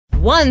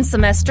1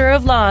 semester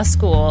of law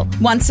school.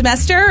 1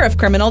 semester of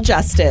criminal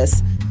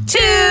justice. 2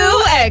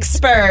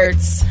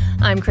 experts.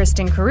 I'm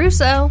Kristen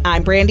Caruso.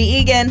 I'm Brandy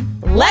Egan.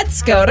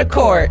 Let's go to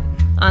court.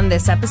 On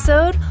this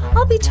episode,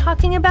 I'll be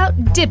talking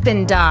about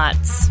Dippin'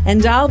 Dots.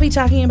 And I'll be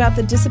talking about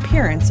the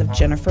disappearance of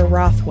Jennifer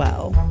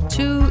Rothwell.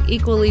 2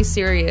 equally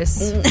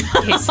serious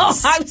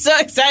cases. I'm so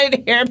excited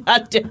to hear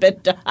about Dippin'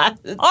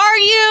 Dots. Are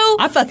you?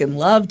 I fucking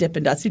love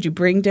Dippin' Dots. Did you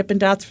bring Dippin'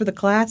 Dots for the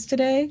class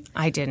today?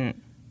 I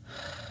didn't.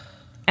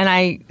 And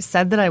I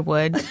said that I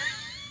would.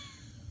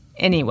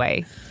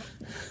 Anyway.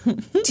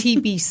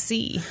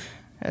 TBC,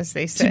 as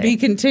they say. To be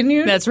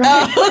continued? That's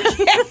right. Oh,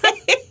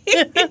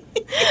 okay.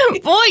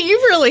 Boy, you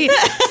really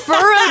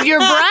furrowed your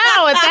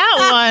brow at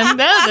that one.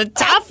 That was a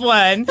tough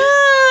one.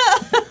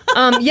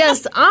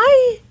 Yes,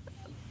 I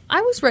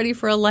was ready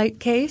for a light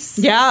case.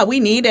 Yeah, we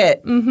need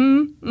it.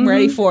 Mm-hmm.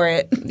 Ready for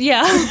it.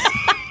 Yeah.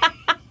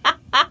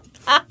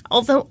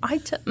 Although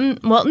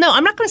well, no,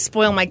 I'm not going to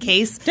spoil my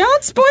case.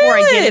 Don't spoil before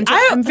it. I get into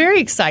it. I'm very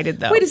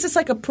excited, though. Wait, is this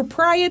like a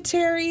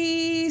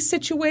proprietary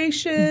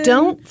situation?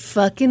 Don't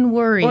fucking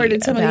worry or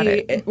did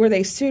somebody, about it. Were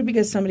they sued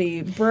because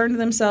somebody burned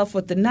themselves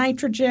with the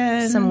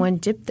nitrogen? Someone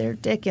dipped their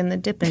dick in the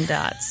Dippin'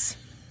 Dots.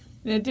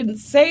 And it didn't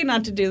say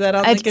not to do that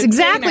on the That's container.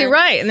 exactly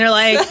right. And they're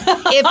like,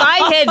 if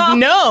I had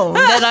known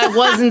that I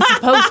wasn't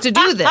supposed to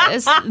do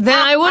this, then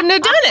I wouldn't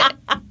have done it.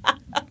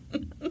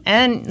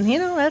 And, you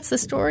know, that's the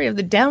story of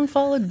the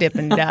downfall of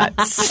Dippin'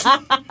 Dots.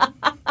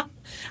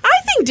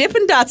 I think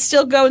Dippin' Dots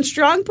still going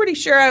strong. Pretty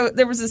sure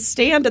there was a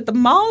stand at the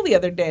mall the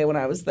other day when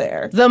I was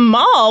there. The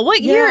mall?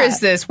 What year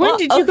is this? When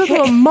did you go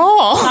to a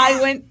mall? I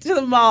went to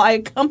the mall. I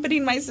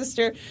accompanied my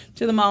sister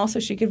to the mall so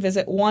she could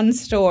visit one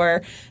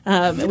store.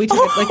 And we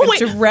took a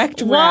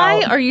direct route.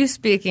 Why are you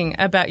speaking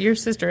about your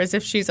sister as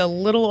if she's a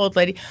little old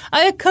lady?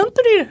 I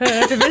accompanied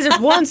her to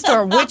visit one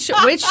store. Which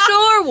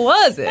store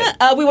was it?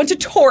 We went to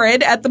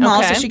Torrid at the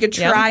mall so she could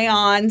try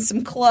on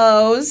some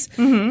clothes.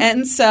 Mm-hmm.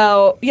 And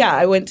so, yeah,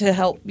 I went to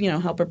help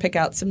her pick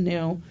out some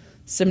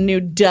new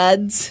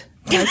duds,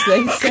 as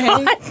they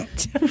say.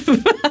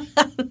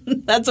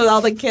 That's what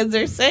all the kids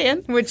are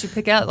saying. Would you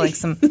pick out like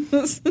some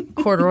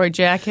corduroy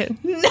jacket?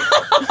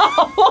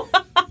 No.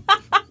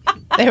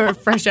 They were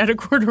fresh out of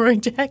corduroy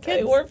jackets?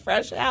 They were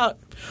fresh out.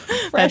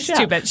 That's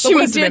too bad. She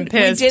must have been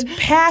pissed. We did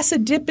pass a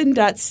Dippin'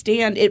 Dot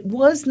stand. It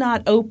was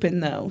not open,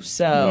 though,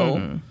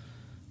 so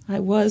I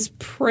was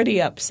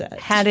pretty upset.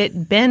 Had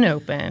it been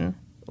open,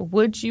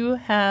 would you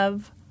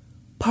have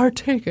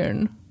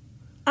partaken?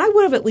 I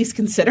would have at least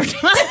considered it.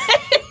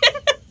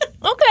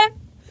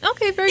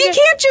 Okay, very good. You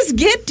can't just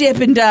get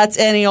Dippin' Dots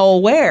any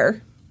old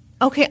where.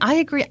 Okay, I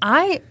agree.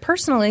 I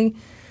personally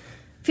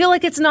feel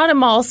like it's not a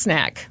mall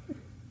snack.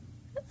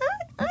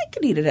 I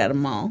could eat it at a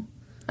mall.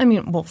 I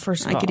mean, well,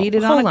 first of all, I could eat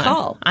it on a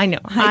call. I know.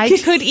 I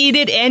could eat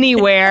it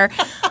anywhere.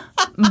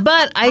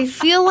 But I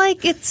feel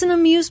like it's an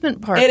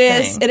amusement park thing.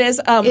 It is.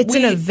 It's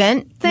an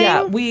event thing?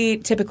 Yeah, we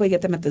typically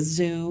get them at the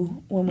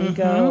zoo when we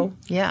go.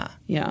 Yeah.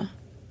 Yeah.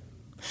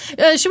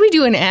 Should we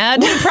do an ad?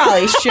 We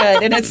probably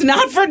should, and it's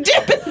not for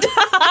Dippin'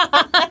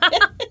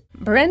 Dots.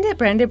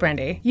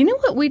 Brandy. You know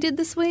what we did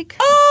this week?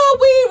 Oh,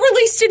 we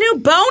released a new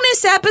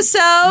bonus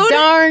episode.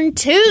 Darn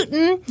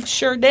tootin'.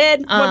 Sure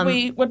did.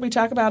 What'd we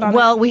talk about on it?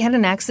 Well, we had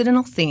an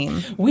accidental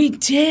theme. We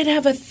did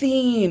have a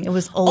theme. It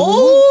was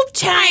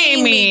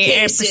old-timey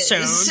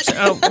episodes.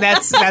 Oh,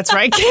 that's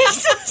right,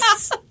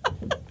 cases.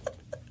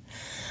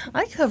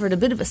 I covered a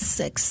bit of a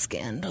sex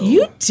scandal.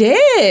 You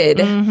did.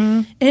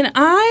 Mm-hmm. And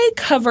I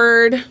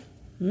covered...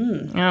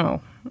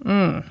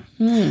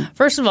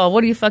 First of all,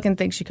 what do you fucking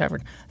think she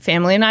covered?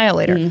 Family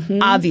Annihilator,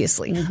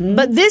 obviously. Mm-hmm.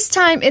 But this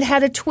time it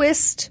had a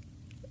twist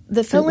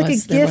that felt like a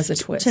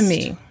gift to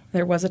me.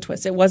 There was a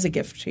twist. It was a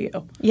gift to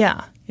you.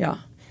 Yeah. Yeah.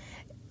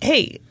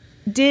 Hey,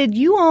 did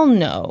you all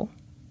know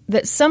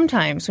that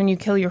sometimes when you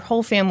kill your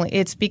whole family,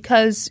 it's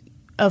because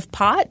of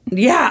pot?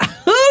 Yeah.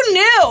 Who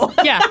knew?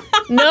 Yeah.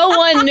 No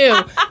one knew.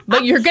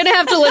 But you're going to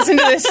have to listen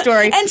to this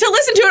story. And to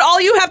listen to it,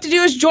 all you have to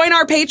do is join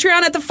our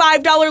Patreon at the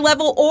 $5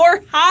 level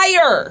or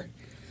higher.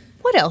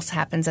 What else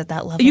happens at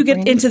that level? You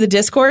get into the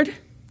Discord.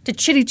 To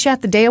chitty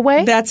chat the day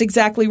away? That's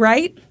exactly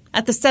right.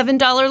 At the $7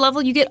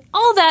 level, you get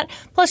all that,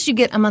 plus you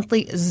get a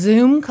monthly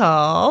Zoom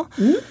call.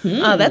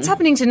 Mm-hmm. That's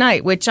happening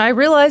tonight, which I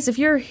realize if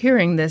you're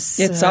hearing this...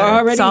 It's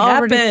already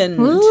happened.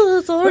 Ooh,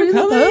 it's already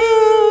coming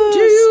to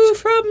you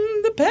from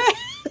the past.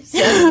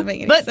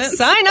 But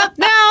sign up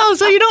now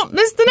so you don't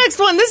miss the next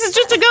one. This is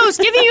just a ghost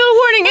giving you a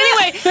warning.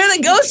 Anyway. They're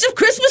the ghost of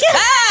Christmas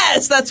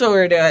past. That's what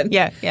we're doing.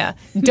 Yeah.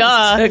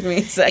 Duh. Took me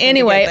a second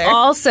anyway, to get there.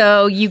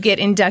 Also, you get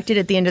inducted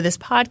at the end of this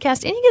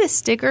podcast, and you get a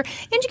sticker,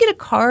 and you get a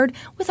card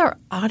with our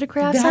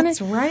autographs on it.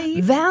 That's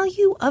right.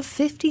 Value of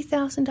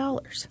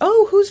 $50,000.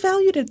 Oh, who's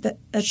valued at that?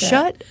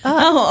 Shut up.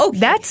 Oh, okay.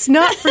 That's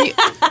not for you.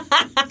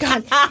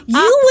 God,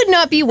 you would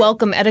not be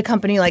welcome at a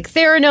company like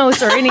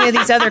Theranos or any of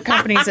these other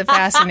companies that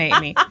fascinate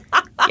me.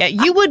 Yeah,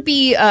 you would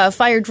be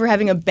fired for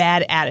having a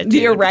bad attitude.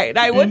 You're right.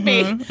 I would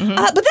be. But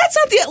that's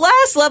not the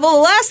last level. The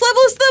last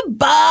level is the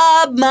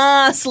Bob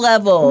Moss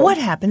level. What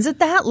happens at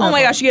that level? Oh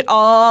my gosh, you get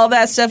all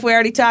that stuff we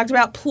already talked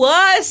about.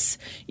 Plus,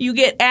 you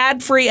get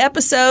ad-free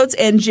episodes,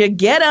 and you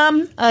get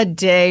them a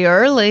day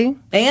early.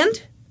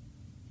 And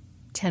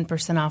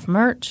 10% off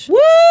merch.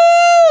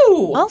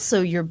 Woo!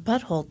 Also, your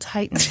butthole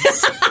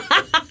tightens.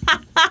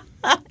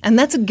 And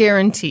that's a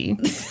guarantee.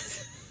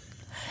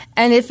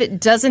 And if it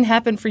doesn't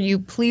happen for you,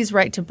 please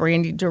write to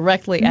Brandy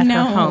directly at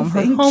her home.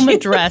 Her home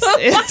address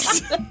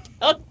is...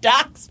 Don't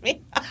dox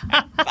me.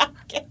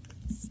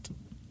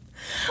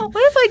 What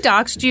if I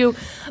doxed you,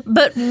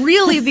 but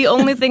really the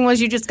only thing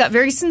was you just got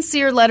very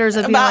sincere letters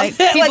of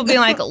people being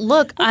like,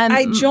 look,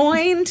 I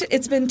joined.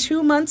 It's been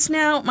 2 months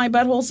now. My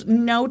butthole's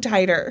no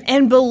tighter.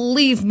 And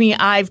believe me,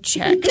 I've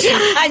checked.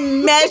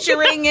 I'm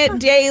measuring it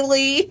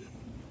daily.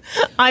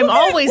 I'm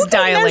always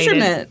dilated. What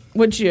measurement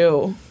would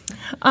you?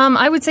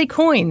 I would say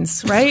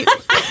coins, right?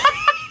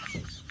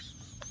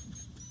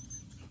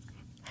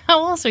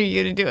 How else are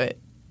you going to do it?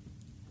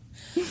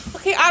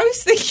 Okay, I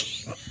was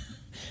thinking,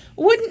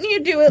 wouldn't you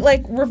do it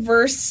like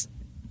reverse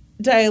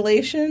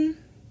dilation?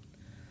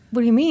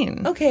 What do you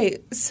mean? Okay,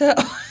 so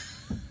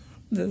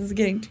this is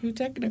getting too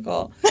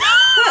technical.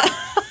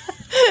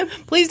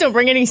 Please don't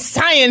bring any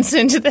science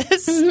into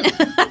this.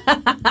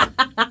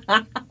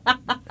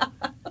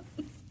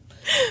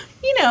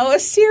 A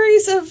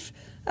series of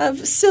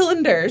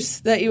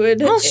cylinders that you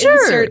would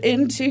insert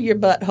into your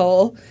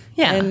butthole.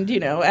 Yeah. And,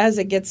 as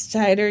it gets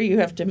tighter, you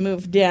have to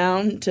move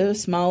down to a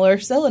smaller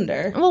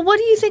cylinder. Well, what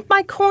do you think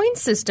my coin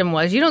system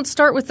was? You don't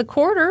start with the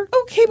quarter.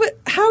 Okay, but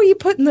how are you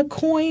putting the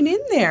coin in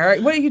there?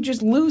 What, you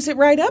just lose it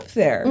right up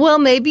there? Well,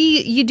 maybe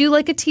you do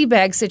like a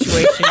teabag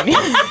situation.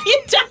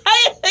 You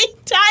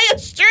tie a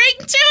string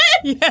to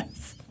it?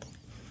 Yes.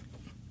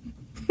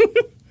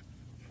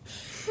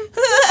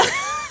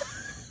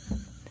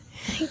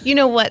 You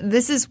know what?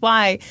 This is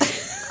why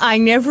I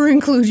never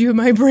include you in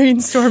my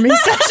brainstorming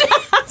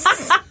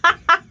sessions.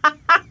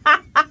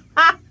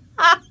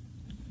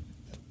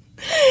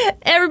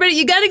 Everybody,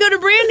 you got to go to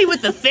Brandy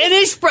with the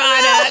finished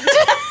product.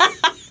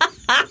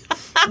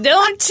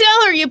 Don't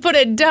tell her you put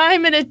a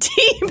dime in a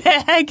tea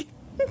bag.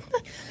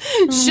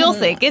 She'll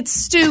think it's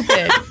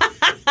stupid.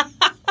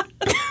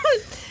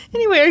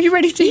 Anyway, are you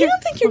ready to You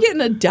don't think you're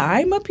getting a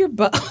dime up your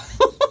butt?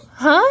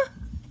 Huh?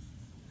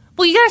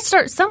 Well, you got to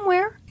start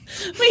somewhere.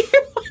 But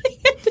you're wanting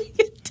it to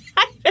get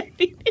tighter.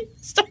 You need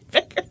to start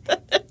bigger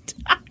than the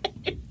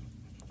dime.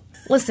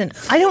 Listen,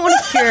 I don't want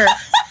to hear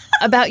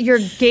about your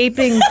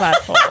gaping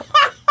butthole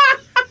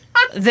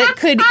that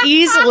could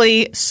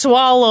easily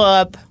swallow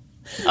up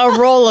a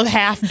roll of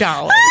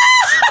 $50.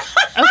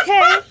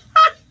 Okay?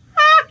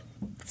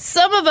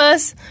 Some of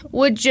us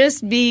would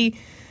just be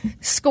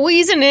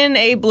squeezing in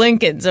Abe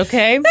Lincoln's,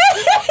 okay?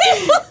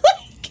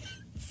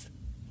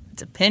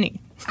 It's a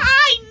penny.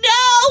 I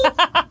know!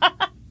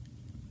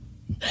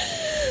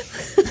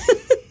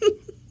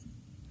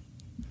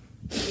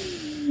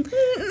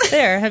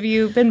 There, have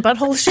you been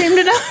butthole shamed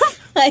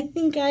enough? I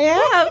think I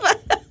have.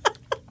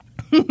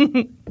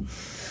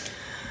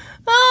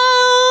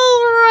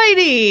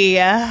 Alrighty.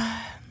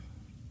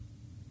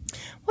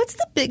 What's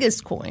the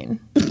biggest coin?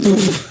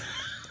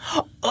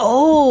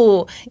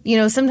 Oh,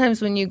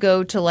 sometimes when you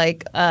go to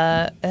like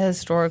a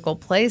historical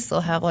place,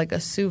 they'll have like a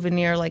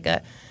souvenir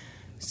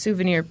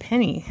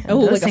penny. And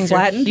like a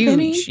flattened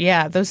penny?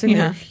 Yeah, those things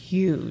are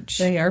huge.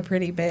 They are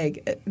pretty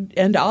big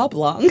and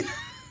oblong.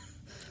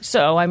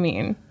 So, I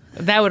mean,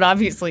 that would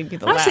obviously be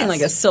the last. I've seen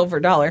like a silver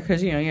dollar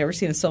because, you ever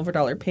seen a silver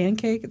dollar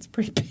pancake? It's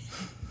pretty big.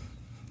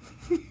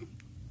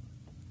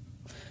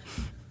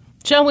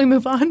 Shall we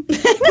move on? I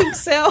think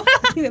so.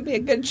 I think that'd be a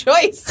good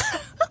choice.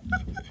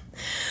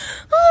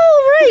 All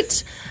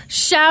right.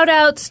 Shout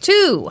outs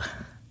to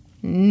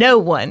no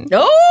one.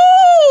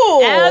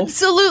 Oh!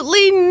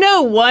 Absolutely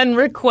no one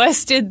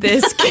requested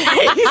this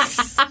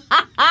case.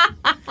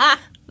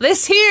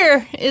 This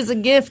here is a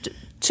gift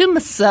to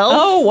myself.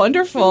 Oh,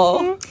 wonderful.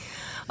 Mm-hmm.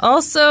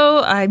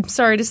 Also, I'm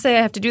sorry to say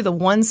I have to do the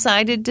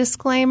one-sided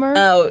disclaimer.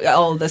 Oh,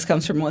 all of this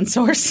comes from one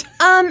source?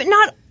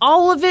 Not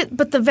all of it,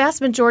 but the vast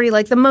majority,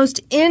 like the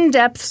most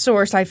in-depth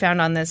source I found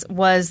on this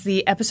was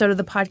the episode of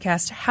the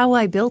podcast, How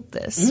I Built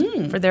This,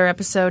 for their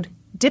episode,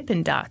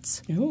 Dippin'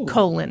 Dots,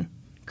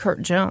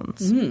 Kurt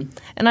Jones.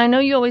 And I know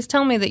you always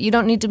tell me that you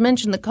don't need to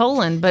mention the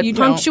colon, but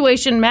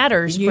punctuation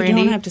matters, Brandy. You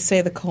don't have to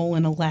say the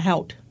colon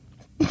aloud.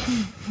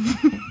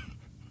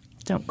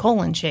 Don't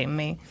colon shame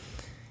me.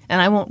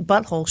 And I won't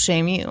butthole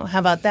shame you. How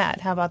about that?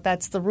 How about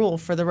that's the rule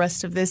for the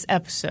rest of this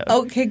episode?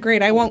 Okay,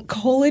 great. I won't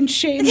colon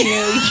shame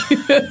you.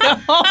 You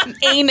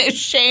don't anus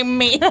shame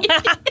me.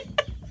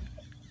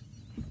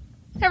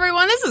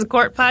 Everyone, this is a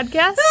court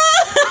podcast.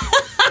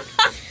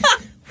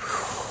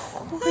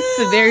 It's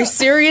a very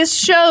serious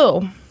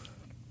show.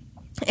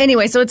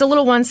 Anyway, so it's a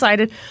little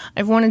one-sided.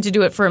 I've wanted to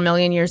do it for a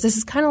million years. This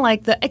is kind of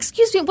like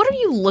excuse me, what are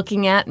you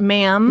looking at,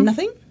 ma'am?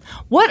 Nothing.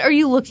 What are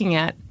you looking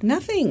at?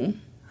 Nothing.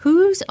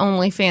 Whose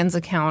OnlyFans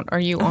account are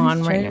you on right now? I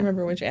was trying to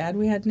remember which ad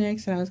we had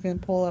next, and I was going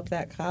to pull up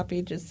that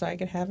copy just so I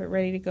could have it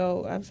ready to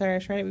go. I'm sorry, I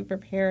was trying to be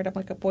prepared. I'm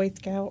like a Boy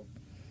Scout.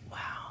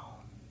 Wow.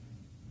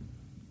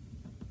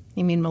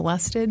 You mean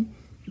molested?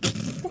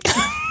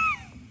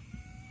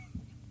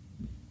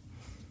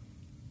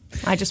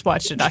 I just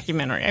watched a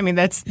documentary. I mean,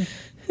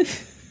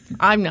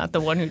 I'm not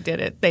the one who did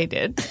it. They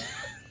did.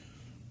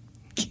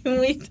 Can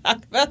we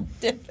talk about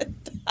Dippin?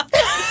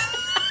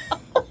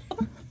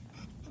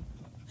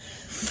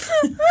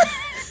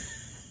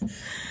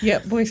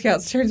 Yep, Boy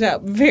Scouts turns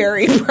out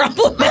very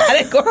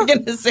problematic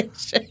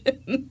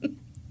organization.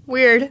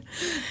 Weird.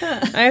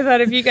 I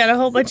thought if you got a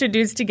whole bunch of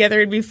dudes together,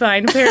 it'd be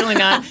fine. Apparently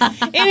not.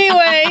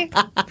 Anyway,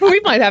 we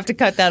might have to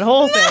cut that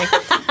whole thing.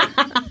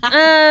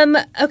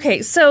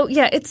 Okay, so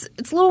yeah, it's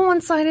a little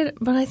one-sided,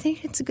 but I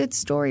think it's a good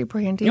story,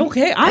 Brandy.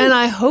 Okay. And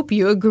I hope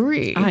you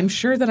agree. I'm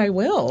sure that I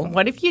will.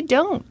 What if you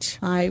don't?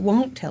 I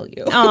won't tell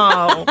you.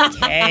 Oh,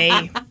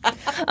 okay.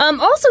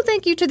 Also,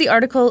 thank you to the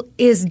article,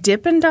 Is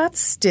Dippin' Dots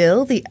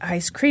Still the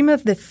Ice Cream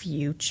of the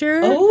Future?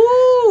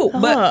 Oh,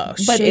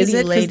 but is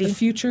it? Lady. Because the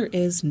future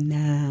is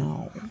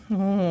now.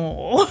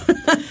 Oh.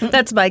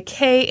 That's by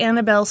K.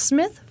 Annabelle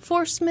Smith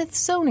for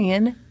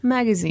Smithsonian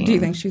Magazine. Do you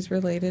think she's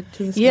related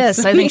to this?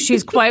 Yes, I think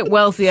she's quite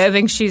wealthy. I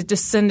think she's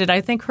descended.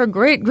 I think her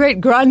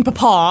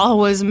great-great-grandpapa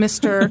was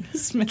Mr.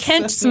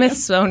 Kent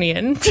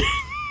Smithsonian.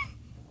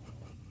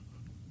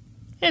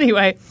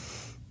 Anyway,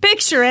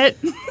 picture it.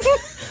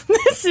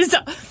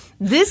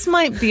 This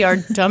might be our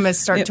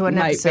dumbest start to an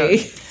episode.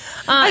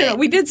 I don't know.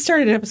 We did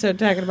start an episode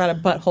talking about a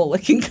butthole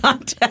licking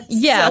contest.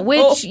 Yeah, so.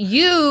 Which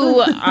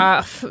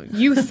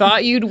you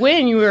thought you'd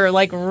win. You were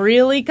like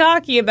really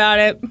cocky about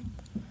it.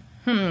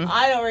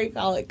 I don't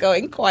recall it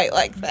going quite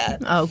like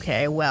that.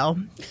 Okay, well,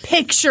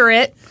 picture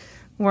it.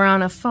 We're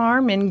on a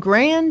farm in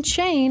Grand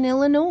Chain,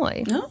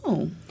 Illinois.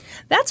 Oh.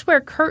 That's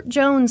where Kurt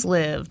Jones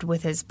lived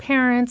with his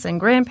parents and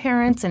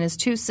grandparents and his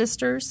two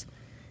sisters.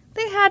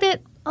 They had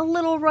it a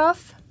little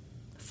rough.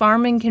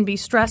 Farming can be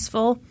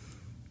stressful.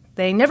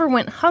 They never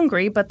went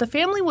hungry, but the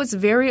family was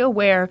very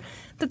aware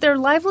that their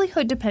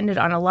livelihood depended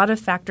on a lot of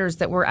factors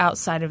that were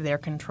outside of their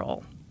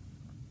control.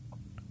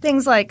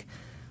 Things like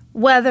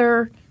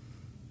weather,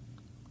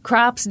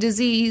 crops,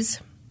 disease,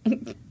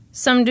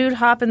 some dude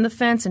hopping the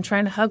fence and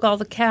trying to hug all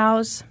the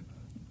cows.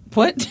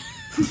 What?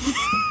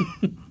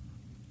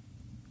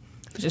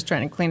 Just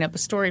trying to clean up a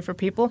story for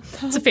people.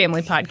 It's a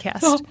family podcast.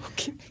 Oh,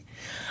 okay.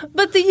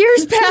 But the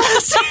years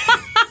passed.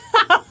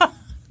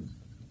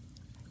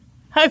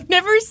 I've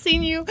never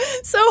seen you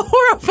so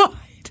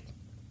horrified.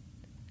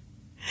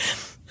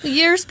 The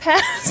years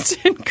passed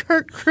and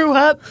Kurt grew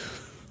up.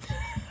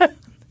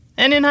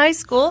 And in high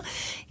school,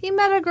 he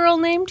met a girl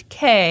named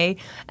Kay,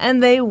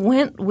 and they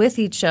went with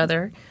each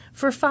other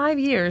for 5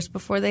 years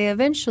before they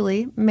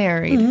eventually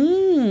married.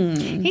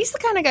 He's the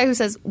kind of guy who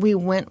says, we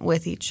went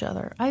with each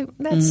other.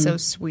 That's so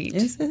sweet.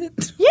 Is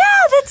it? Yeah,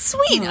 that's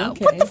sweet. Oh,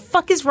 okay. What the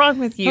fuck is wrong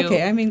with you?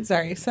 Okay, I mean,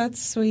 sorry. So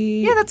that's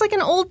sweet. Yeah, that's like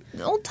an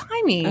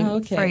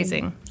old-timey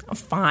phrasing. Oh,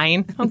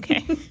 fine.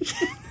 Okay.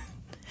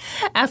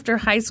 After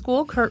high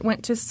school, Kurt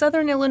went to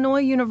Southern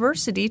Illinois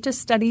University to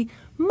study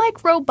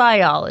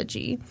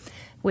microbiology,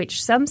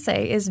 which some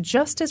say is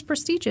just as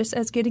prestigious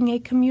as getting a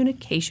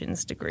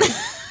communications degree.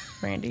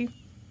 Randy?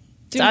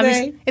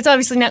 It's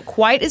obviously not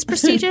quite as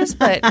prestigious,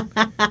 but,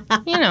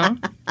 you know,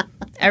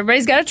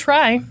 everybody's got to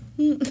try.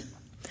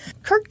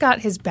 Kurt got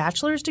his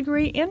bachelor's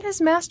degree and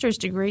his master's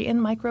degree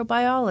in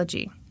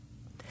microbiology.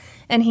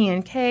 And he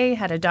and Kay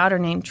had a daughter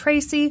named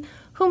Tracy,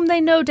 whom they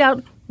no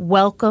doubt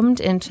welcomed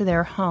into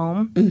their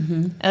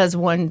home, as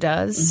one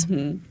does.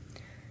 And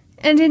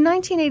in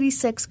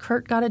 1986,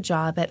 Kurt got a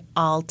job at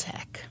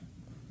Alltech.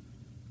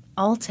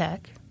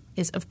 Alltech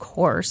is, of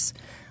course,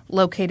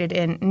 located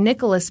in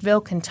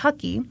Nicholasville,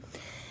 Kentucky,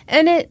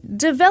 and it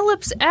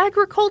develops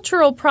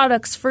agricultural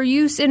products for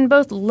use in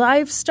both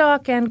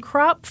livestock and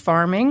crop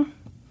farming.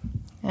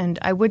 And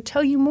I would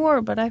tell you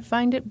more, but I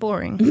find it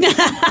boring.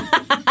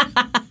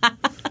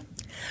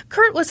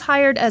 Kurt was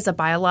hired as a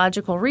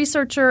biological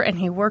researcher, and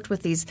he worked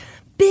with these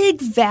big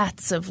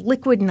vats of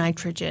liquid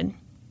nitrogen.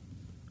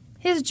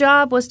 His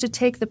job was to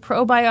take the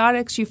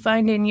probiotics you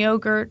find in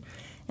yogurt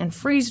and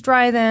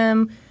freeze-dry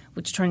them,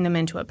 which turned them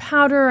into a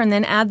powder, and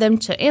then add them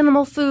to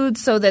animal food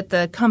so that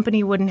the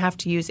company wouldn't have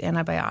to use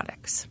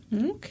antibiotics.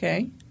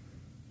 Okay.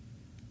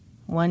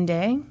 One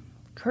day,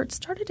 Kurt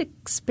started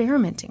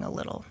experimenting a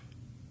little,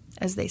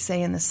 as they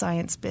say in the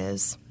science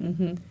biz.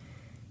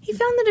 He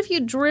found that if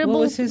you dribble... What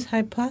was his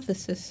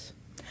hypothesis?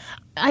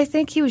 I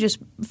think he was just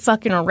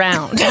fucking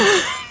around.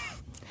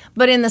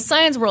 But in the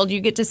science world, you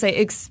get to say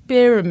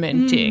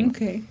experimenting.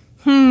 Okay.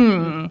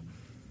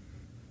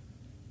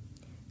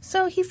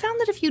 So he found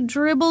that if you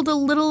dribbled a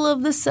little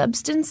of the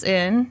substance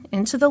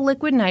into the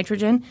liquid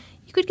nitrogen,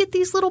 you could get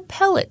these little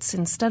pellets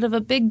instead of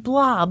a big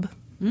blob.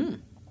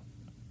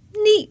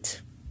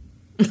 Neat.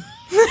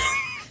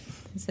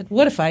 He said,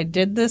 what if I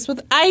did this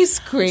with ice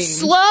cream?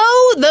 Slow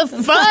the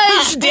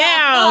fudge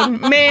down,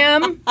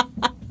 ma'am.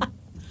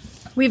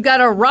 We've got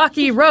a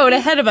rocky road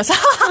ahead of us.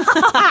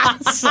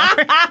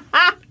 Sorry.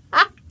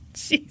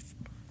 Jeez.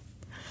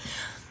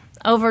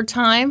 Over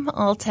time,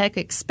 Alltech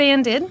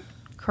expanded.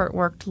 Kurt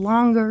worked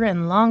longer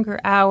and longer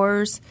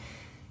hours.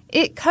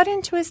 It cut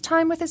into his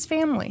time with his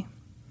family.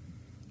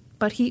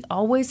 But he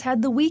always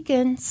had the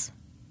weekends.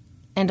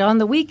 And on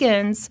the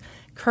weekends,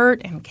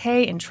 Kurt and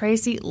Kay and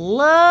Tracy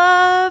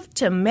loved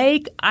to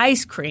make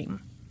ice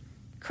cream.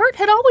 Kurt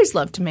had always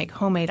loved to make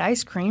homemade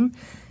ice cream.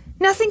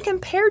 Nothing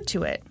compared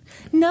to it.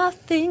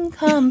 Nothing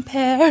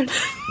compared.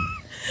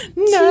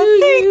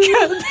 Nothing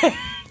compared.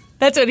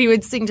 That's what he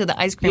would sing to the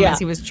ice cream as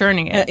he was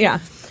churning it. Yeah.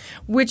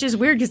 Which is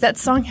weird because that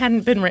song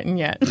hadn't been written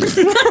yet.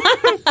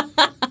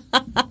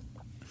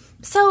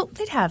 So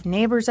they'd have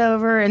neighbors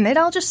over and they'd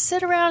all just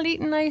sit around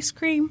eating ice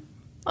cream.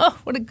 Oh,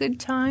 what a good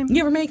time.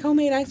 You ever make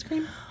homemade ice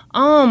cream?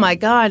 Oh, my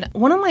God.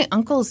 One of my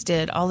uncles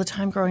did all the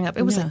time growing up.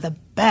 It was like the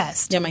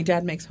best. Yeah, my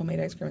dad makes homemade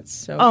ice cream. It's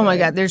so Oh, good. my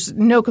God. There's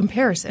no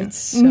comparison. It's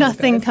so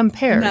Nothing good.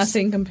 compares.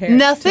 Nothing compares.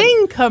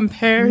 Nothing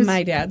compares.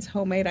 My dad's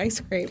homemade ice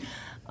cream.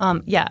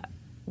 Yeah.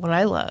 What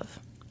I love.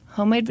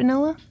 Homemade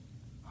vanilla,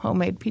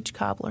 homemade peach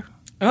cobbler.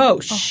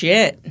 Oh,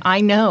 shit. I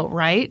know,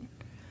 right?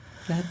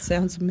 That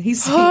sounds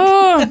amazing.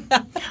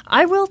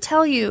 I will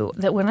tell you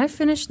that when I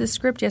finished the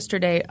script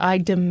yesterday, I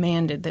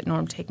demanded that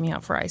Norm take me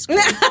out for ice cream.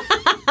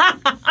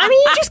 I mean,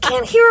 you just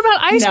can't hear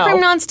about ice cream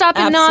nonstop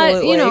and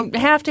not,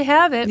 have to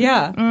have it.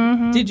 Yeah.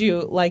 Mm-hmm. Did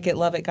you like it,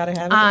 love it, gotta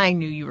have it? I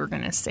knew you were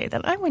going to say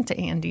that. I went to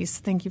Andy's.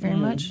 Thank you very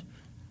much.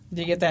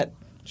 Did you get that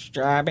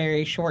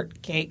strawberry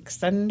shortcake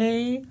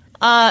sundae?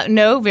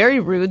 No, very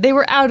rude. They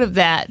were out of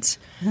that.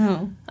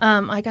 Oh.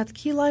 I got the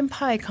key lime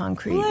pie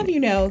concrete. I'll have you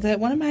know that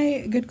one of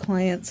my good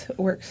clients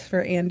works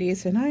for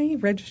Andy's, and I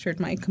registered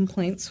my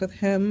complaints with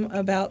him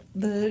about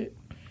the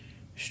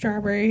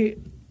strawberry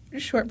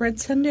shortbread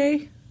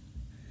sundae.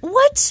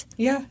 What?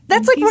 Yeah.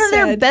 That's like one of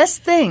their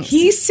best things.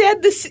 He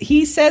said this.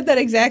 He said that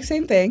exact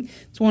same thing.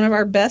 It's one of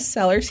our best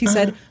sellers. He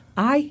said,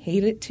 I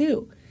hate it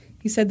too.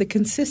 He said the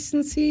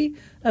consistency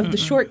of the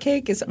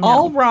shortcake is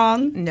all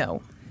wrong.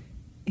 No.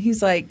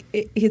 He's like,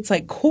 it's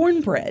like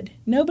cornbread.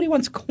 Nobody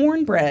wants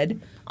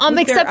cornbread.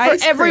 Except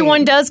for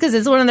everyone does because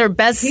it's one of their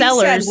best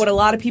sellers. He said what a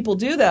lot of people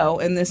do, though,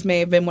 and this may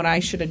have been what I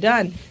should have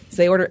done, is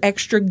they order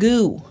extra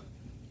goo.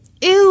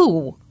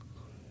 Ew.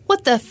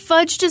 What the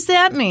fudge does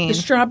that mean? The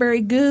strawberry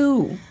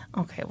goo.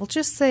 Okay, well,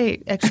 just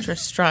say extra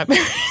strawberry.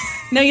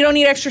 No, you don't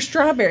need extra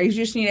strawberries.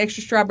 You just need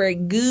extra strawberry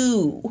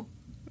goo.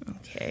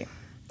 Okay.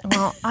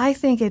 Well, I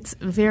think it's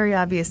very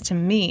obvious to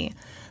me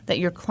that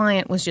your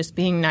client was just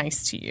being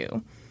nice to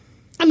you.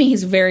 I mean,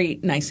 he's a very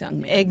nice young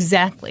man.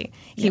 Exactly.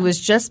 He was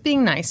just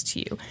being nice to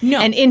you.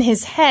 No. And in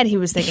his head, he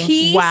was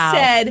thinking,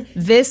 wow,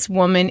 this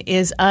woman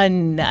is a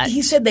nut.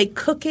 He said they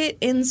cook it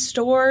in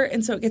store,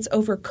 and so it gets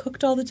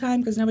overcooked all the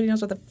time because nobody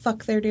knows what the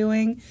fuck they're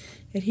doing.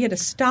 And he had to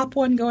stop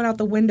one going out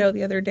the window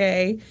the other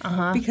day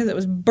because it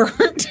was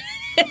burnt.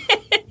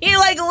 He,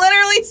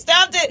 literally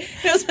stopped it.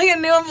 It was like a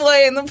new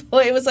employee, and the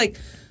employee was like,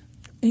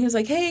 he was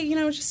like, hey,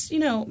 just,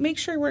 make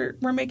sure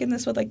we're making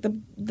this with,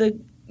 the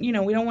we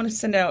don't want to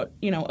send out,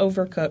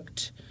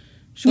 overcooked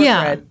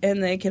shortbread. Yeah.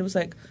 And the kid was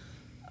like,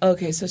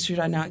 okay, so should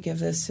I not give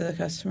this to the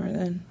customer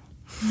then?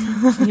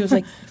 And he was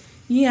like,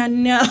 yeah,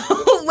 no.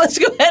 Let's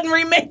go ahead and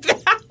remake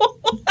that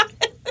one.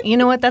 You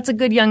know what? That's a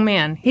good young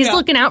man. He's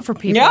looking out for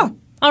people. Yeah.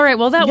 All right.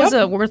 Well, that was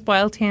a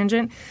worthwhile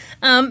tangent.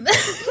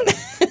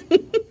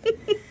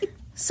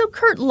 So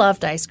Kurt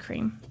loved ice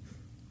cream.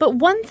 But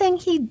one thing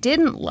he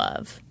didn't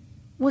love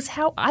was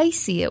how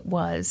icy it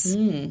was.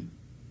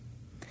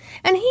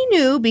 And he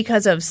knew,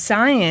 because of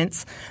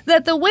science,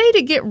 that the way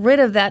to get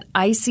rid of that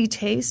icy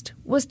taste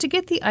was to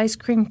get the ice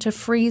cream to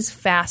freeze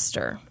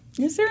faster.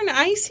 Is there an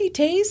icy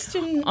taste?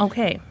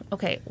 Okay,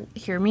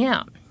 hear me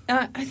out.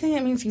 I think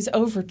that means he's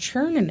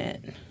over-churning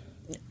it.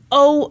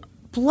 Oh,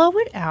 blow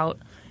it out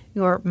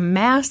your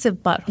massive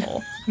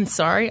butthole. I'm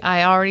sorry,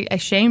 I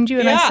shamed you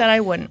and I said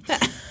I wouldn't.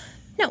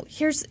 No,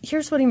 here's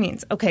what he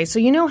means. Okay, so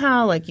you know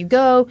how, you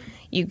go,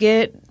 you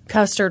get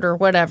custard or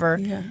whatever,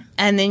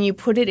 and then you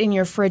put it in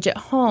your fridge at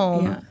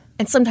home,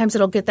 and sometimes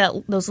it'll get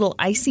those little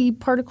icy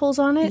particles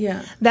on it.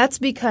 Yeah. That's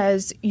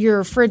because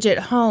your fridge at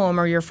home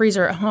or your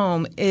freezer at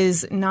home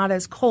is not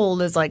as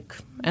cold as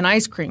an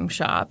ice cream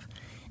shop.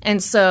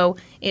 And so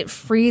it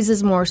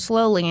freezes more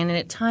slowly, and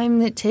at the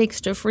time it takes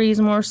to freeze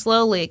more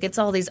slowly, it gets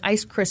all these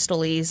ice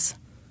crystals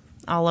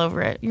all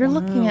over it. You're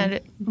looking at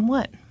it.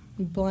 What?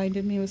 You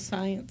blinded me with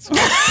science.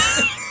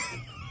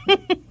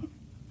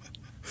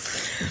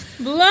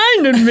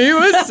 Blinded me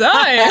with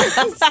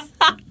science.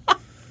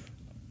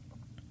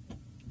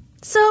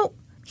 So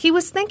he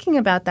was thinking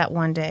about that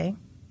one day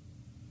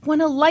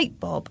when a light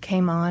bulb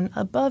came on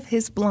above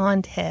his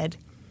blonde head.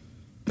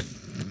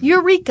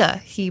 Eureka,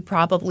 he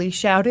probably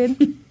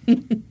shouted.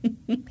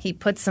 He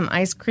put some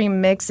ice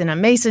cream mix in a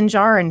mason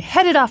jar and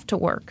headed off to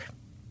work.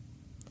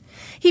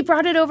 He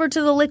brought it over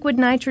to the liquid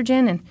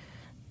nitrogen and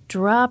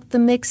dropped the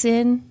mix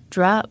in,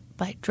 drop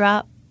by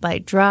drop by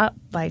drop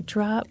by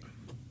drop.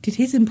 Did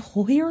his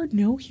employer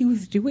know he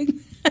was doing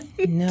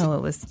that? No,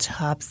 it was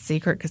top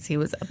secret because he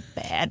was a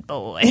bad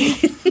boy.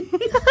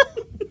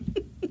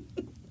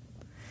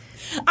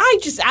 I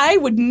I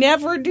would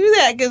never do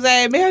that because I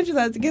imagine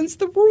that's against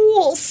the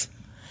rules.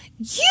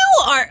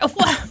 You are.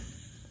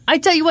 I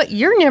tell you what,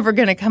 you're never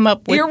going to come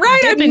up with. You're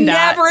right. Dippin' I'm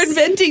Dots. never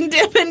inventing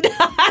Dippin'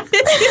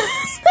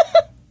 Dots.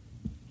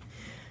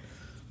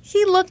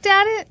 He looked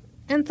at it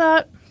and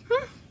thought,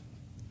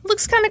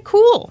 looks kind of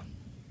cool.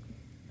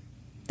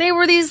 They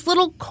were these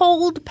little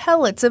cold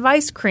pellets of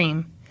ice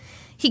cream.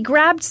 He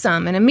grabbed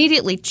some and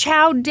immediately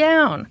chowed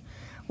down,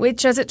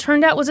 which, as it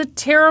turned out, was a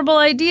terrible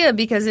idea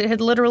because it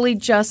had literally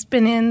just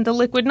been in the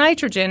liquid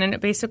nitrogen and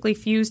it basically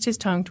fused his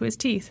tongue to his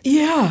teeth.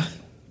 Yeah.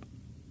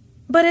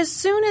 But as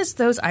soon as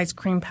those ice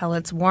cream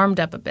pellets warmed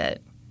up a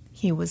bit,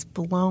 he was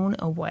blown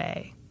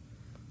away.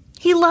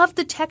 He loved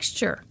the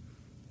texture.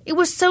 It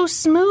was so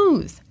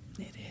smooth.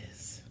 It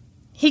is.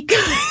 He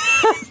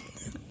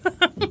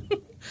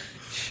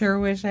Sure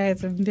wish I had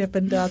some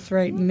Dippin' Dots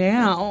right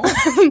now.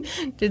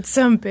 Did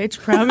some bitch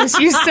promise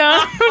you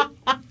some?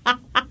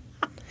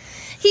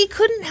 He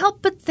couldn't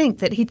help but think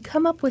that he'd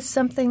come up with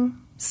something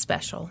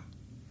special.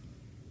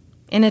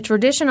 In a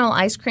traditional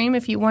ice cream,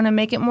 if you want to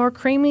make it more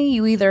creamy,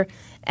 you either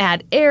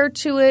add air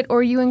to it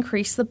or you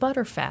increase the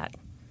butter fat.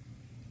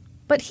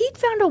 But he'd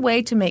found a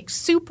way to make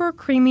super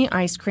creamy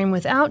ice cream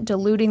without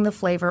diluting the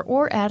flavor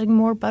or adding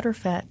more butter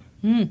fat.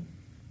 A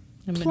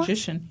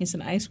magician. He's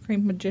an ice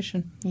cream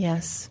magician.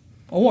 Yes.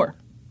 Or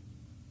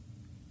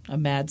a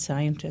mad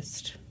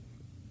scientist.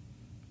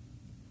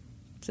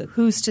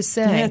 Who's to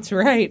say? That's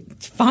right.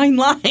 It's a fine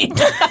line.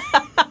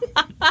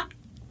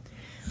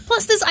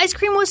 Plus, this ice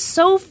cream was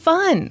so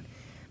fun.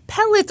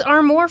 Pellets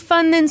are more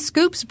fun than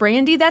scoops,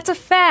 Brandy. That's a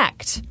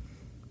fact.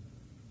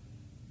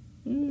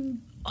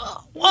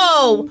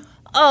 Oh.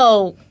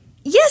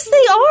 Yes,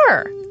 they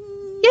are.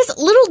 Yes,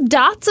 little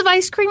dots of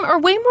ice cream are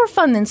way more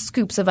fun than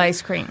scoops of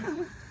ice cream.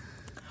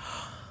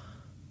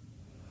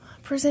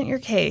 Present your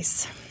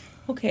case.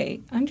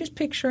 Okay, I'm just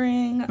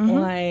picturing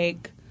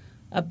like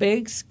a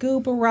big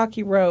scoop of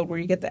Rocky Road where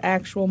you get the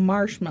actual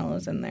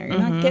marshmallows in there. You're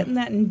not getting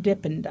that in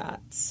Dippin'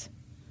 Dots.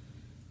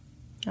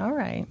 All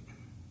right.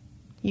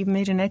 You've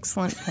made an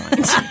excellent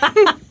point.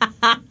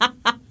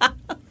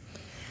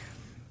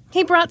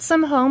 He brought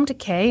some home to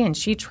Kay, and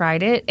she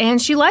tried it,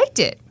 and she liked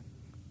it.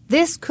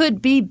 This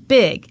could be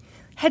big.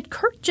 Had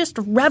Kurt just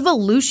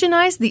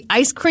revolutionized the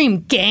ice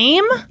cream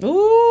game?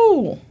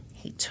 Ooh.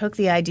 He took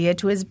the idea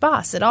to his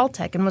boss at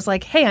Alltech and was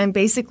like, hey, I'm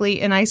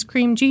basically an ice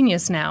cream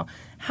genius now.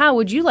 How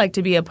would you like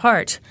to be a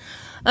part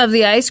of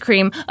the ice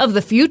cream of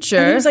the future?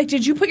 And he was like,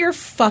 did you put your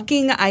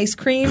fucking ice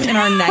cream in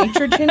our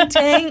nitrogen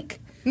tank?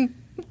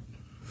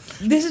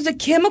 This is a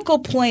chemical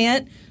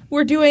plant.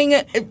 We're doing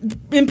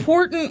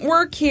important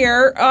work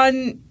here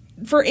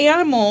for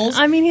animals.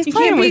 I mean, he's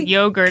playing with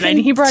yogurt, and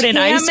he brought in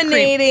ice cream.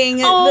 Contaminating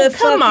the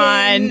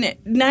fucking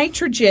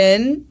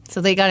nitrogen. So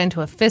they got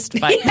into a fist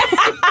fight.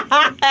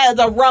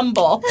 The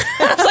rumble.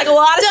 There's like a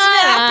lot of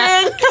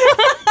snapping.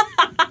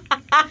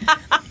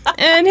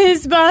 And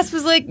his boss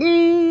was like,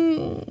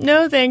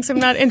 no thanks, I'm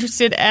not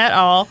interested at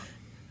all.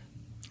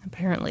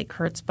 Apparently,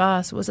 Kurt's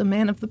boss was a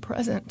man of the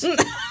present.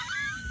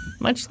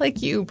 Much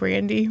like you,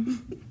 Brandy.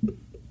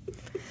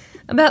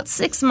 About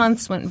 6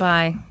 months went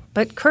by,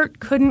 but Kurt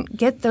couldn't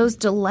get those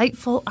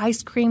delightful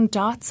ice cream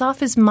dots off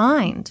his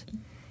mind.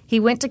 He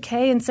went to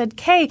Kay and said,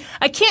 Kay,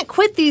 I can't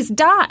quit these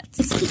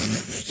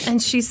dots.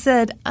 And she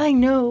said, I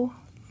know,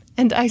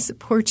 and I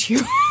support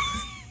you.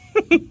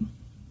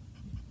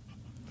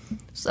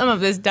 Some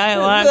of this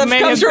dialogue That may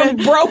comes have from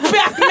been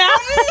Brokeback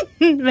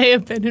Mountain. may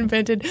have been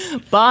invented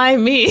by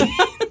me.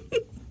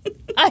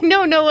 I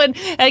know no one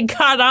had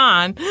caught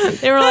on.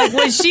 They were like,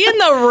 was she in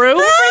the room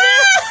for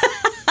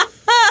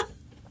this?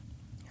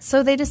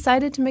 So they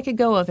decided to make a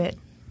go of it.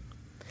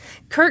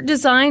 Kurt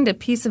designed a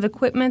piece of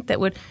equipment that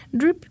would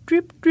drip,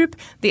 drip, drip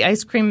the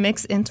ice cream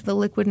mix into the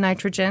liquid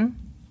nitrogen.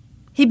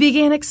 He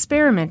began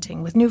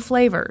experimenting with new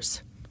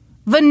flavors.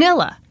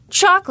 Vanilla,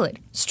 chocolate,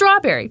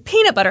 strawberry,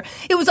 peanut butter.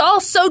 It was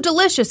all so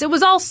delicious. It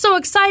was all so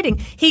exciting.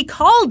 He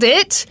called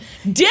it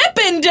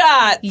Dippin'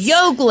 Dots.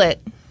 Yogurt.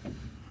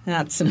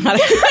 That's not a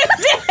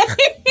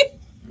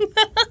good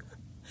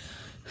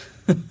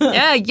name.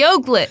 Yeah,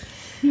 yogurt.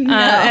 No.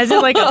 As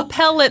in like a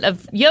pellet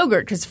of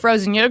yogurt, because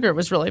frozen yogurt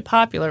was really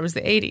popular. It was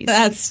the 80s.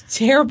 That's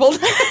terrible.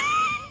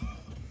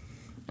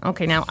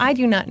 Okay, now I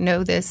do not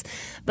know this,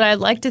 but I'd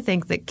like to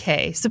think that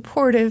Kay,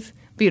 supportive,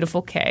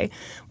 beautiful Kay,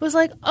 was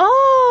like,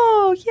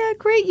 oh, yeah,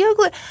 great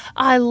yogurt.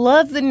 I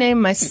love the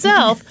name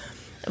myself,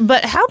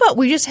 but how about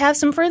we just have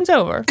some friends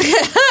over?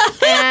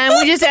 And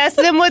we just ask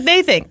them what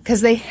they think,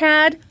 because they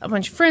had a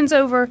bunch of friends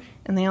over,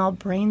 and they all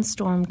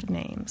brainstormed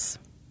names.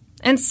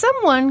 And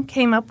someone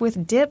came up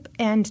with Dip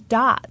and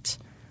Dot,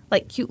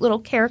 like cute little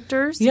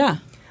characters. Yeah.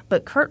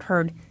 But Kurt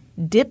heard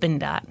Dippin'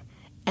 Dot,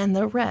 and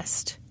the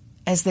rest,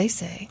 as they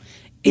say,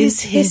 is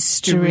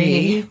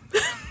history.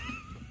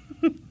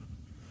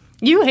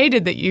 You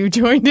hated that you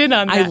joined in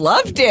on that. I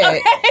loved it.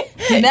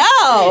 Okay.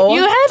 No.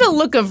 You had a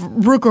look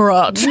of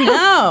regret.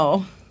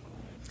 No.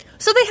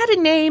 So they had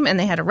a name and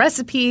they had a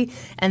recipe,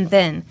 and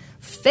then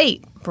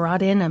fate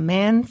brought in a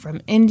man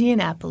from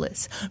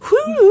Indianapolis.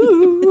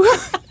 Whoo!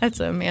 That's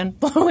a man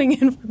blowing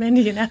in from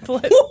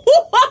Indianapolis.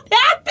 What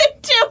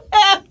happened to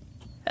him?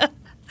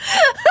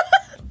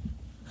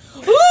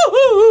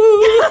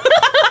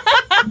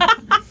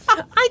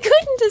 I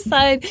couldn't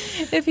decide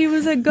if he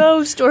was a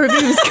ghost or if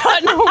he was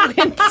caught in a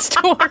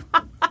windstorm.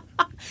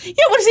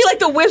 Yeah, what is he, like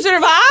the Wizard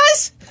of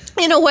Oz?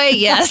 In a way,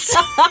 yes.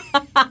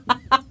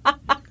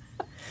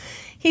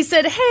 He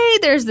said, hey,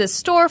 there's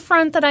this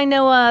storefront that I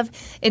know of.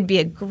 It'd be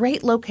a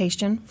great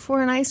location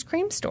for an ice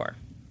cream store.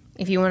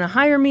 If you want to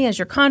hire me as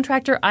your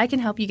contractor, I can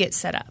help you get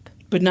set up.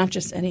 But not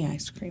just any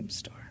ice cream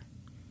store.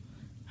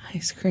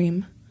 Ice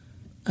cream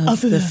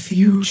of the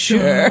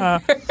future.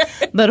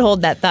 But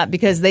hold that thought,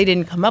 because they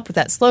didn't come up with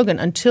that slogan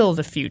until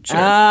the future.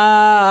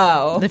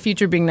 Oh. The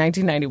future being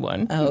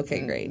 1991. Oh,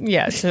 okay, great.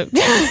 Yeah, so... Dippin'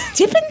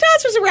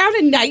 Dots was around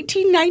in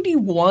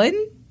 1991?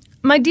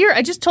 My dear,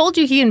 I just told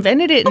you he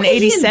invented it in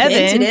 87. He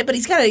invented it, but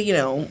he's got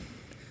to,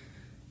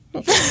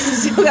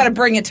 still got to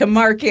bring it to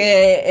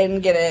market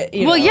and get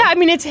it, Well, yeah, I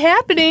mean, it's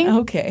happening.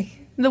 Okay.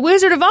 The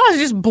Wizard of Oz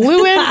just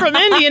blew in from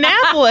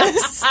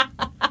Indianapolis.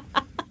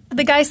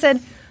 The guy said,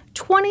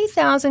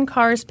 20,000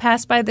 cars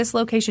pass by this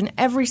location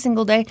every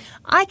single day.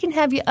 I can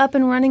have you up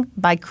and running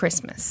by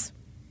Christmas.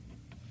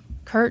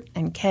 Kurt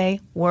and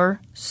Kay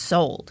were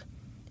sold.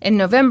 In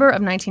November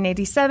of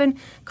 1987,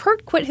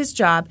 Kurt quit his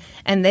job,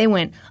 and they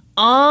went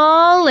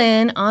all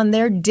in on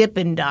their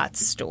Dippin'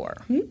 Dots store.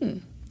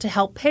 To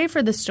help pay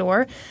for the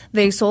store,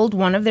 they sold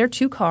one of their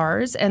 2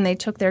 cars, and they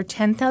took their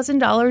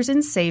 $10,000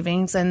 in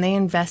savings, and they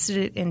invested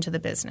it into the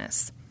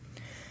business.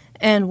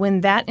 And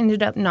when that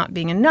ended up not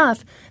being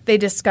enough, they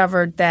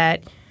discovered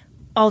that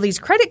all these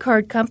credit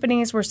card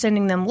companies were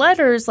sending them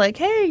letters like,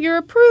 hey, you're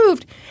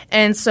approved.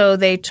 And so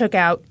they took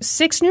out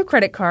 6 new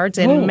credit cards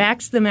and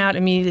maxed them out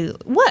immediately.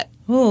 What?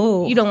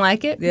 Oh. You don't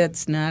like it?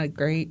 That's not a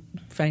great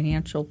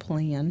financial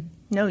plan.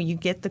 No, you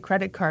get the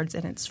credit cards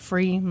and it's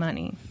free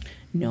money.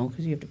 No,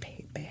 because you have to pay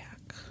it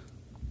back.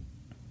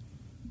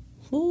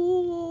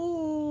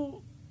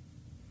 Ooh.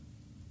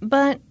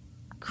 But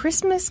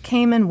Christmas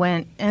came and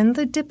went, and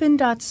the Dippin'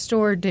 Dots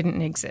store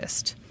didn't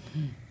exist.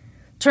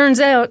 Turns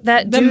out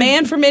that The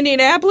man from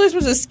Indianapolis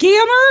was a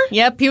scammer?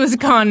 Yep, he was a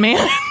con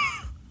man.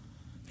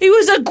 He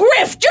was a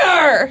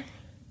grifter!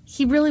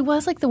 He really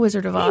was like the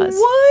Wizard of Oz. He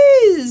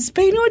was!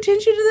 Pay no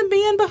attention to the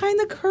man behind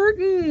the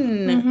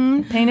curtain.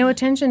 Mm-hmm. Pay no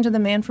attention to the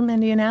man from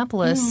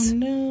Indianapolis. Oh,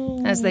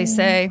 no. As they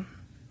say.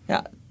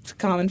 Yeah, it's a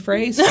common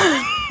phrase.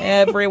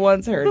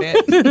 Everyone's heard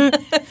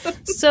it.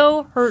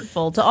 So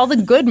hurtful to all the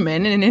good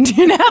men in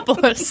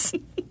Indianapolis.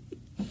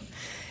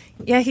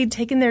 Yeah, he'd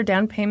taken their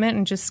down payment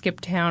and just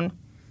skipped town.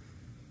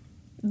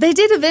 They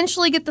did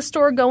eventually get the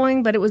store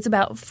going, but it was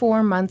about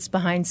 4 months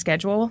behind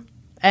schedule.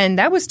 And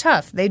that was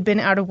tough. They'd been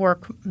out of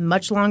work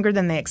much longer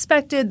than they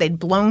expected. They'd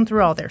blown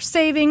through all their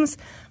savings.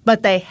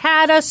 But they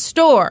had a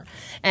store,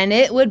 and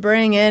it would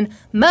bring in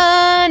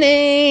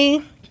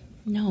money.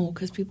 No,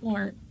 because people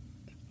aren't.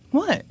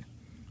 What?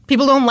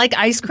 People don't like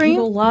ice cream?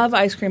 People love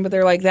ice cream, but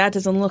they're like, that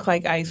doesn't look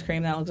like ice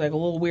cream. That looks like a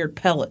little weird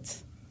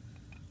pellets.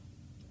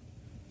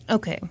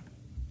 Okay.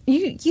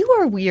 You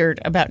are weird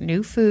about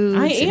new foods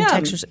I and am.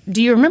 textures.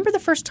 Do you remember the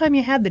first time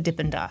you had the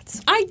Dippin'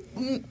 Dots? I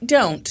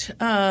don't.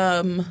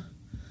 I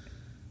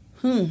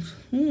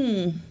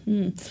remember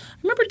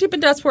Dippin'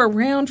 Dots were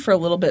around for a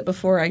little bit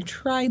before I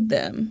tried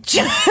them.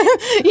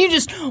 You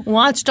just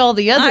watched all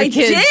the other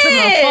kids from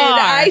afar.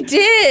 I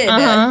did.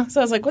 Uh-huh.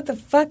 So I was like, what the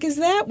fuck is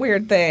that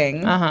weird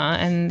thing? Uh-huh.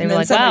 And they And were then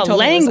like, somebody wow,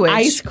 told me it was language.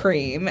 ice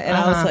cream. And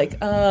I was like,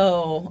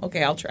 oh,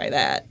 okay, I'll try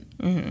that.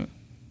 Mm-hmm.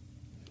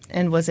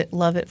 And was it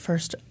love at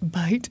first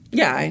bite?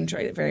 Yeah, I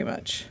enjoyed it very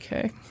much.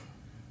 Okay.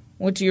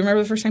 What, do you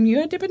remember the first time you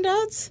had Dippin'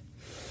 Dots?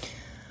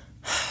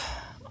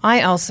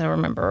 I also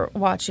remember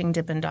watching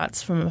Dippin'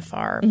 Dots from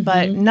afar,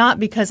 but not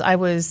because I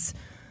was...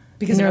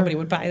 Because nobody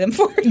would buy them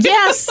for you.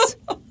 Yes!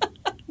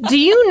 Do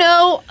you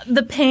know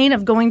the pain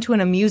of going to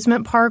an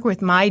amusement park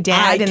with my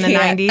dad in the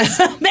 90s?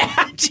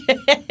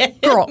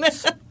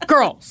 Imagine.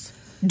 Girls,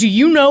 do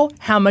you know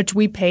how much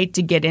we paid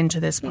to get into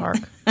this park?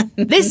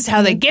 This is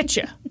how they get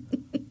you.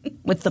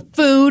 With the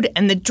food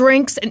and the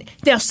drinks. And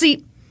now,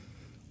 see,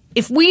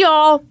 if we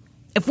all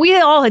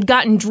had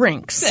gotten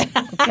drinks,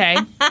 okay,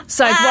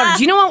 besides water,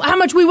 do you know how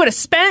much we would have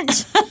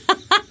spent?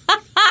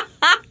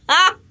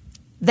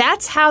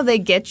 That's how they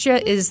get you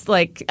is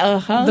like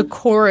the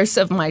chorus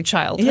of my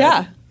childhood.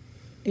 Yeah.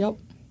 Yep.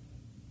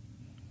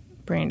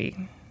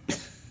 Brandy,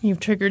 you've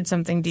triggered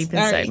something deep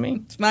inside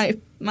me. It's my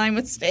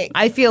mistake.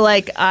 I feel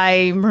like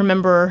I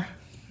remember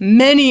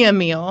many a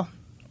meal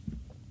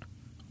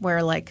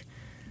where, like,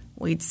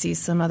 we'd see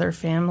some other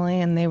family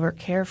and they were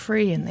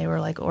carefree and they were,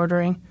 like,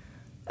 ordering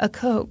a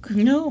Coke.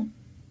 No.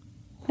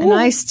 An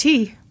iced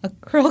tea. A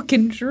girl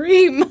can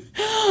dream.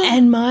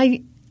 And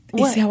my...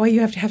 Is that why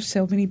you have to have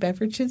so many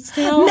beverages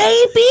now?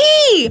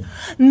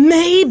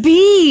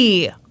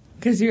 Maybe.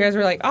 Because you guys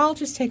were like, I'll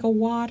just take a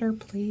water,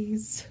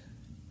 please.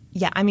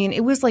 Yeah, I mean,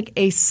 it was like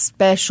a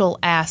special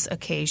ass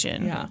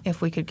occasion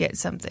if we could get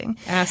something.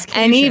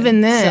 And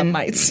even then, some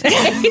might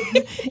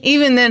say.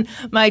 even then,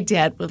 my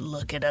dad would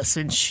look at us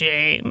in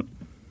shame.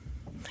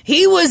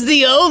 He was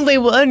the only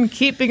one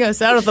keeping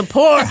us out of the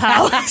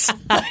poorhouse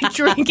by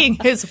drinking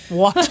his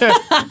water.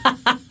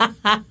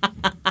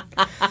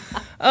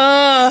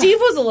 Steve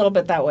was a little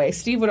bit that way.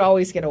 Steve would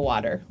always get a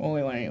water when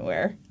we went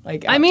anywhere.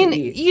 Like, I mean,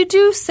 you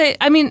do say,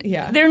 I mean,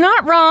 they're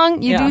not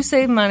wrong. You do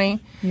save money.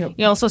 Yep.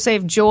 You also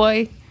save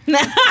joy.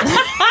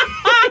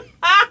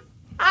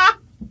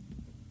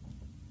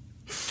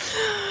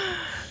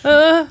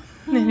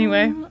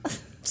 Anyway,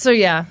 so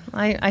yeah,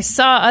 I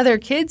saw other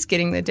kids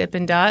getting the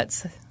Dippin'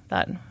 Dots.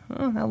 Thought,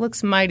 oh, that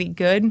looks mighty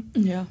good.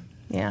 Yeah.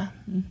 Yeah.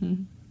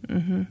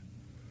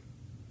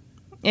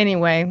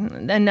 Anyway,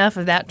 enough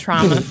of that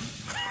trauma.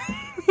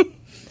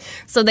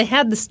 So they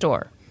had the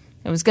store.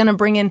 It was going to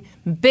bring in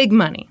big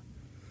money.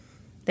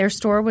 Their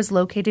store was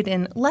located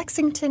in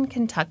Lexington,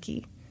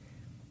 Kentucky.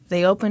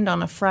 They opened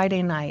on a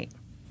Friday night.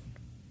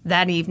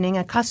 That evening,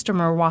 a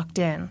customer walked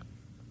in,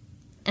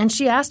 and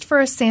she asked for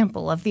a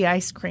sample of the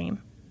ice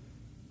cream.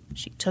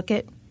 She took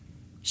it,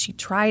 she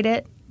tried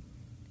it,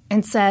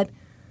 and said,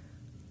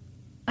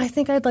 "I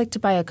think I'd like to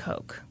buy a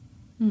Coke."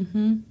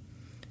 And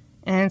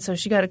so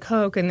she got a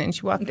Coke, and then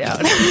she walked out.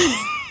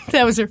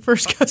 That was her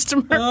first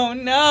customer. Oh,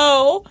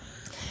 no.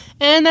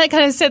 And that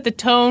kind of set the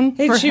tone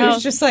for she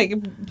was just like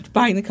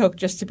buying the Coke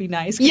just to be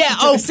nice. Yeah,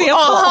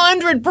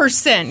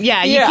 100%.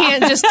 Yeah, you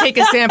can't just take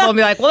a sample and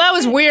be like, well, that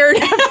was weird.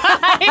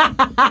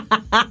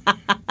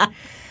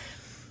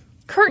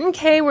 Kurt and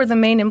Kay were the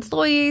main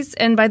employees,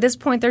 and by this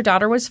point their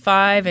daughter was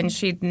 5, and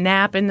she'd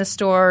nap in the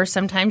store.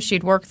 Sometimes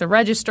she'd work the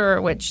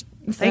register, which...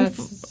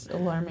 That's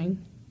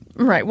alarming.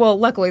 Right. Well,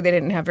 luckily they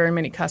didn't have very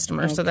many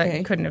customers, so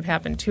that couldn't have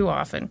happened too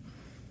often.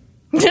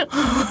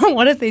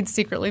 What if they'd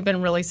secretly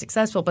been really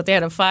successful, but they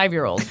had a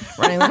 5-year-old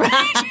running the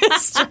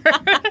register?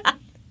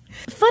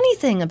 Funny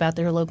thing about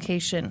their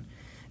location,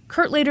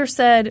 Kurt later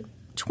said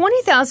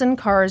 20,000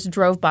 cars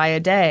drove by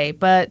a day,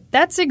 but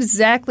that's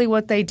exactly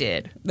what they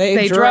did.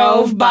 They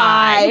drove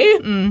by.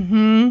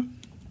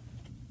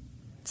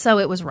 So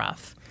it was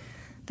rough.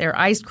 Their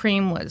ice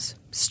cream was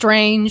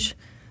strange.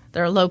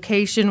 Their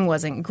location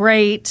wasn't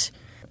great.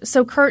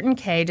 So Kurt and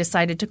Kay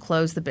decided to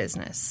close the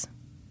business.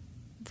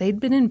 They'd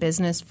been in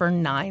business for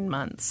 9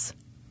 months.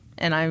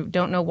 And I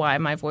don't know why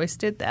my voice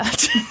did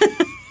that.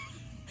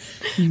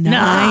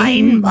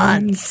 9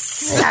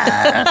 months.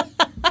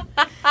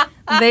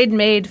 They'd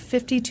made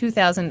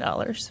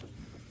 $52,000.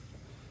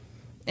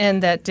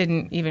 And that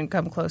didn't even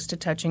come close to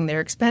touching their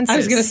expenses. I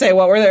was going to say,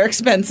 what were their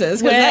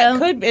expenses? Because that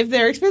could, if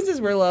their expenses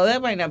were low,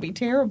 that might not be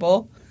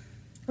terrible.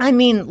 I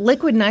mean,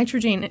 liquid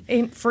nitrogen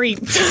ain't free.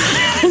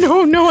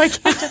 No, I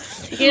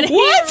can't.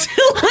 What?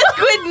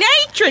 Liquid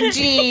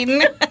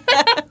nitrogen?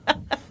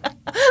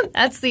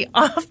 That's the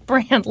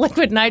off-brand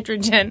liquid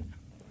nitrogen.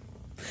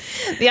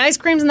 The ice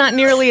cream's not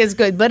nearly as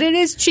good, but it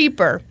is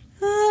cheaper.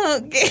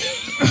 Okay.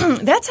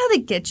 That's how they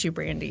get you,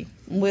 Brandy.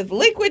 With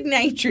liquid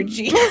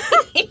nitrogen.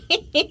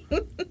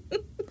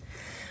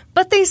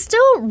 But they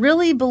still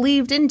really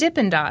believed in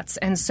Dippin' Dots,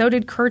 and so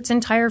did Kurt's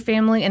entire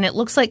family, and it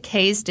looks like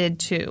Kay's did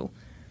too.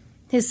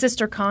 His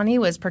sister Connie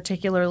was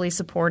particularly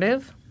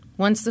supportive.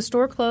 Once the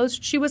store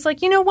closed, she was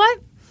like, you know what?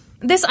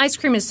 This ice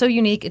cream is so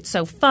unique. It's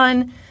so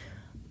fun.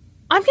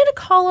 I'm going to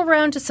call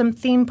around to some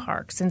theme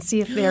parks and see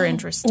if they're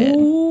interested.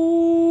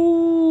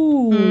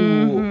 Ooh.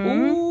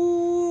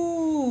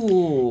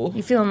 Ooh.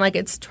 You feeling like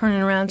it's turn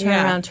around?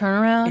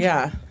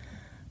 Yeah.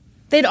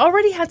 They'd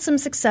already had some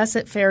success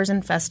at fairs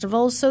and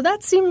festivals, so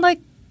that seemed like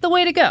the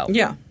way to go.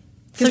 Yeah.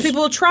 Because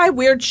people will try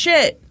weird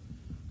shit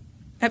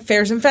at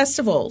fairs and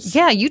festivals.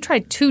 Yeah, you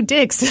tried 2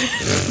 dicks.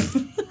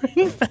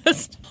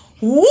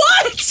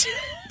 What?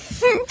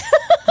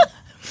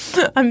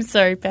 I'm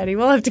sorry, Patty.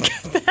 We'll have to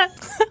get that.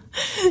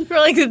 You're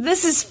like,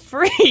 this is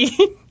free.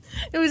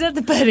 It was at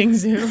the petting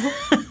zoo.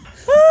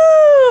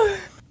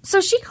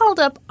 So she called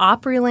up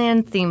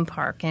Opryland Theme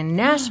Park in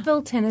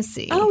Nashville,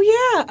 Tennessee. Oh,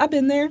 yeah. I've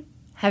been there.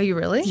 Have you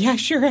really? Yeah, I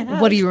sure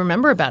have. What do you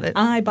remember about it?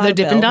 I bought the a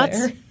Dippin' bell Dots?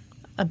 there.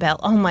 A bell.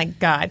 Oh, my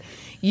God.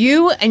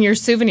 You and your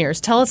souvenirs.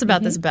 Tell us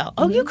about this bell.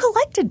 Oh, you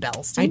collected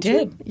bells, didn't you? I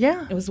did.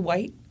 Yeah. It was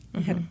white.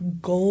 It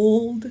had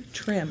gold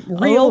trim.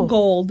 Real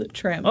gold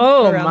trim.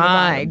 Oh, around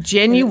my. the bottom.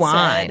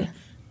 Genuine.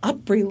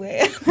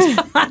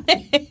 Opryland on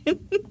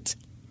it.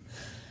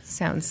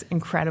 Sounds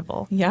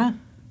incredible. Yeah.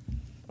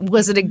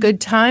 Was it a good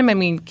time? I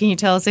mean, can you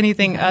tell us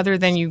anything other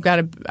than you got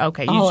a...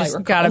 Okay, you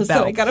just got a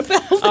bell. I got a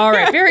bell. All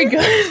right, very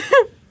good.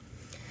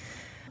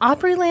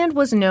 Opryland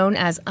was known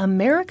as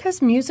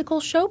America's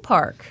musical show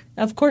park.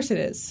 Of course it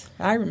is.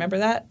 I remember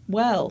that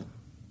well.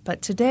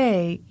 But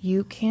today,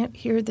 you can't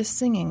hear the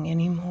singing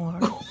anymore.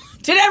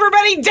 Did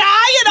everybody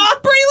die at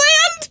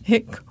Opryland?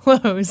 It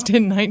closed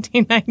in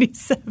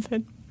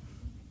 1997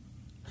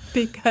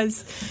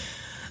 because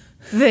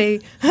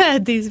they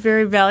had these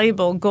very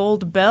valuable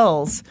gold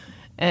bells,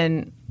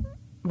 and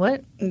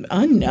What?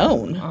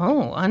 Unknown.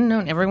 Oh,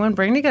 unknown. Everyone,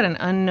 Brandy got an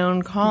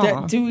unknown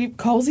call.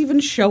 Calls even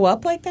show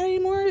up like that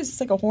anymore? Is this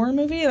like a horror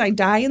movie and I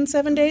die in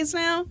 7 days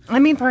now? I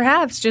mean,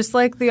 perhaps, just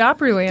like the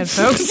Opryland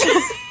folks.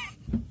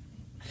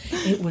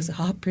 It was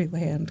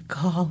Opryland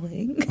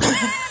calling.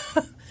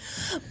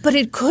 But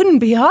it couldn't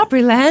be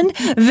Opryland.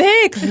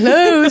 They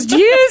closed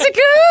years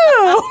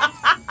ago.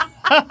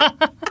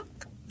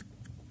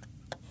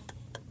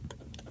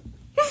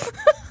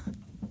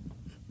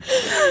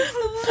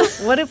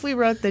 What if we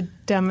wrote the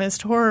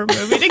dumbest horror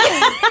movie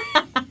together?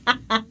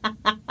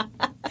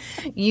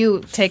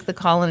 You take the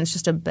call and it's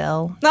just a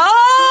bell.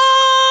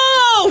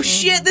 Oh,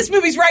 shit, this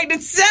movie's writing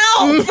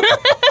itself.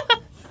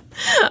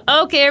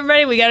 Okay,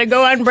 everybody, we got to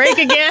go on break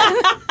again.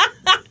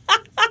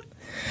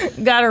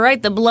 Got to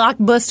write the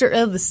blockbuster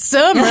of the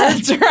summer.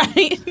 That's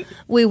right.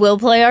 We will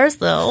play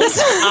ourselves.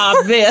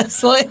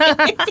 Obviously.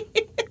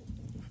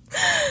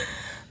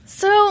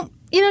 So,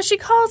 she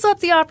calls up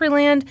the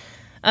Opryland.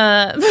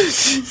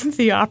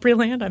 The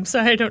Opryland? I'm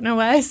sorry, I don't know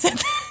why I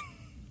said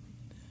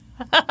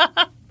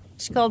that.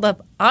 She called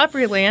up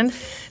Opryland,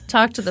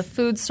 talked to the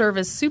food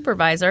service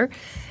supervisor,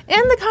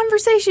 and the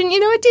conversation,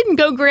 it didn't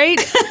go great.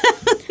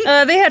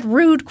 They had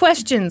rude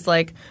questions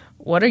like,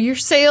 what are your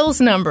sales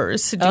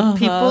numbers? Do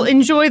people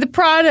enjoy the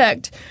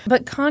product?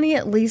 But Connie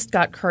at least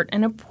got Kurt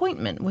an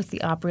appointment with the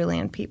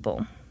Opryland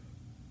people.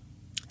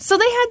 So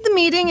they had the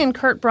meeting, and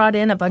Kurt brought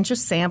in a bunch of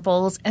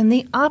samples, and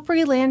the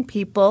Opryland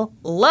people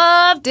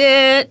loved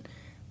it.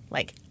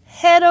 Like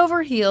head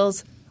over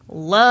heels,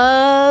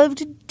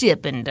 loved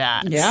Dippin'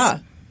 Dots. Yeah.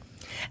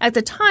 At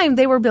the time,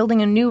 they were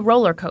building a new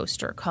roller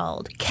coaster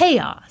called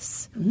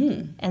Chaos.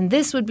 And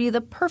this would be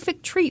the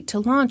perfect treat to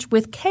launch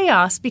with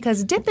Chaos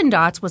because Dippin'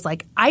 Dots was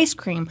like ice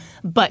cream,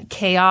 but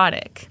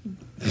chaotic.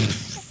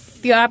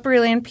 The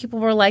Opryland people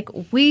were like,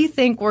 we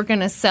think we're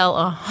going to sell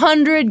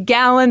 100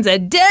 gallons a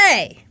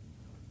day.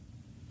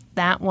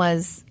 That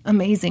was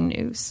amazing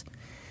news.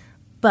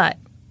 But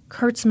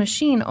Kurt's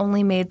machine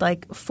only made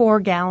like 4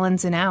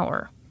 gallons an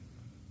hour.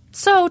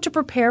 So to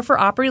prepare for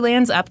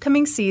Opryland's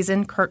upcoming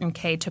season, Kurt and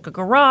Kay took a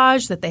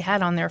garage that they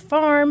had on their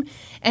farm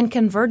and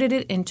converted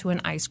it into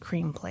an ice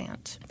cream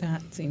plant.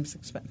 That seems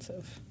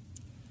expensive.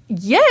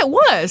 Yeah, it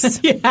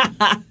was.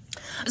 Yeah.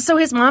 So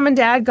his mom and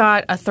dad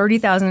got a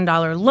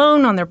 $30,000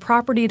 loan on their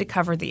property to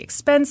cover the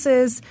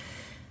expenses.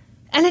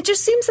 And it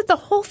just seems that the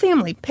whole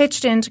family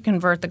pitched in to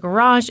convert the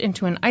garage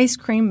into an ice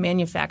cream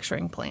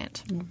manufacturing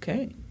plant.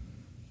 Okay.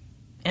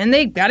 And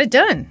they got it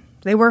done.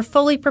 They were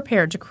fully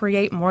prepared to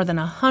create more than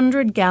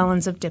 100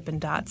 gallons of Dippin'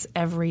 Dots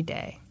every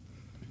day.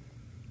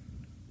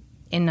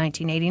 In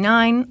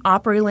 1989,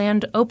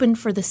 Opryland opened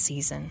for the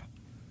season.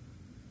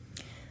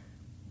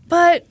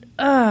 But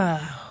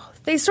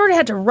they sort of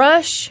had to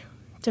rush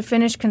to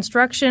finish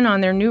construction on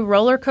their new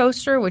roller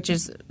coaster, which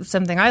is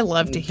something I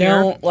love to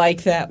hear. Don't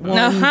like that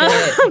one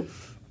bit.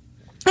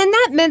 And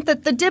that meant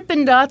that the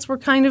Dippin' Dots were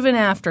kind of an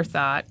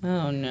afterthought.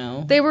 Oh,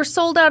 no. They were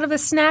sold out of a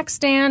snack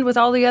stand with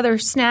all the other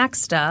snack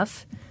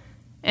stuff.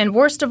 And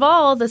worst of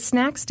all, the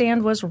snack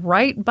stand was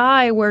right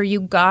by where you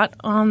got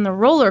on the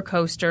roller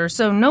coaster,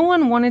 so no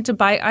one wanted to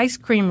buy ice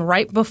cream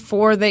right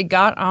before they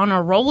got on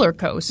a roller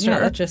coaster. Yeah,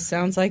 that just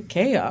sounds like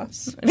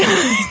chaos.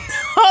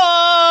 Oh!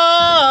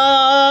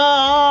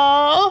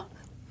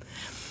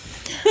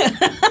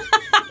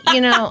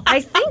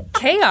 I think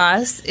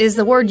chaos is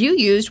the word you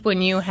used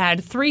when you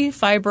had 3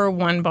 fiber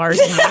 1 bars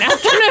in one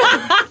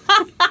afternoon.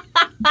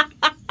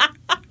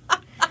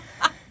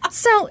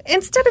 So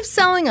instead of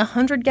selling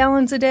 100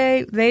 gallons a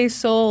day, they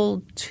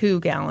sold 2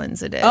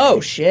 gallons a day. Oh,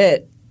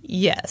 shit.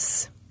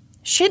 Yes.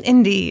 Shit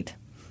indeed.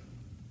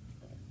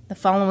 The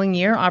following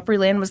year,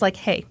 Opryland was like,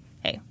 hey,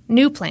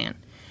 new plan.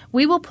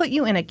 We will put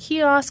you in a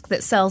kiosk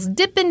that sells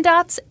Dippin'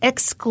 Dots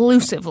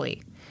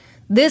exclusively.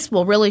 This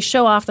will really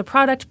show off the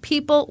product.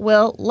 People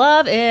will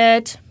love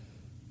it.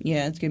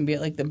 Yeah, it's going to be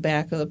at like the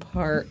back of the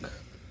park.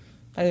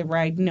 By the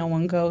ride no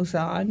one goes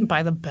on.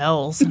 By the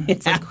bells. Yeah.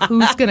 It's like,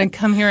 who's going to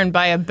come here and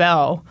buy a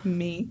bell?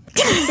 Me.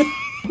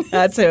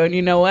 That's it. And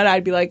you know what?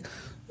 I'd be like,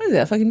 what is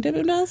that, fucking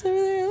Dippin' Dots over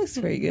there? It looks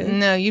pretty good.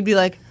 No, you'd be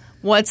like,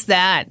 what's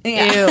that?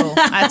 Yeah. Ew.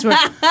 That's where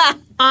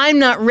I'm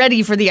not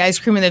ready for the ice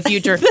cream in the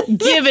future.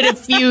 Give it a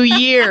few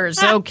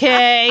years,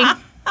 okay?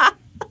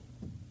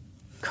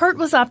 Kurt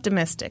was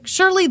optimistic.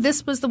 Surely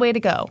this was the way to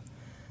go.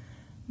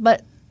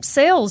 But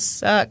sales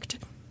sucked.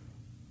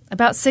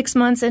 About 6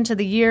 months into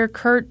the year,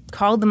 Kurt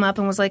called them up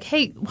and was like,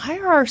 hey, why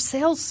are our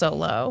sales so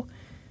low?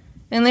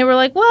 And they were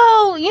like,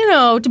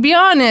 well, to be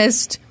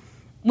honest,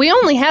 we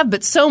only have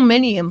but so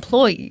many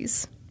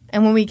employees.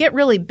 And when we get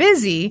really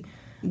busy,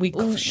 we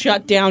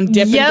shut down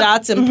Dippin'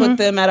 Dots and put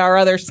them at our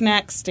other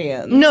snack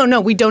stands.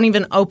 No, we don't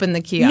even open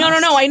the kiosk.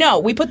 No, I know.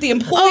 We put the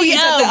employees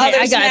at the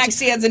other snack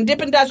stands, and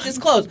Dippin' Dots just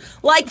closed.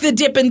 Like the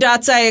Dippin'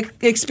 Dots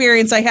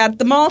experience I had at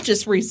the mall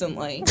just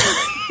recently.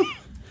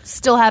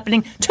 Still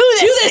happening to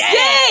this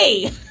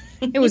day.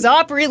 It was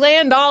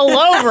Opryland all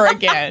over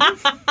again.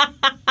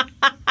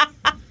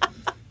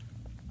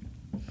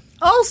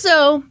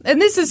 Also,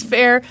 and this is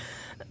fair,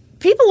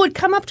 people would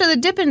come up to the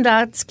Dippin'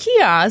 Dots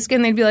kiosk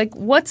and they'd be like,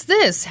 what's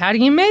this? How do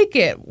you make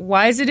it?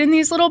 Why is it in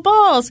these little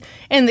balls?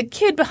 And the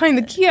kid behind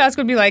the kiosk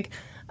would be like,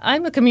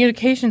 I'm a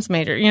communications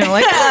major. You know,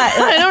 like,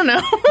 I don't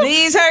know.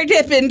 These are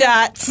Dippin'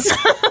 Dots.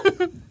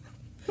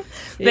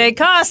 They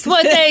cost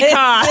what they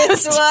cost.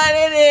 That's what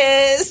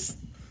it is.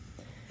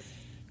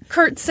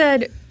 Kurt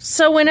said,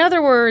 so in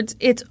other words,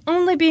 it's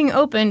only being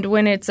opened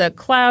when it's a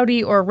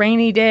cloudy or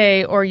rainy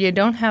day or you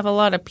don't have a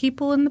lot of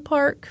people in the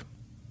park.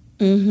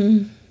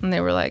 Mm-hmm. And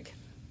they were like,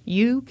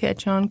 you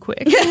catch on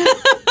quick.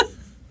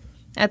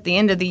 At the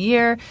end of the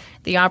year,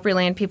 the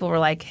Opryland people were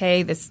like,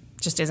 hey, this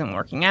just isn't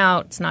working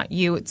out. It's not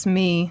you, it's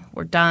me.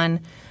 We're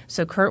done.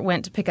 So Kurt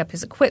went to pick up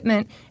his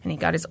equipment, and he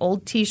got his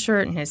old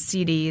T-shirt and his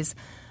CDs.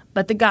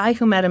 But the guy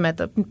who met him at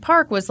the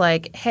park was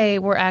like, hey,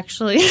 we're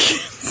actually –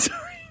 sorry.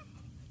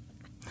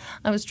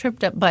 I was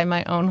tripped up by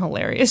my own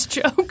hilarious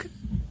joke.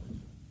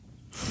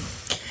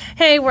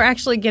 Hey, we're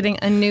actually getting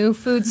a new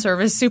food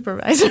service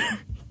supervisor.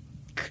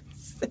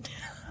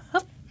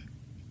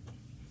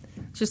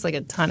 Just like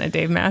a ton of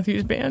Dave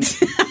Matthews Band.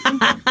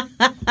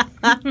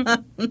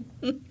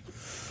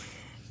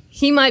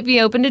 He might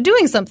be open to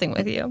doing something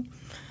with you.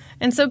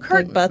 And so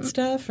Kurt... Like butt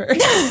stuff? Or?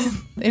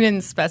 They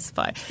didn't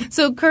specify.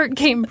 So Kurt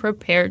came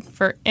prepared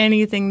for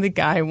anything the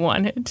guy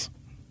wanted.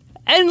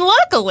 And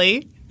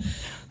luckily,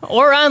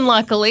 or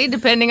unluckily,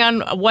 depending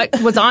on what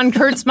was on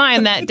Kurt's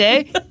mind that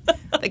day,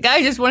 the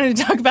guy just wanted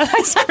to talk about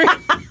ice cream.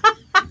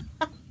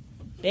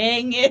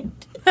 Dang it.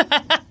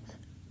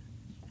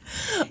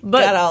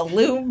 But got all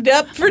lubed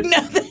up for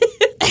nothing.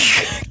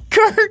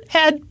 Kurt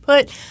had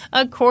put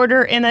a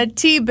quarter in a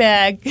tea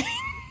bag.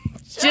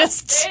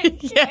 Just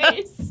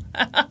yes.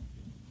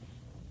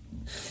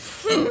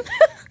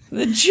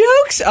 The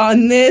jokes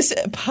on this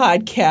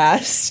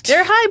podcast.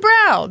 They're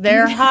highbrow.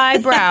 They're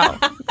highbrow.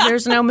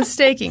 There's no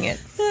mistaking it.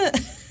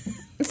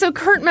 So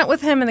Kurt met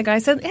with him, and the guy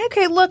said,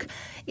 okay, look,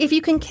 if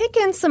you can kick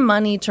in some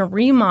money to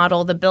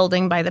remodel the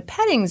building by the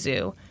petting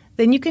zoo,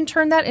 then you can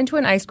turn that into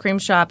an ice cream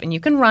shop, and you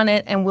can run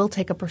it, and we'll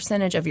take a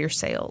percentage of your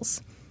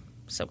sales.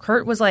 So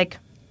Kurt was like,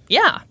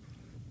 yeah.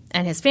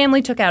 And his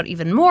family took out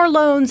even more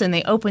loans, and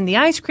they opened the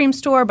ice cream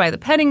store by the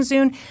petting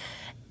zoo.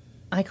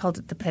 I called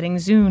it the petting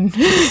zoo.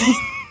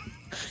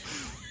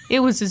 It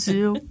was a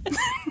zoo.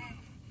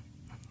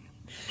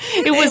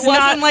 It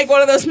wasn't like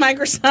one of those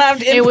Microsoft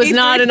MP3 It was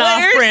not players. an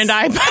off-brand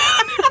iPad.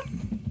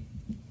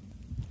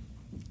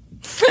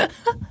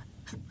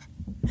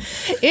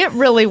 It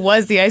really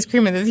was the ice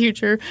cream of the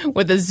future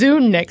with a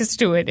Zune next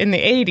to it in the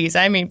 80s.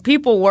 I mean,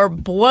 people were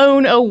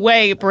blown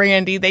away,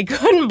 Brandy. They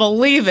couldn't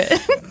believe it.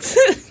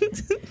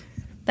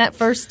 That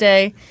first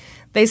day,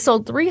 they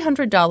sold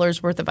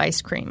 $300 worth of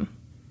ice cream,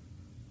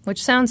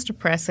 which sounds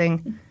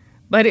depressing,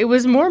 but it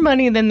was more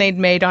money than they'd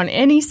made on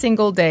any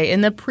single day in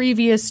the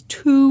previous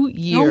 2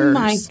 years. Oh,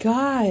 my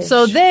gosh.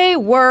 So they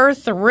were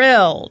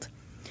thrilled.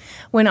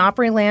 When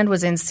Opryland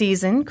was in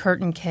season,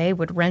 Kurt and Kay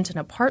would rent an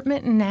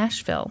apartment in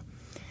Nashville.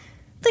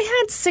 They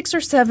had 6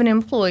 or 7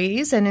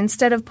 employees, and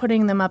instead of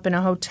putting them up in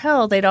a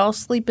hotel, they'd all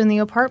sleep in the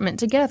apartment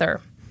together.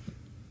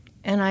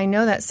 And I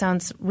know that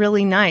sounds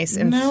really nice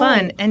and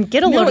fun. And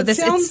get a load of this.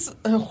 It sounds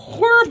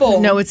horrible.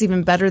 No, it's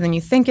even better than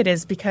you think it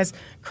is because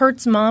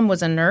Kurt's mom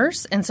was a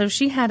nurse, and so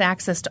she had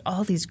access to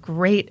all these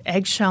great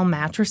eggshell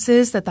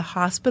mattresses that the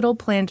hospital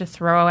planned to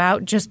throw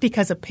out just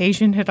because a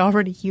patient had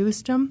already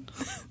used them.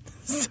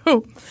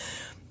 So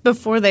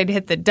before they'd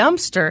hit the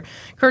dumpster,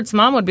 Kurt's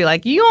mom would be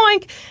like,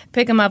 yoink,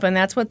 pick them up, and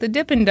that's what the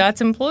Dippin'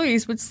 Dots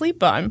employees would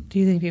sleep on. Do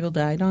you think people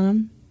died on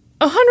them?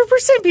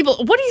 100%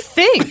 people. What do you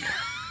think?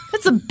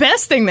 That's the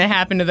best thing that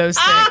happened to those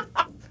things.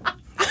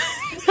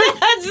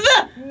 That's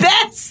the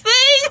best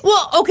thing?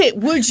 Well, okay,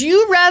 would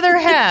you rather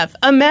have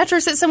a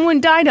mattress that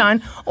someone died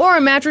on or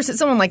a mattress that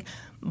someone, like,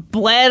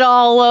 bled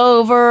all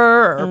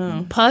over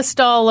or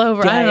pussed all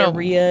over?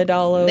 Diarrhea'd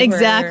all over.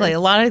 Exactly. A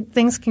lot of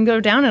things can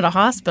go down at a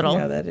hospital.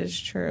 Yeah, that is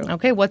true.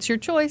 Okay, what's your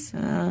choice?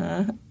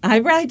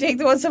 I'd probably take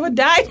the one someone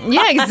died on.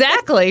 Yeah,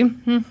 exactly.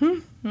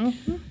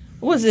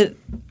 Was it...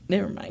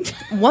 Never mind.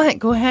 What?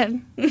 Go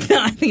ahead. No,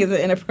 I think it's an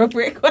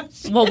inappropriate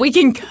question. Well, we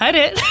can cut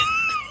it.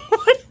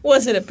 What?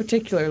 Was it a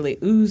particularly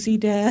oozy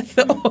death?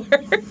 Or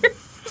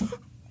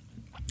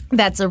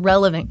That's a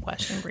relevant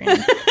question,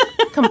 Brianna.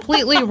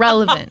 Completely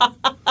relevant.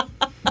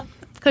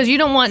 Because you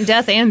don't want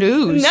death and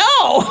ooze.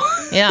 No.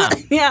 Yeah.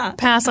 Yeah.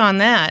 Pass on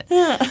that.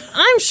 Yeah.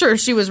 I'm sure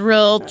she was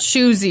real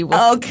choosy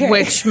with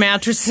which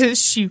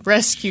mattresses she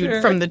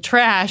rescued from the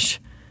trash.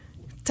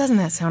 Doesn't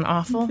that sound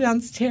awful?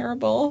 Sounds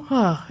terrible.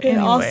 Oh, It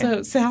anyway.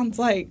 also sounds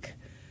like,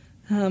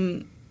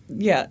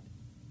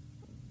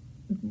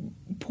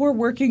 poor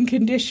working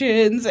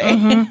conditions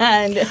and...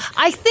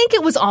 I think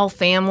it was all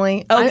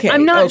family. Okay,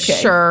 I'm not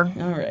sure.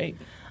 All right.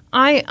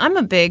 I'm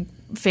a big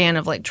fan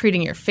of, like,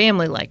 treating your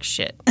family like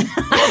shit.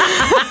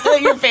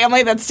 Your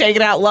family that's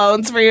taking out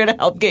loans for you to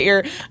help get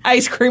your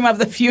ice cream of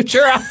the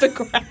future off the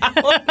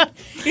ground.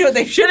 You know what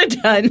they should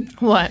have done?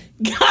 What?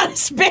 Got a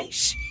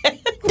spaceship.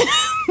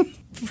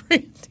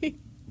 Brandy.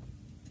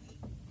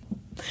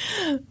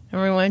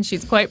 Everyone,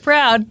 she's quite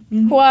proud.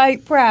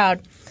 Quite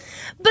proud.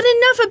 But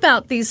enough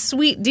about these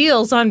sweet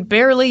deals on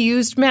barely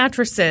used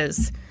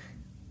mattresses.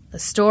 The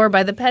store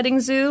by the petting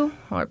zoo,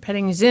 or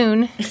petting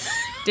zoon,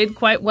 did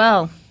quite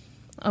well.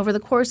 Over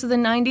the course of the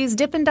 90s,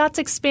 Dippin' Dots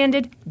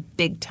expanded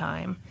big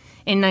time.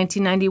 In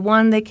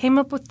 1991, they came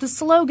up with the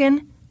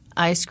slogan,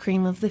 Ice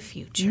Cream of the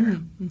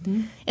Future.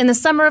 Mm-hmm. In the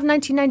summer of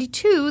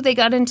 1992, they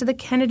got into the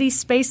Kennedy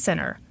Space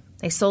Center.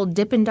 They sold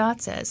Dippin'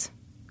 Dots as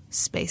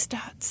Space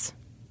Dots.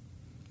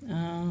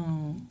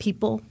 Oh.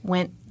 People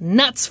went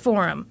nuts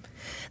for them.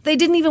 They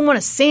didn't even want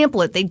to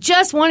sample it. They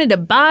just wanted to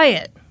buy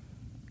it.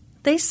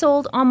 They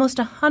sold almost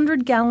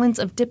 100 gallons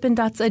of Dippin'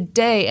 Dots a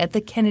day at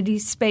the Kennedy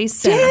Space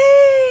Center.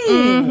 Dang!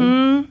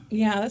 Mm-hmm.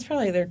 Yeah, that's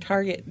probably their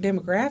target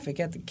demographic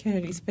at the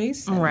Kennedy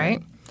Space Center.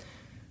 Right.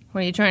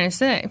 What are you trying to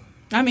say?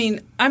 I mean,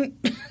 I'm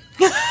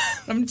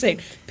saying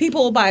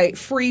people will buy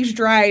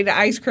freeze-dried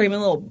ice cream in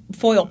little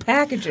foil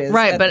packages.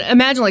 Right, but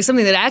imagine like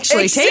something that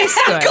actually tastes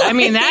good. I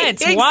mean,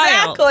 that's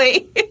wild.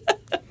 Exactly.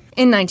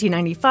 In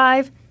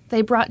 1995,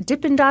 they brought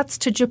Dippin' Dots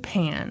to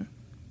Japan.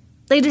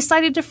 They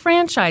decided to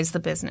franchise the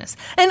business.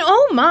 And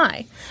oh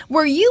my,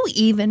 were you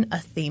even a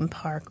theme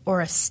park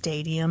or a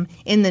stadium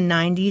in the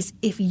 90s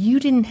if you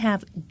didn't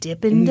have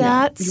Dippin'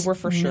 Dots? You were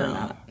for sure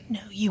not. No,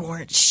 you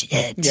weren't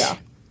shit. Yeah.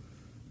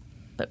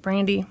 But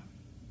Brandy,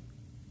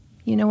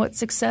 you know what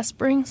success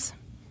brings?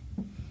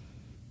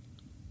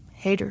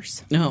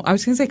 Haters. No, I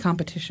was going to say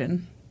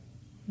competition.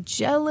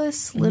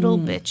 Jealous little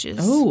bitches.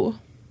 Oh.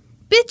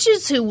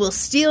 Bitches who will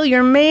steal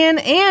your man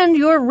and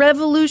your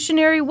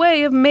revolutionary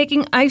way of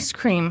making ice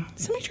cream.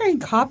 Somebody try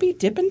and copy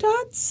Dippin'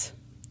 Dots?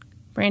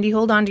 Brandy,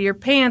 hold on to your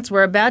pants.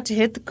 We're about to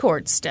hit the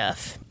court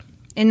stuff.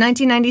 In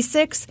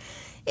 1996,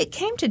 it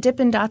came to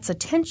Dippin' Dots'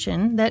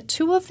 attention that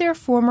two of their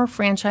former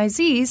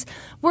franchisees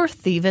were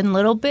thieving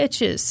little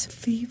bitches.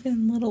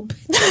 Thieving little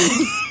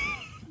bitches.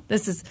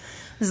 This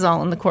is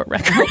all in the court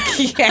record.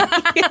 Yeah.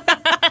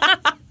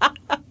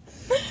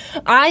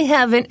 I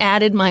haven't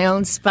added my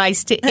own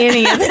spice to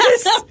any of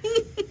this.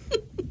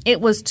 It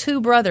was two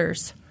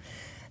brothers,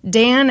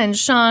 Dan and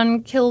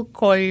Sean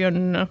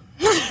Kilcoyne.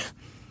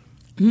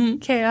 Kilcoyne.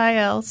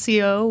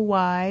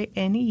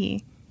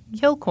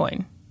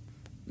 Kilcoyne.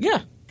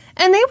 Yeah.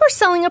 And they were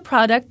selling a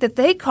product that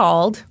they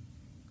called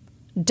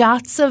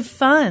Dots of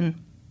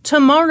Fun.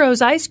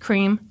 Tomorrow's ice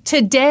cream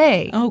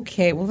today.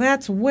 Okay, well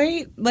that's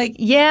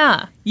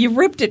Yeah. You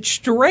ripped it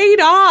straight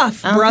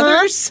off,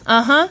 brothers.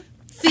 Uh-huh.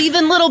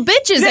 Thieving little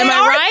bitches, am I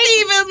right?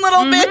 Thieving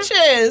little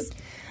bitches.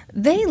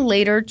 They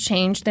later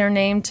changed their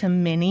name to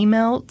Mini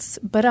Melts,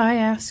 but I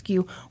ask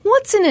you,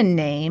 what's in a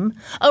name?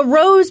 A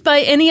rose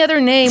by any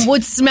other name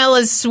would smell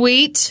as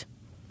sweet.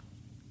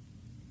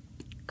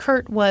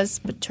 Kurt was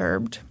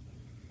perturbed.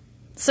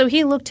 So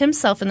he looked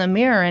himself in the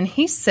mirror and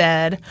he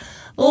said,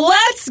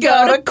 Let's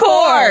go to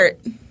court.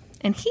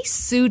 And he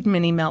sued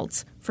Mini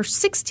Melts for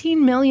 $16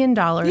 million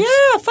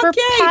for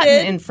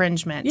patent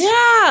infringement.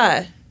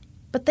 Yeah.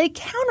 But they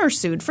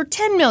countersued for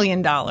 $10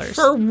 million.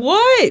 For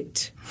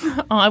what?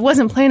 Oh, I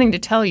wasn't planning to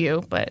tell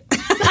you, but...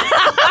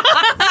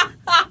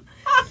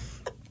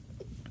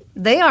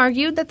 They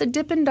argued that the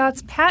Dippin'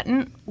 Dots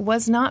patent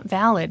was not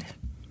valid.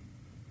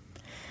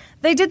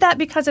 They did that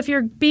because if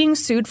you're being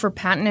sued for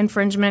patent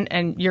infringement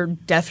and you're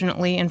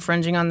definitely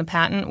infringing on the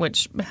patent,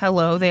 which,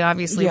 hello, they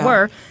obviously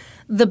were,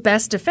 the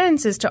best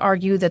defense is to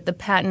argue that the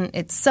patent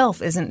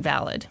itself isn't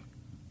valid.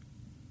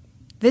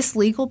 This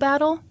legal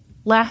battle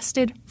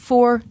lasted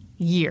for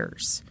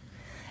years.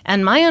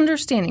 And my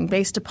understanding,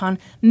 based upon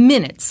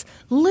minutes,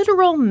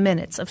 literal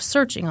minutes of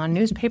searching on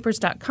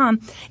newspapers.com,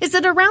 is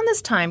that around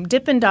this time,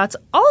 Dippin' Dots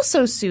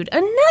also sued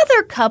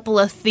another couple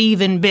of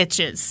thieving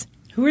bitches.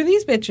 Who are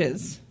these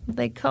bitches?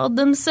 They called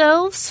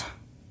themselves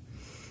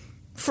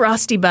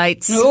Frosty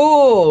Bites.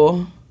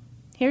 Oh.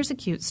 Here's a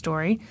cute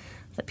story.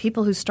 The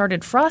people who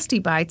started Frosty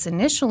Bites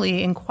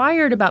initially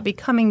inquired about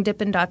becoming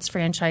Dippin' Dots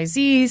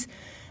franchisees,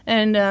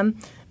 and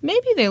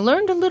maybe they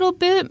learned a little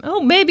bit.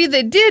 Oh, maybe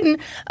they didn't.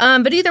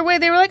 But either way,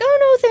 they were like, oh,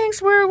 no,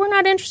 thanks. We're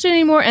not interested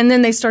anymore. And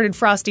then they started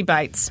Frosty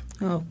Bites.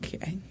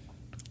 Okay.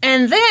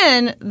 And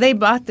then they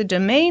bought the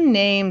domain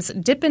names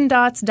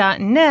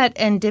dippindots.net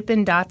and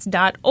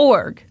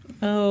dippindots.org.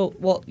 Oh,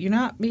 well, you're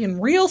not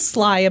being real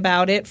sly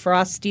about it,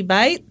 Frosty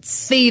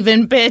Bites.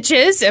 Thieving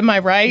bitches. Am I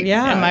right?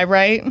 Yeah. Am I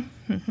right?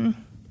 Mm-hmm.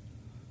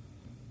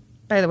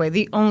 By the way,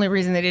 the only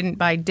reason they didn't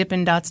buy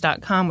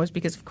dippindots.com was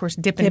because, of course,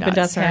 Dippin'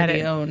 Dots had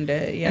it. Owned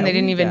it. Yeah, and they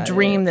didn't even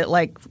dream that,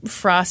 like,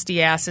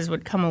 frosty asses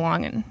would come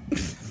along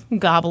and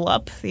gobble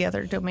up the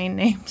other domain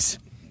names.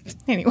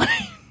 Anyway.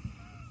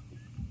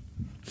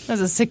 That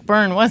was a sick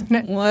burn, wasn't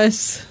it? It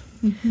was.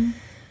 Mm-hmm.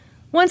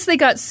 Once they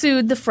got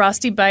sued, the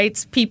Frosty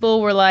Bites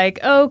people were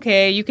like,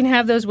 okay, you can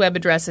have those web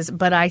addresses,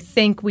 but I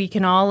think we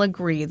can all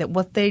agree that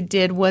what they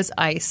did was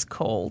ice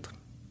cold.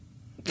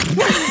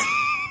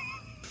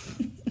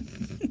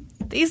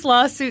 These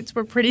lawsuits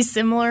were pretty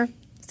similar,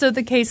 so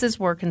the cases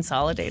were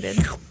consolidated.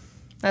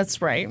 That's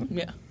right.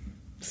 Yeah.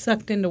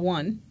 Sucked into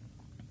one.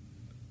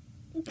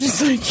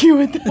 Just like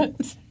you at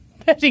that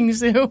petting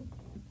zoo.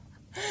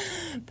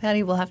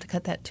 Patty will have to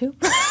cut that too.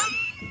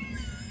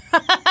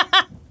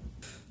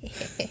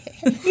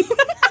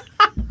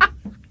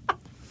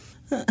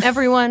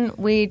 Everyone,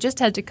 we just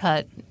had to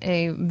cut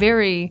a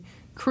very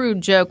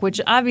crude joke, which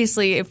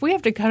obviously, if we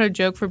have to cut a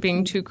joke for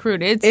being too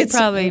crude, it's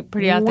probably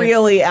pretty out there.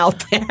 Really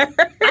out there.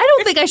 I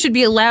don't think I should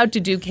be allowed to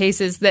do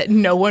cases that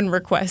no one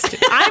requested.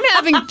 I'm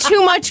having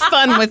too much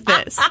fun with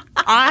this.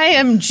 I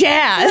am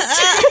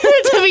jazzed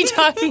to be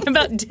talking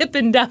about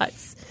Dippin'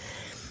 Dots.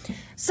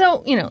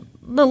 So,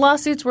 the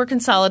lawsuits were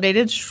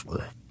consolidated.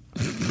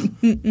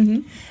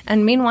 Mm-hmm.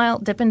 And meanwhile,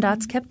 Dippin'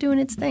 Dots kept doing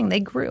its thing. They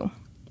grew.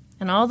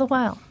 And all the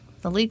while,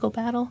 the legal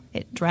battle,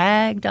 it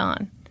dragged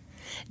on.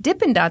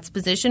 Dippin' Dots'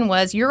 position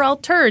was, you're all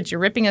turds,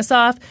 you're ripping us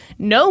off.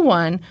 No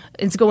one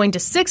is going to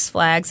Six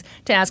Flags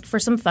to ask for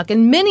some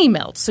fucking mini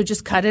melts, so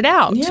just cut it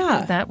out.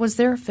 Yeah. That was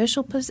their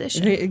official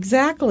position.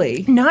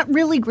 Exactly. Not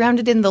really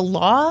grounded in the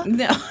law,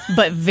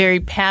 but very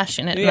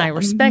passionate, and I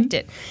respect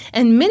it.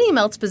 And Mini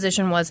Melt's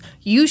position was,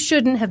 you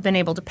shouldn't have been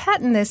able to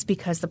patent this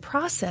because the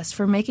process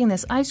for making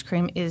this ice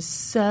cream is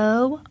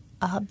so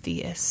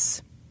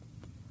obvious.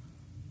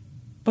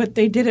 But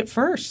they did it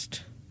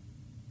first.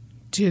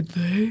 Did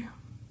they?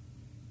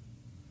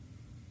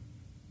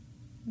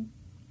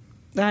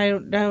 I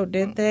don't know,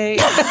 did they?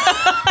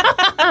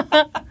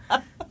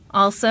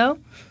 Also,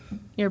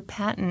 your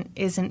patent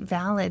isn't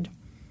valid.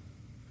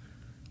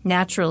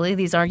 Naturally,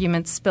 these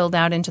arguments spilled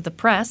out into the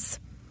press.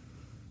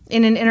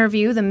 In an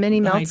interview, the Mini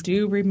Melts... I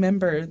do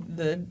remember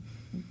the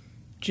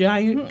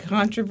giant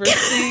controversy.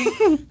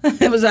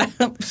 It was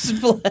across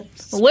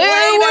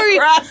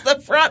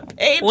the front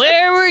page.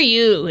 Where were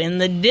you in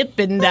the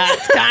Dippin'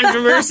 Dots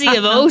controversy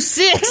of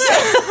 06?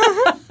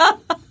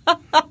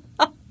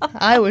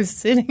 I was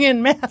sitting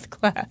in math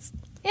class.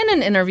 In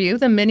an interview,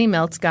 the Mini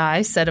Melts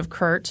guy said of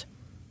Kurt,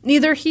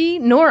 neither he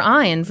nor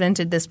I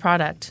invented this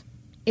product.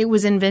 It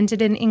was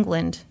invented in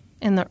England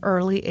in the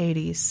early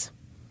 80s.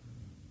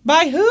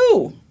 By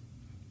who?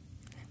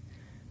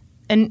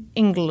 An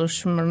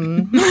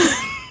Englishman.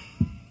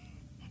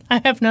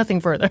 I have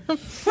nothing further.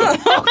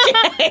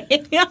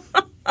 Okay.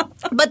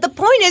 But the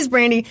point is,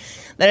 Brandy,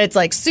 that it's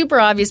like super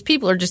obvious.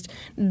 People are just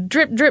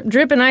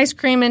dripping ice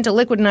cream into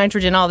liquid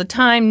nitrogen all the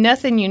time.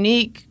 Nothing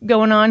unique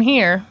going on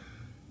here.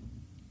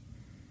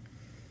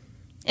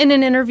 In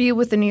an interview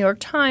with the New York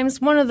Times,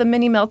 one of the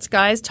Mini Melts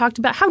guys talked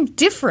about how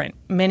different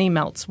Mini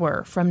Melts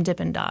were from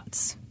Dippin'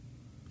 Dots.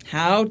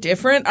 How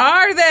different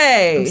are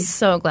they? I'm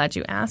so glad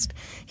you asked.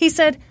 He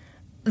said,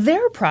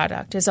 their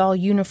product is all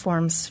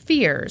uniform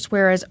spheres,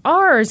 whereas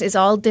ours is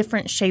all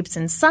different shapes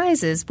and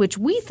sizes, which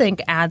we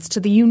think adds to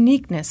the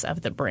uniqueness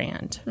of the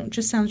brand. It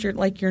just sounds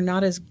like you're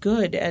not as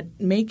good at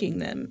making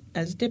them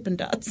as Dippin'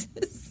 Dots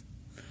is.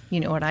 You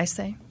know what I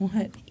say?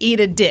 What? Eat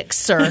a dick,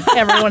 sir.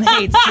 Everyone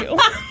hates you.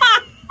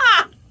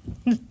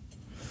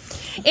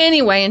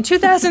 Anyway, in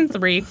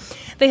 2003,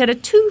 they had a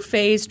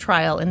 2-phase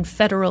trial in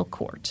federal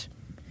court.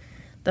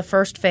 The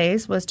first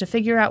phase was to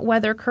figure out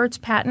whether Kurt's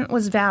patent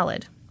was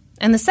valid.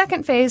 And the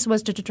second phase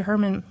was to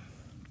determine...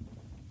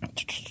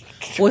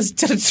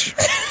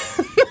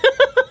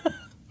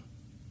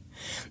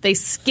 They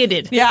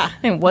skidded. Yeah.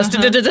 It was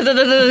to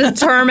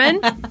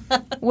determine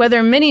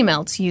whether Mini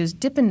Melts used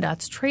Dippin'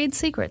 Dots trade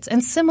secrets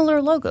and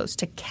similar logos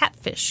to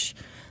catfish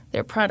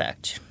their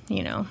product,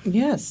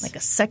 Yes. like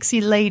a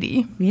sexy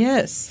lady.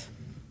 Yes.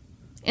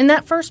 In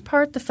that first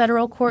part, the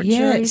federal court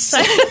jury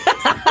cited...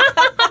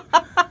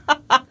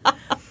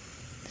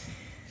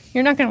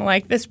 You're not going to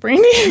like this,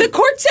 Brandy. The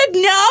court said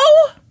no?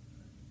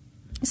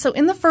 So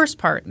in the first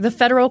part, the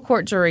federal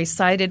court jury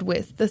sided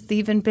with the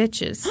thieving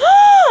bitches.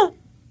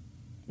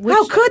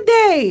 How could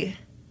they?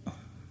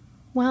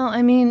 Well,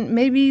 I mean,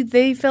 maybe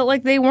they felt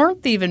like they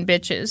weren't thieving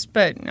bitches,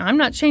 but I'm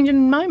not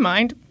changing my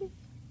mind.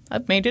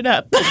 I've made it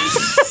up.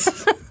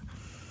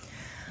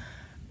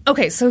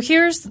 Okay, so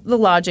here's the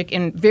logic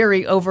in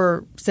very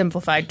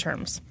oversimplified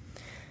terms.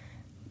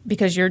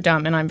 Because you're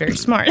dumb and I'm very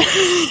smart.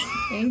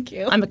 Thank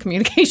you. I'm a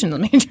communications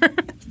major.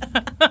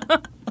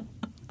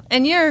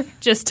 And you're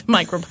just a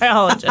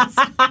microbiologist.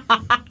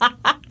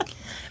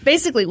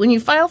 Basically, when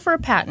you file for a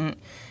patent,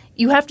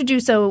 you have to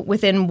do so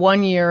within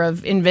 1 year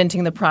of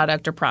inventing the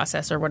product or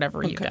process or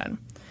whatever you've done.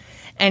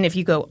 And if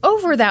you go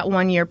over that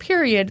 1 year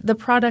period, the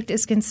product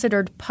is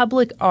considered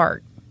public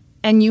art.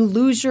 And you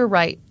lose your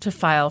right to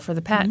file for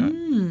the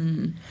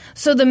patent.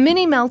 So the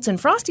Mini Melts and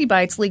Frosty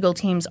Bites legal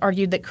teams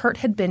argued that Kurt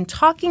had been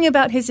talking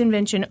about his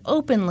invention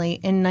openly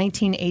in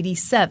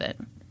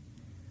 1987.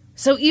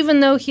 So even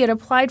though he had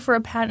applied for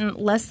a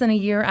patent less than a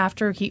year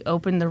after he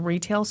opened the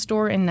retail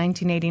store in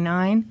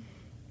 1989,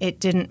 it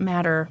didn't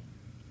matter.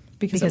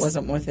 Because it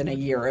wasn't within a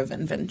year of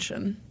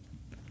invention.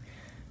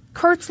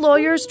 Kurt's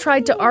lawyers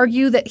tried to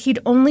argue that he'd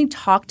only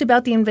talked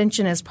about the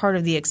invention as part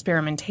of the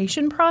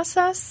experimentation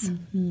process.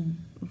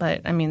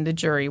 But, I mean, the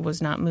jury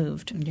was not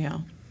moved. Yeah.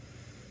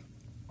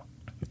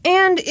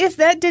 And if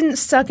that didn't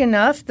suck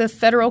enough, the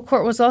federal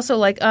court was also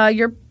like,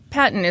 your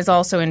patent is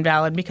also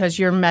invalid because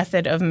your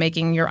method of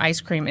making your ice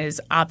cream is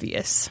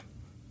obvious.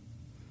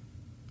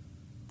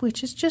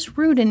 Which is just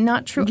rude and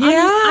not true.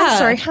 Yeah. I'm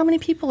sorry, how many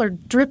people are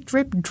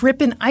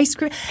dripping ice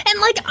cream? And,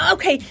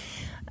 okay,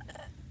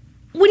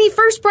 when he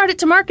first brought it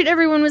to market,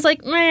 everyone was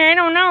like, I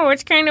don't know,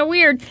 it's kind of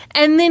weird.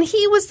 And then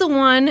he was the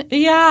one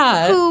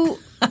who...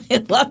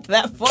 I loved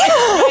that voice,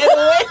 by the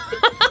way.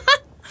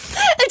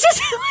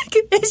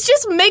 It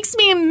just makes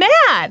me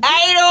mad.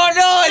 I don't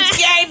know,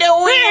 it's kind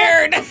of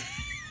weird.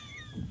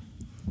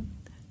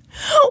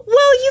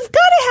 Well, you've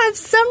got to have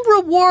some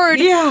reward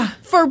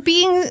for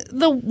being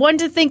the one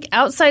to think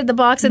outside the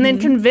box and then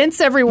convince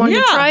everyone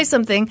to try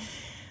something.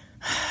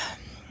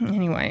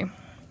 Anyway,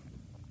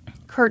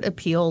 Kurt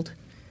appealed.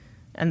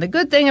 And the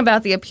good thing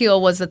about the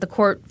appeal was that the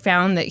court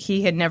found that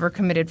he had never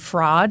committed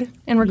fraud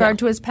in regard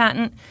to his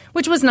patent,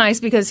 which was nice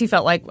because he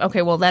felt like,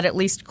 okay, well, that at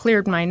least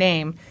cleared my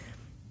name.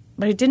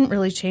 But it didn't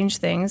really change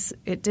things.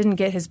 It didn't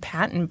get his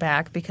patent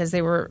back because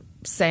they were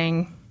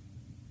saying...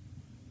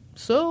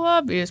 So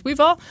obvious. We've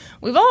all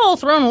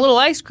thrown a little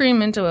ice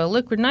cream into a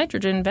liquid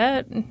nitrogen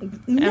vat.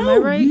 Am I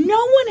right?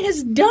 No one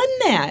has done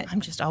that.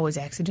 I'm just always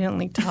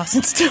accidentally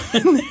tossing stuff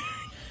in there.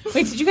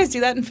 Wait, did you guys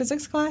do that in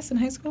physics class in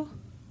high school?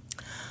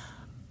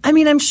 I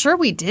mean, I'm sure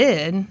we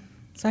did.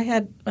 So I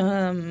had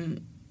Mr.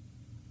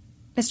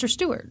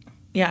 Stewart.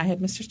 Yeah, I had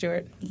Mr.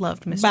 Stewart.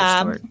 Loved Mr.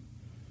 Bob. Stewart.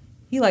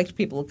 He liked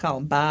people to call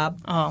him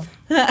Bob. Oh.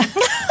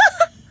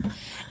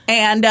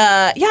 And,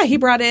 he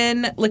brought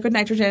in liquid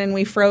nitrogen, and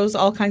we froze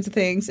all kinds of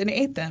things and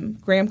ate them.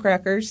 Graham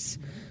crackers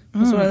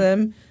was one of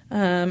them.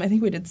 I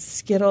think we did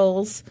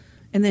Skittles.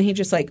 And then he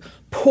just,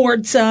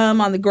 poured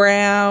some on the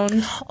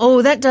ground.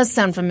 Oh, that does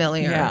sound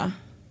familiar. Yeah.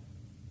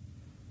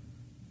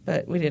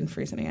 But we didn't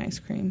freeze any ice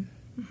cream.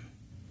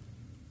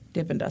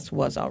 Dippin' Dots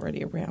was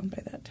already around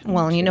by that time.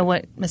 Well, and you know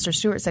what Mr.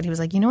 Stewart said? He was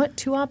like, you know what?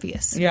 Too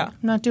obvious. Yeah. I'm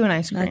not doing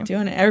ice cream. Not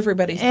doing it.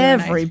 Everybody's doing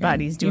ice cream.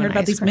 Doing You heard ice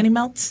about cream. these mini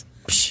melts?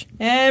 Psh.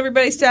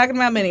 Everybody's talking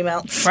about mini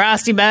melts.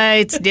 Frosty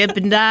Bites,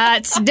 Dippin'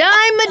 Dots,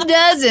 dime a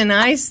dozen,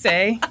 I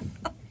say.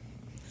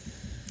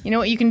 You know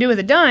what you can do with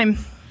a dime?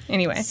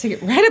 Anyway. Stick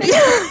it right up your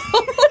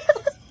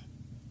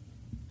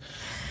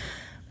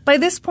By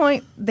this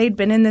point, they'd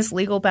been in this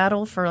legal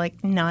battle for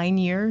 9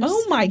 years.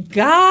 Oh, my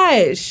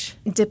gosh.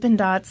 Dippin'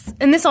 Dots,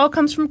 and this all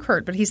comes from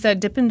Kurt, but he said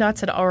Dippin'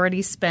 Dots had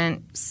already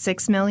spent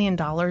 $6 million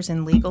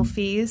in legal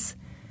fees,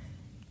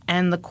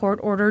 and the court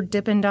ordered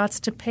Dippin' Dots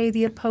to pay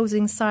the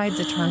opposing side's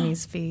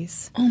attorney's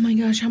fees. Oh, my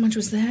gosh. How much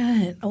was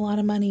that? A lot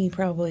of money,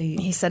 probably.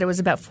 He said it was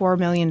about $4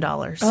 million.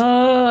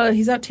 Oh,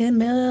 he's out $10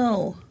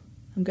 million.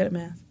 I'm good at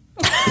math.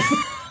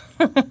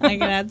 I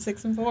can add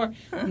 6 and 4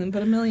 and then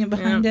put $1 million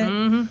behind it.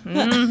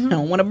 I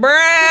don't want to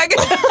brag.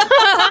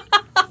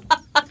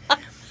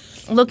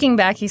 Looking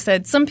back, he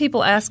said, some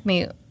people ask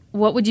me,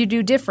 what would you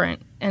do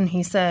different? And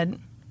he said,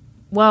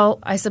 well,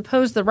 I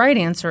suppose the right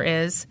answer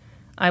is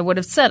I would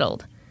have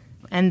settled,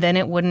 and then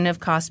it wouldn't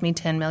have cost me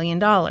 $10 million.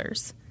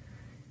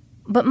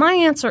 But my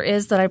answer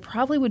is that I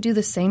probably would do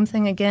the same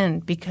thing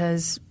again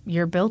because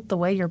you're built the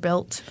way you're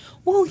built.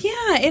 Well,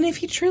 yeah, and if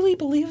he truly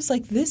believes,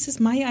 this is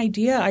my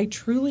idea, I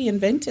truly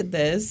invented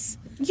this.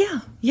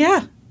 Yeah.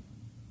 Yeah.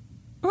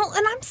 Well,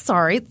 and I'm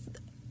sorry.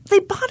 They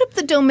bought up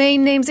the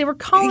domain names. They were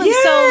calling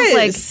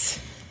themselves,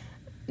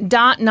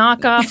 dot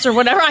knockoffs or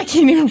whatever. I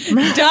can't even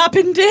remember.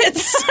 Doppin'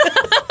 Dits.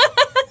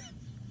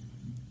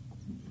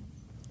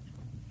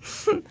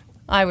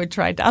 I would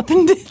try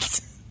Doppin'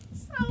 Dits.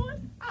 So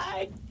would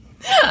I.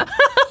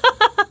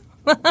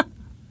 But no,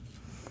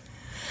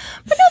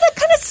 that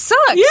kind of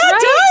sucks. Yeah,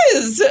 right? it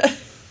does.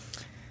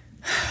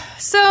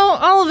 So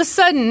all of a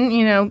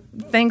sudden,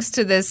 thanks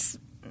to this...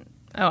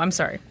 Oh, I'm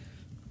sorry.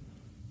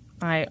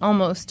 I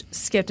almost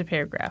skipped a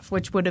paragraph,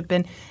 which would have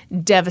been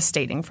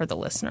devastating for the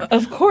listener.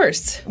 Of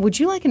course. Would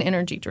you like an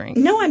energy drink?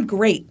 No, I'm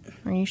great.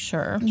 Are you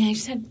sure? Yeah, I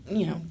just had,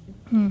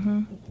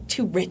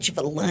 too rich of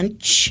a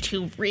lunch.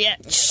 Too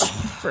rich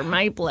for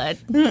my blood.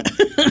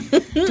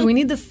 Do we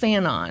need the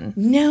fan on?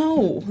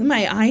 No,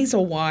 my eyes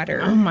will water.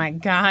 Oh, my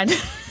God.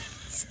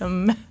 It's a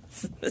mess.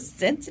 A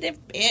sensitive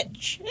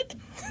bitch.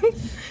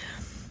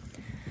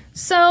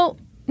 So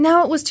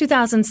now it was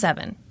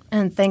 2007.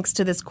 And thanks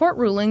to this court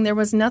ruling, there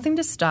was nothing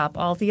to stop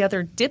all the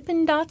other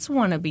Dippin' Dots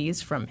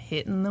wannabes from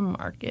hitting the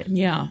market.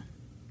 Yeah.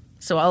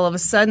 So all of a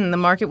sudden, the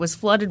market was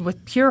flooded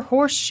with pure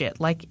horse shit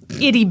like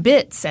Itty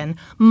Bits and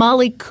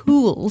Molly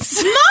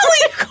Cools.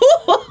 Molly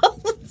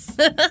Cools!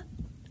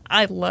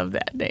 I love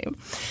that name.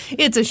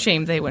 It's a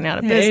shame they went out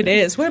of business. It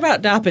is. What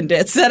about Doppin'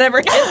 Dits? That ever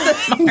hit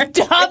the market?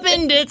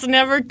 Doppin' Dits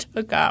never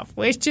took off,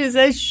 which is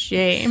a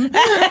shame.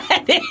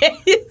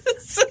 It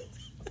is.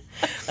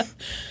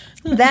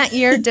 That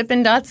year,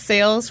 Dippin' Dots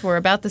sales were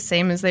about the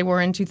same as they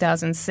were in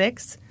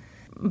 2006,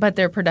 but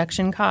their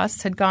production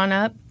costs had gone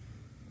up,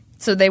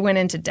 so they went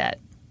into debt.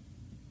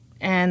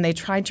 And they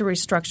tried to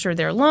restructure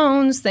their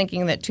loans,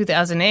 thinking that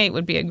 2008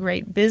 would be a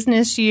great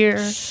business year.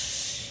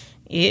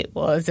 It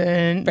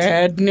wasn't.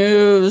 Bad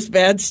news.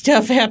 Bad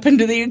stuff happened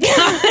to the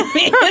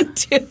economy in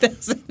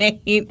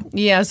 2008.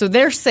 Yeah, so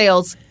their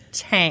sales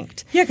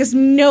tanked. Yeah, because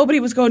nobody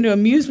was going to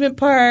amusement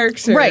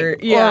parks or,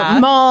 or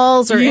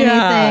malls or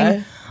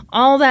anything.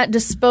 All that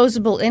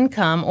disposable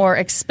income or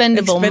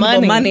expendable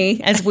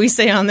money, as we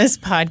say on this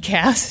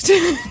podcast.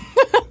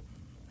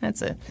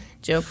 That's a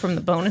joke from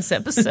the bonus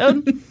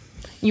episode.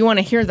 You want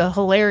to hear the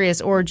hilarious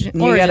origins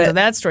gotta- of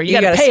that story. You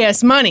you got to gotta pay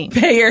us money.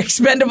 Pay your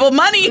expendable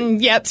money.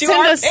 Yep. To Send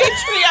our us.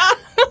 Patreon.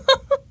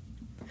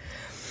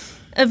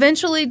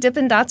 Eventually,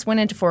 Dippin' Dots went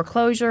into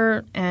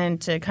foreclosure, and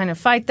to kind of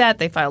fight that,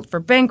 they filed for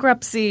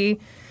bankruptcy.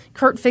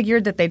 Kurt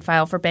figured that they'd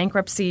file for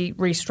bankruptcy,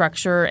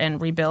 restructure, and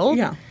rebuild.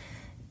 Yeah.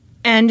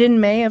 And in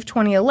May of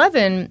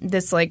 2011,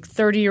 this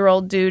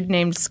 30-year-old dude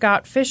named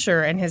Scott Fisher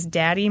and his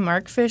daddy,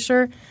 Mark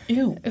Fisher,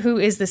 Ew. who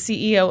is the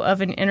CEO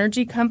of an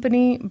energy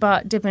company,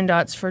 bought Dippin'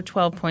 Dots for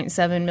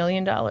 $12.7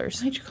 million.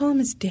 Why'd you call him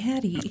his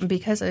daddy?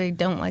 Because I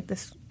don't like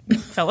this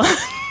fella.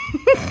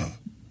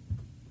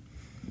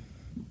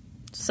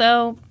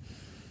 So,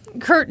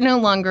 Kurt no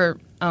longer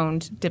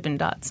owned Dippin'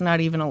 Dots, not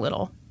even a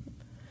little.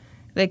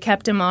 They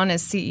kept him on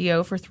as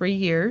CEO for 3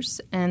 years,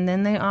 and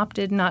then they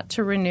opted not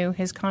to renew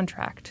his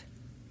contract.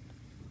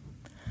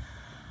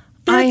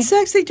 That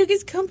sucks. They took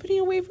his company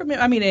away from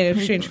him. I mean, in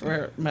exchange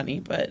for money,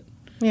 but...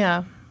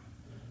 Yeah.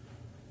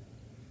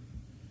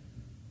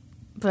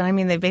 But, I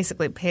mean, they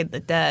basically paid the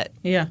debt.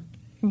 Yeah.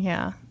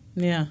 Yeah.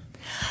 Yeah.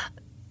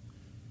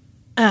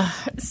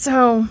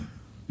 So,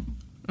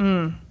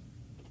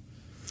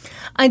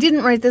 I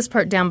didn't write this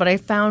part down, but I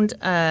found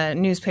a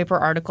newspaper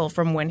article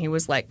from when he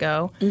was let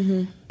go.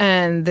 Mm-hmm.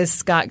 And this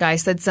Scott guy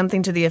said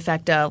something to the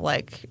effect of,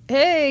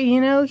 hey,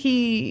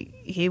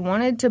 he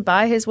wanted to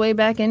buy his way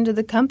back into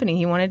the company.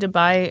 He wanted to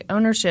buy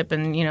ownership,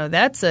 and,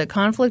 that's a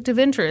conflict of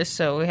interest,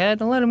 so we had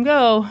to let him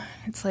go.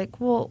 It's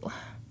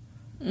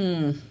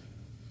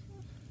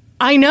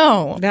I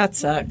know. That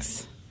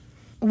sucks.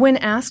 When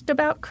asked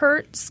about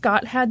Kurt,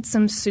 Scott had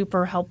some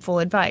super helpful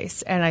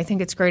advice, and I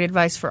think it's great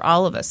advice for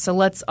all of us. So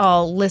let's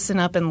all listen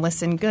up and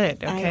listen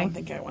good, okay? I don't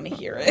think I want to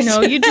hear it. No,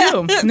 you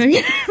do. No,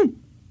 you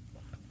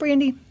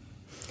Brandy,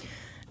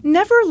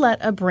 never let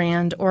a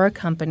brand or a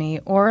company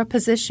or a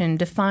position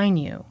define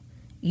you.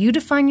 You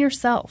define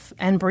yourself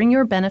and bring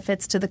your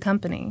benefits to the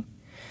company.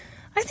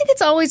 I think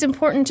it's always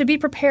important to be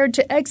prepared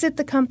to exit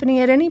the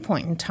company at any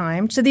point in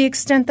time to the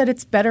extent that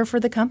it's better for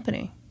the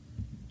company.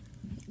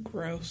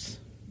 Gross.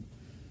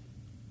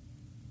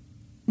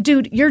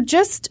 Dude, you're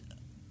just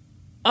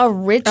a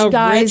rich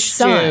guy's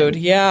son. Dude,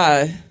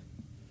 yeah.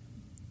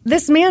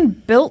 This man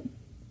built...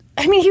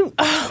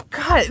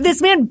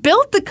 this man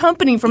built the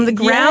company from the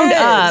ground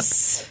up.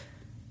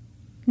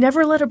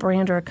 Never let a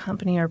brand or a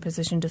company or a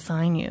position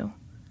define you.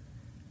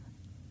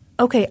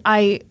 Okay,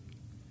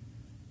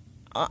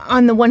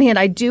 on the one hand,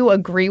 I do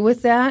agree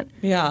with that.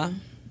 Yeah.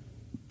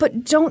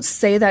 But don't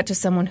say that to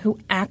someone who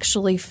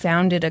actually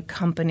founded a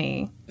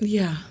company.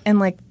 Yeah.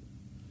 And,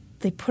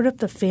 they put up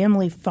the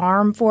family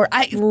farm for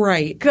it.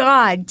 Right.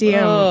 God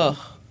damn. Ugh.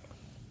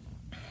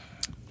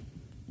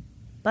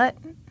 But,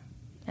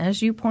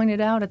 as you pointed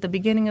out at the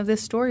beginning of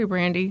this story,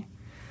 Brandy,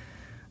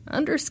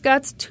 under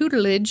Scott's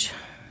tutelage,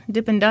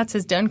 Dippin' Dots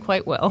has done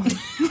quite well.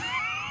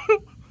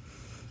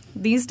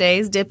 These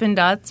days, Dippin'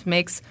 Dots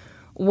makes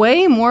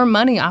way more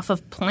money off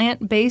of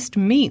plant-based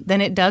meat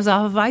than it does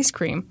off of ice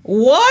cream.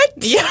 What?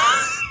 Yeah.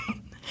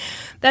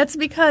 That's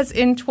because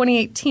in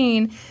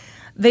 2018,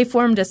 they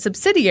formed a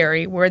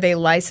subsidiary where they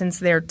licensed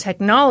their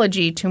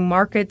technology to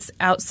markets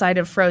outside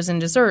of frozen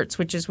desserts,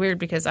 which is weird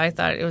because I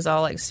thought it was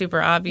all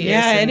super obvious.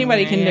 Yeah,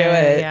 anybody can do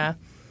it. Yeah.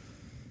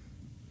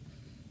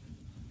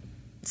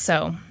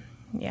 So,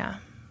 yeah.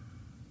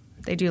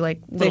 They do They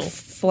little...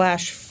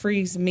 flash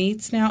freeze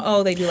meats now?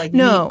 Oh, they do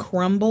No. meat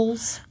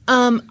crumbles?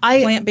 I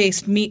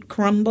Plant-based meat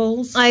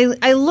crumbles?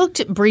 I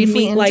looked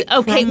briefly into... Meat-like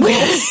Okay,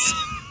 crumbles?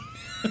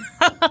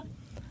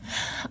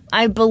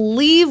 I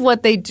believe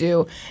what they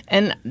do,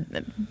 and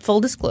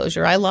full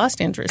disclosure, I lost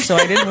interest, so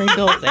I didn't read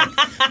the whole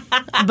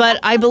thing. But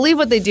I believe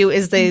what they do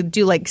is they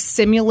do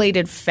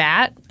simulated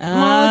fat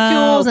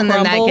molecules, and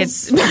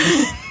crumbles. then that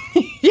gets...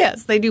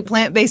 Yes, they do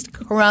plant-based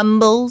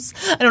crumbles.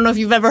 I don't know if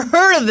you've ever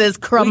heard of this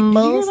crumbles.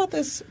 Wait, did you hear about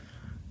this?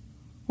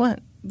 What?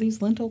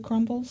 These lentil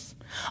crumbles?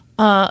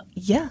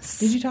 Yes.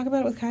 Did you talk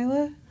about it with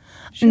Kyla?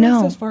 She No.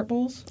 likes those fart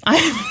bowls?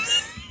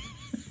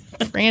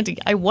 Randy,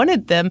 I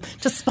wanted them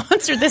to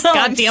sponsor this I'm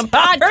goddamn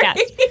sorry.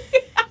 podcast.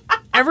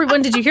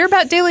 Everyone, did you hear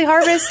about Daily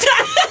Harvest?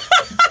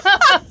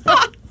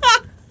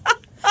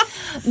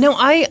 No,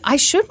 I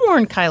should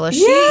warn Kyla.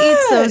 She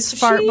eats those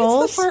fart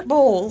bowls. Eats the fart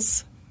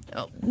bowls.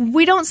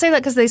 We don't say that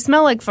because they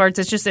smell like farts.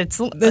 It's just it's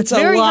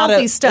very a lot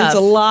healthy of, stuff.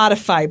 There's a lot of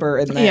fiber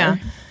in there. Yeah,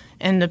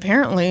 and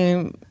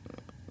apparently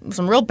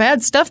some real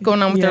bad stuff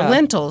going on with their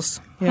lentils.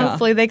 Yeah.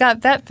 Hopefully they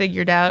got that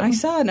figured out. I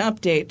saw an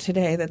update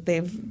today that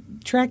they've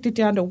tracked it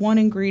down to one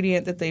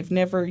ingredient that they've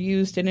never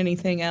used in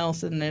anything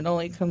else, and it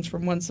only comes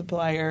from one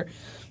supplier,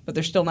 but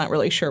they're still not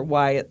really sure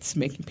why it's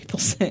making people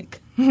sick.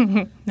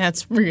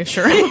 That's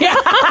reassuring.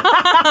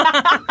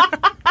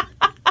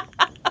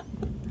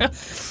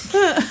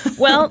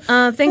 Well,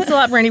 thanks a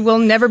lot, Brandy. We'll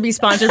never be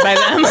sponsored by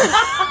them.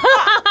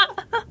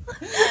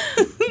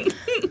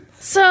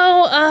 So,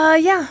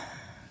 yeah.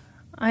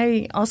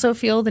 I also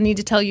feel the need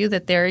to tell you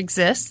that there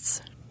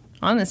exists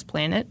on this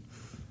planet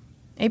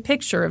a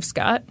picture of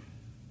Scott.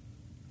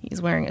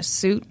 He's wearing a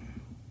suit.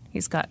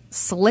 He's got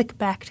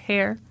slick-backed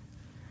hair.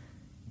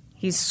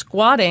 He's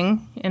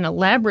squatting in a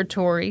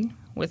laboratory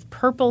with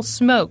purple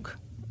smoke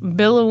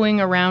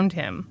billowing around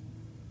him.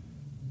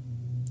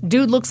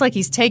 Dude looks like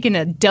he's taking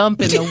a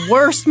dump in the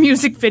worst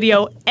music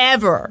video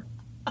ever.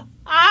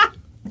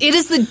 It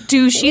is the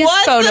douchiest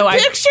photo.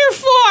 What's the picture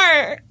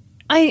for?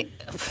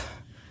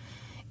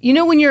 You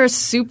know when you're a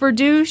super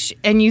douche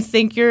and you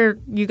think you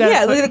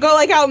got to go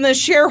like out in the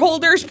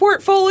shareholders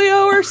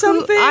portfolio or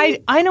something?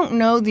 I don't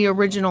know the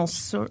original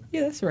sort.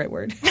 Yeah, that's the right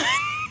word.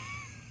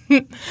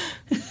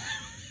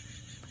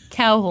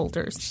 Cow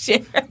holders. Sure.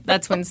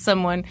 That's when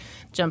someone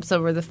jumps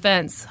over the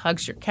fence,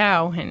 hugs your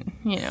cow, and,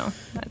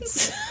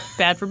 that's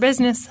bad for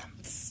business.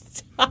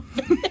 Stop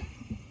it.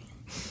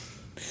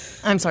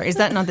 I'm sorry. Is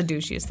that not the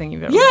douchiest thing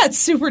you've ever Yeah, it's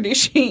super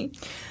douchey.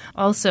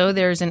 Also,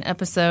 there's an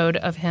episode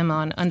of him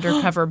on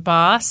Undercover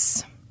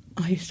Boss.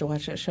 I used to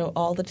watch that show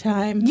all the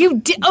time. You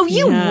did? Oh,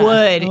 you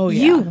would. Oh,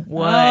 yeah. You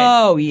would.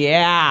 Oh,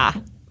 yeah.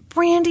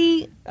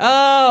 Brandy.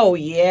 Oh,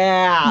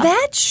 yeah.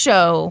 That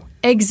show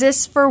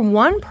exists for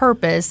one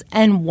purpose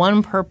and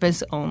one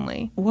purpose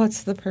only.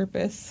 What's the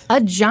purpose? A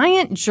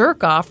giant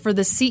jerk-off for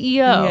the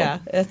CEO. Yeah,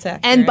 that's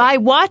accurate. And by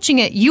watching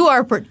it, you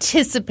are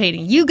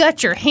participating. You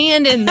got your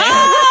hand in there.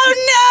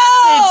 Oh, no!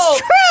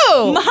 It's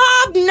true!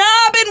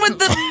 Hobnobbing with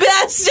the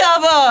best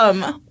of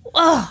them.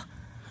 Ugh.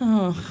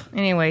 Oh.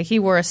 Anyway, he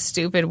wore a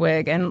stupid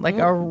wig and like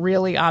a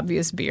really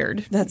obvious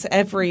beard. That's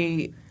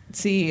every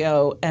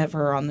CEO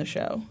ever on the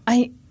show.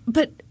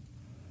 But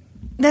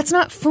that's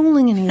not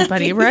fooling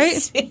anybody, right?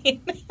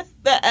 Seen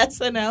the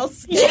SNL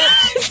skit?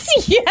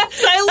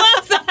 Yes, I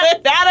love that.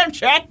 With Adam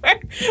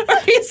Driver,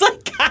 where he's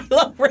like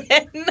Kylo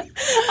Ren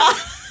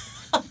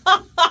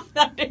on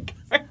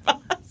Undercover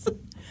Boss.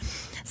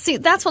 See,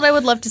 that's what I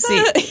would love to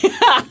see.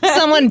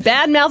 Someone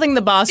bad-mouthing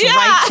the boss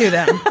right to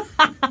them.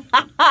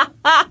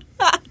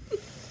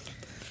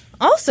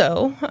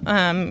 Also,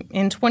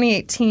 in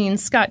 2018,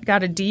 Scott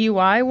got a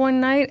DUI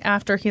one night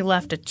after he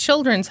left a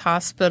children's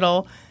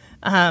hospital.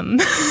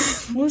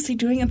 What was he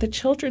doing at the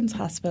children's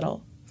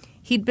hospital?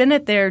 He'd been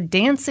at their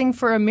Dancing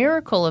for a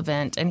Miracle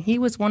event, and he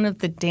was one of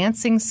the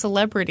dancing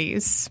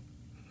celebrities.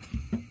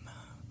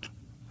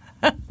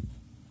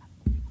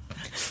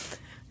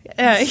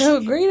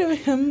 So great of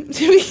him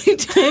to be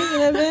doing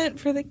an event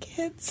for the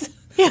kids.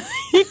 Yeah,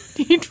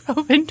 he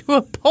drove into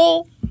a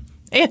pole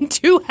and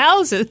 2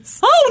 houses.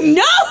 Oh,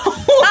 no!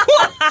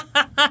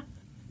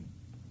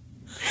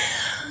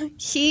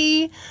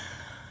 He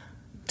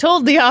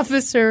told the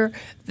officer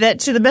that,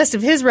 to the best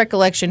of his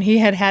recollection, he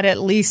had had at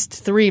least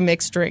 3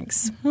 mixed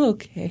drinks.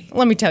 Okay.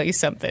 Let me tell you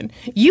something.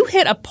 You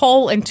hit a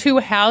pole and 2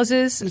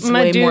 houses, it's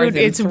my way dude, more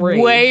than it's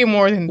 3. way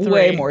more than 3.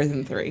 Way more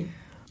than 3.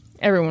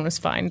 Everyone was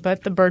fine,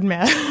 but the bird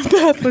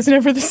bath was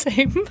never the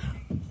same.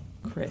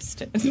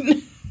 Kristen.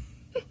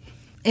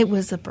 It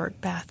was a bird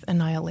bath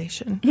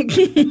annihilation.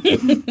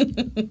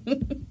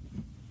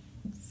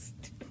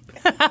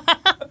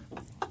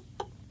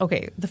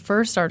 Okay, the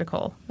first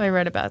article I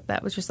read about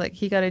that was just like,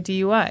 he got a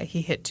DUI.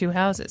 He hit 2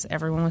 houses.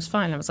 Everyone was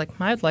fine. I was like,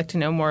 I'd like to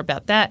know more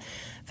about that.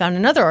 Found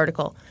another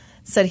article.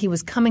 Said he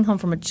was coming home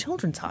from a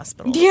children's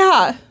hospital.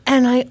 Yeah.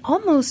 And I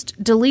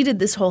almost deleted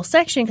this whole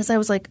section because I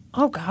was like,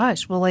 oh,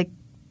 gosh, well, like,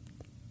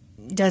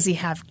 does he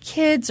have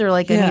kids or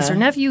like a niece or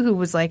nephew who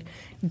was like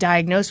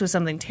diagnosed with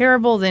something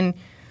terrible? Then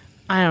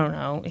I don't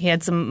know. He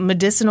had some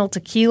medicinal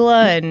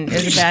tequila and it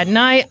was a bad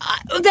night.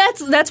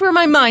 That's where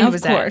my mind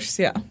was at. Of course,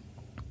 yeah.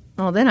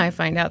 Well, then I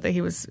find out that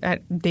he was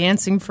at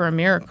Dancing for a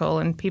Miracle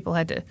and people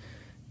had to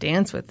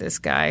dance with this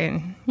guy.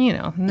 And,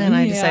 and then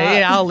I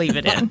decided, I'll leave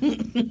it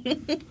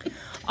in.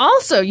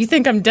 Also, you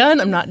think I'm done?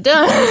 I'm not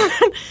done.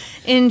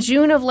 In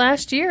June of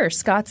last year,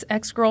 Scott's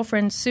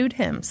ex-girlfriend sued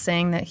him,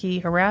 saying that he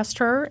harassed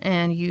her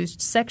and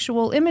used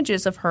sexual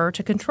images of her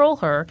to control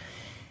her.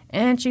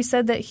 And she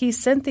said that he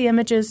sent the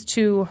images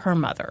to her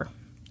mother.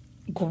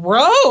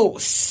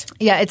 Gross.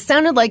 Yeah, it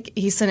sounded like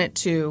he sent it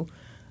to,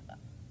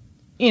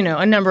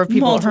 a number of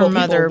people. Multiple her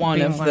mother people,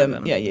 being one of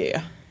them.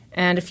 Yeah.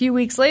 And a few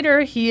weeks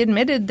later, he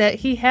admitted that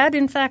he had,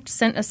 in fact,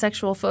 sent a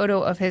sexual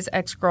photo of his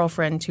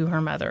ex-girlfriend to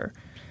her mother.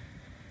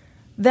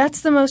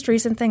 That's the most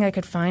recent thing I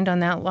could find on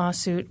that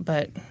lawsuit,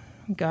 but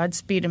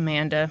Godspeed,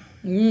 Amanda.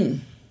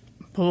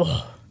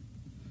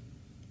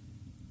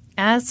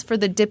 As for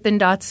the Dippin'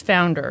 Dots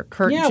founder,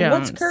 Kurt Jones. Yeah,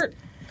 what's Kurt?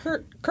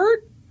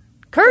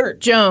 Kurt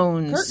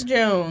Jones. Kurt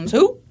Jones.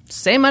 Who?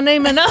 Say my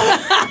name enough.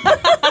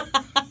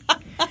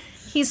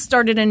 He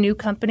started a new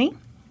company.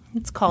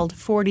 It's called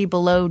 40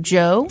 Below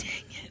Joe. Dang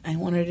it. I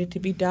wanted it to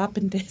be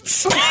Doppin' Dits.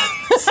 So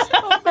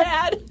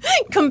bad.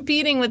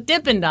 Competing with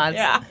Dippin' Dots.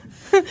 Yeah.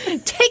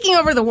 Taking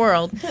over the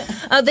world.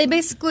 They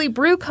basically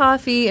brew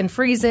coffee and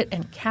freeze it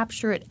and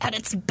capture it at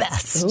its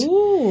best.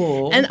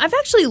 Ooh. And I've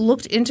actually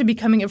looked into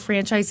becoming a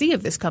franchisee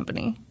of this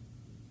company.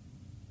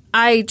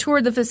 I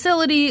toured the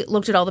facility,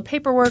 looked at all the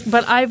paperwork,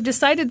 but I've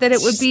decided that it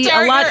would be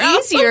a lot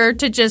easier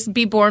to just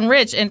be born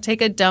rich and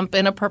take a dump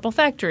in a purple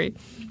factory.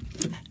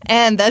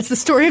 And that's the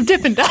story of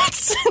Dippin'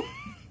 Dots.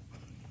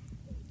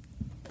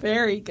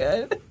 Very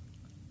good.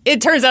 It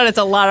turns out it's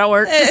a lot of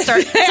work to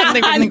start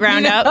something from the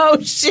ground up.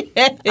 Oh,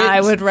 shit. I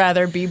would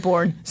rather be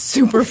born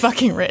super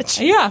fucking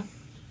rich. Yeah.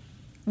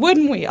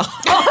 Wouldn't we all?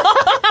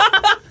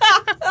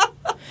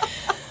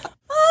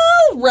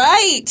 All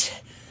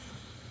right.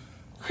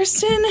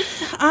 Kristen,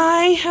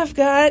 I have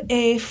got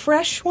a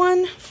fresh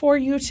one for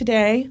you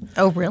today.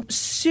 Oh, real?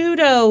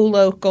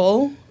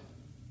 Pseudo-local.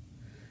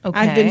 Okay.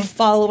 I've been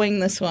following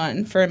this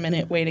one for a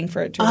minute, waiting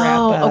for it to wrap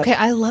up. Oh, okay.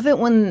 I love it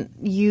when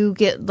you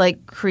get,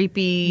 like,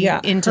 creepy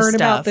into heard stuff.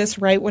 about this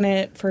right when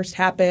it first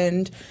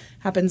happened.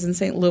 Happens in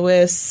St.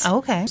 Louis. Oh,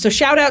 okay. So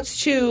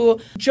shout-outs to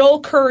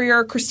Joel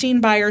Courier, Christine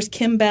Byers,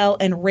 Kim Bell,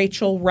 and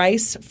Rachel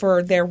Rice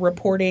for their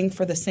reporting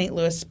for the St.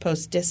 Louis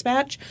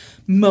Post-Dispatch.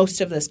 Most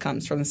of this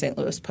comes from the St.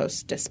 Louis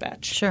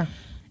Post-Dispatch. Sure.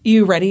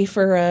 You ready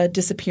for a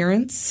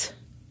disappearance?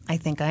 I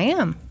think I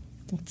am.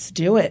 Let's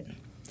do it.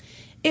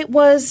 It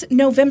was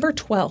November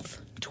 12th,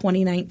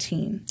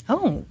 2019.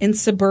 Oh. In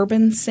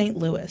suburban St.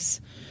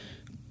 Louis.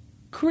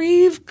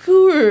 Creve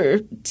Coeur,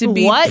 to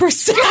be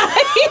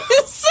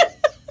precise.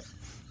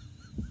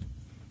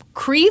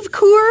 Creve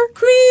Coeur?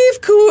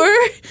 Creve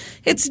Coeur.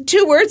 It's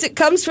 2 words. It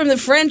comes from the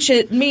French.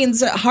 It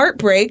means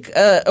heartbreak,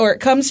 or it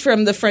comes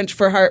from the French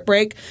for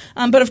heartbreak.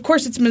 But of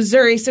course, it's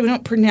Missouri, so we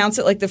don't pronounce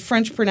it like the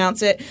French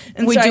pronounce it.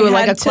 And we so do I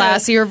like a had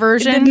classier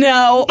version?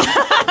 No. I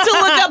had to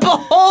look up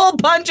a whole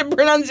bunch of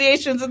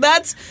pronunciations. And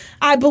that's,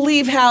 I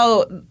believe,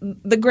 how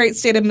the great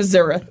state of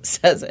Missouri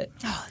says it.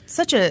 Oh, it's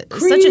such a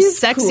Creve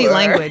sexy Coeur.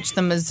 language,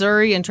 the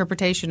Missouri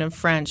interpretation of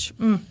French.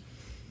 Mm.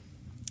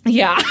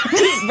 Yeah.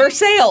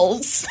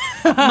 Versailles.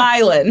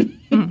 Milan.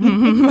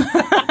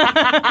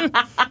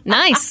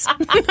 Nice.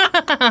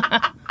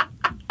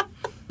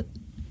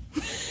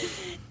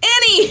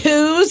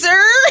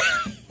 Anywho-zer.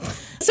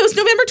 So it's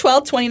November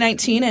 12th,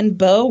 2019, and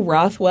Bo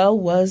Rothwell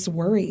was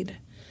worried.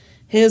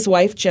 His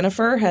wife,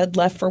 Jennifer, had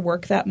left for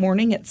work that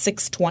morning at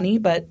 6:20,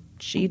 but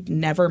she'd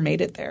never made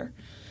it there.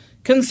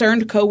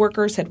 Concerned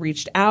coworkers had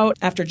reached out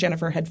after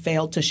Jennifer had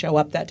failed to show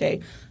up that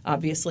day.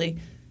 Obviously,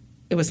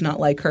 it was not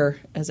like her,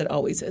 as it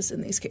always is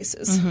in these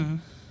cases. Mm-hmm.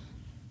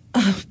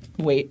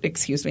 Wait,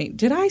 excuse me.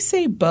 Did I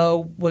say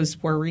Bo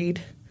was worried?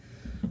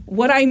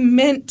 What I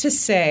meant to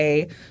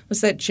say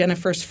was that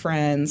Jennifer's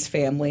friends,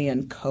 family,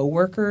 and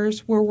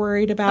coworkers were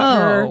worried about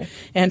her,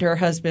 and her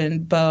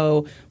husband,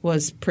 Bo,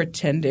 was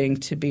pretending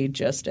to be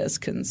just as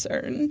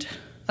concerned.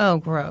 Oh,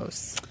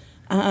 gross.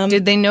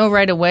 Did they know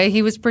right away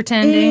he was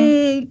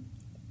pretending?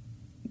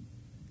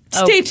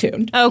 Stay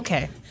tuned.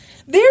 Okay.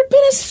 There had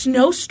been a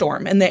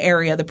snowstorm in the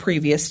area the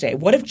previous day.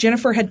 What if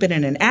Jennifer had been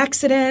in an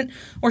accident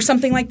or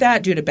something like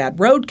that due to bad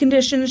road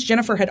conditions?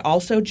 Jennifer had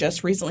also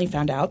just recently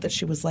found out that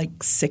she was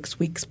like 6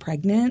 weeks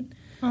pregnant.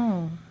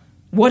 Oh.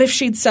 What if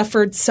she'd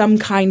suffered some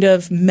kind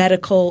of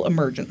medical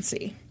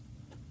emergency?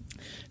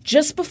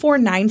 Just before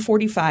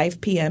 9:45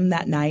 p.m.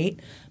 that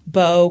night,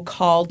 Bo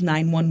called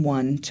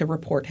 911 to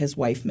report his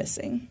wife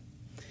missing.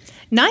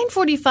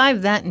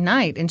 9:45 that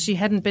night, and she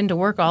hadn't been to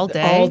work all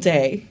day? All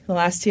day. The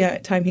last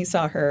time he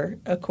saw her,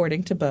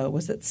 according to Bo,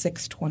 was at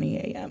 6:20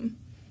 a.m.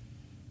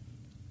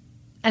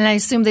 And I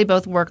assume they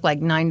both work like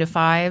 9 to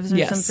 5s or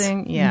Yes.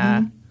 something?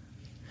 Yeah.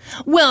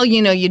 Mm-hmm. Well,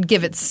 you'd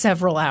give it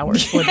several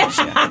hours for the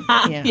show.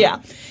 Yeah.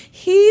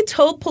 He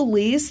told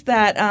police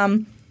that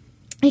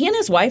he and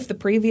his wife the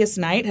previous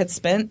night had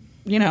spent,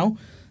 the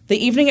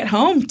evening at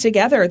home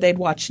together. They'd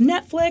watched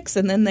Netflix,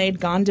 and then they'd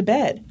gone to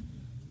bed.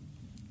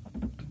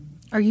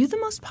 Are you the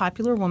most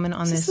popular woman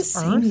on This this is the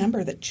earth? same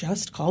number that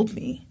just called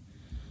me.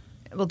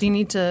 Well, do you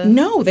need to?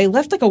 No, they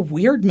left like a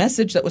weird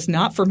message that was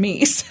not for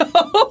me. So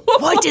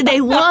What did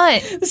they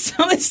want?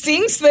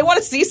 They want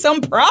to see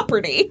some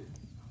property.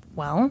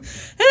 Well,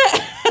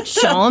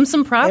 show them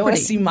some property. They want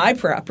to see my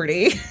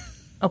property.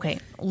 Okay,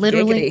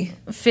 literally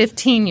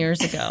 15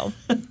 years ago,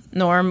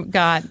 Norm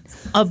got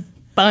a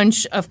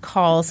bunch of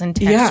calls and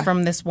texts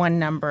from this one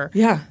number.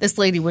 Yeah. This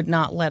lady would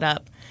not let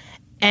up.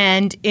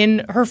 And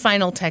in her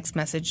final text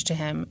message to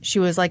him, she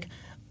was like,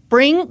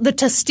 "Bring the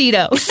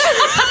Tostitos."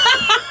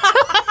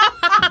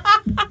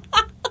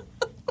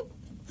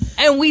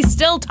 And we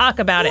still talk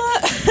about it.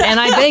 And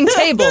I bang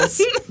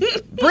tables.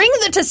 Bring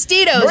the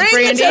Tostitos, Bring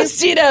Brandy. the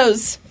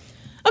Tostitos.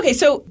 Okay,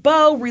 so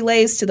Bo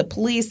relays to the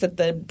police that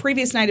the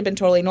previous night had been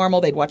totally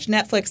normal. They'd watched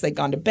Netflix, they'd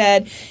gone to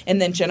bed, and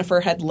then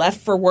Jennifer had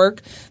left for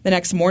work the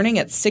next morning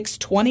at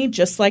 6:20,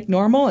 just like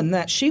normal, and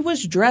that she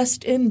was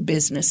dressed in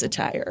business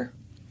attire.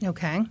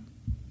 Okay.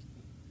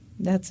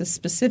 That's as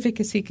specific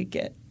as he could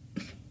get.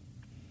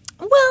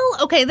 Well,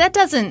 okay, that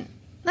doesn't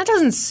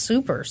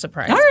super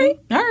surprise me.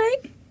 All right.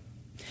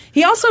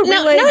 He also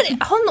relayed...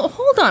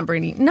 Hold on,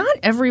 Brandy. Not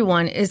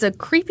everyone is a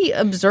creepy,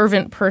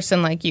 observant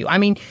person like you. I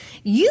mean,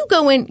 you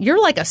go in, you're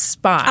like a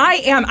spy. I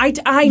am.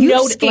 I You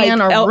know.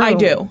 scan a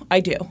room. I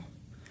do.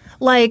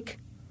 Like,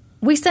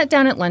 we sat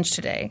down at lunch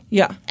today.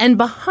 Yeah. And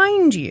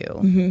behind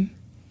you,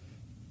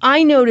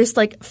 I noticed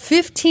like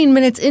 15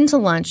 minutes into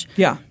lunch,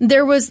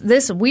 there was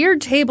this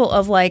weird table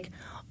of like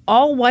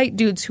all white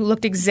dudes who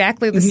looked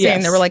exactly the same.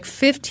 Yes. There were like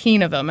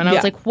 15 of them. And I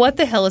was like, what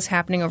the hell is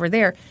happening over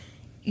there?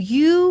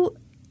 You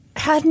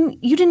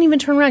didn't even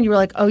turn around. You were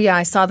like, oh yeah,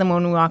 I saw them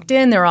when we walked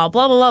in. They're all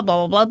blah, blah,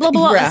 blah, blah, blah, blah,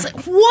 blah. Yeah. I was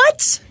like,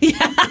 what?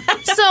 Yeah.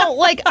 So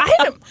like, I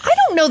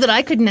don't know that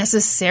I could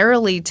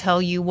necessarily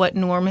tell you what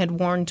Norm had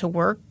worn to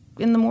work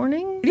in the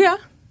morning. Yeah.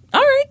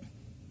 All right.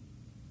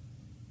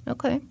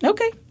 Okay.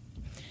 Okay.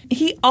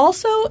 He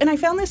also, and I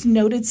found this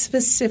noted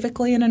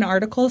specifically in an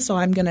article, so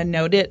I'm going to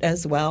note it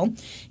as well.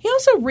 He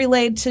also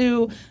relayed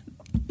to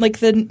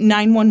the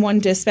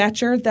 911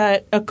 dispatcher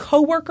that a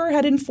coworker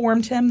had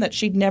informed him that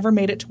she'd never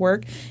made it to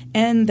work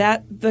and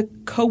that the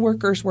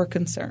coworkers were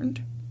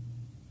concerned.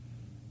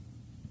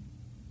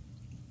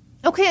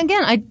 Okay,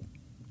 again,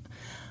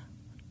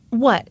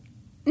 what?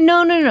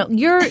 No.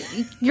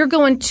 You're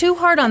going too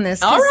hard on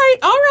this. All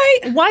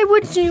right. Why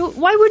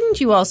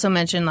wouldn't you also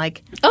mention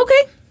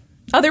Okay.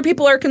 Other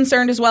people are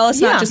concerned as well. It's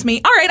not just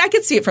me. All right, I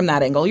could see it from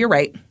that angle. You're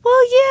right.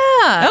 Well,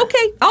 yeah.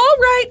 Okay. All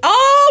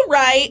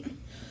right.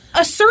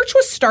 A search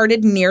was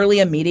started nearly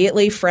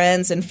immediately.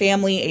 Friends and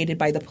family, aided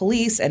by the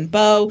police and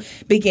Bo,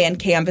 began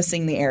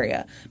canvassing the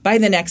area. By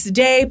the next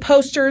day,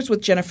 posters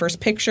with Jennifer's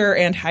picture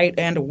and height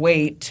and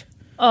weight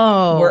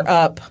were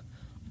up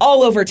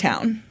all over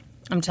town.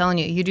 I'm telling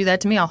you, you do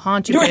that to me, I'll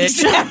haunt you, bitch.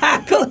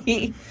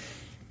 Exactly.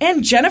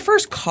 And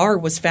Jennifer's car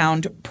was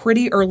found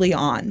pretty early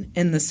on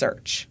in the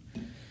search.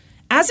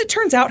 As it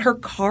turns out, her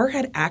car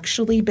had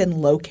actually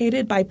been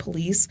located by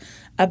police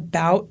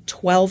about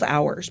 12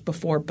 hours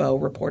before Bo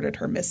reported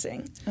her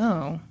missing.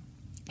 Oh.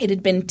 It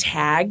had been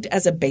tagged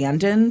as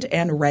abandoned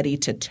and ready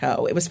to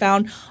tow. It was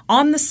found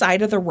on the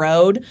side of the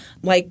road,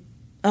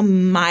 a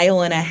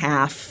mile and a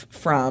half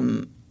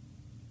from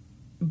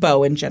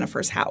Bo and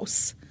Jennifer's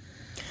house.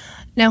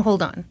 Now,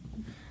 hold on.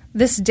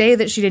 This day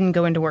that she didn't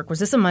go into work, was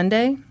this a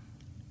Monday?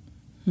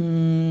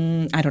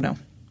 I don't know.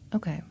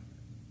 Okay.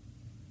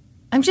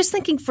 I'm just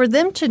thinking for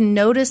them to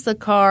notice the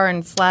car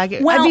and flag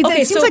it. Well,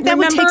 it seems like that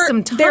would take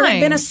some time. There had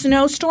been a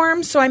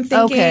snowstorm, so I'm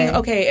thinking,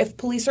 okay, if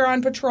police are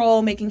on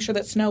patrol, making sure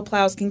that snow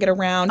plows can get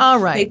around. All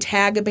right. They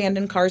tag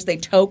abandoned cars. They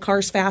tow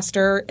cars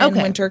faster in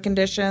winter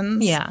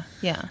conditions. Yeah.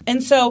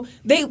 And so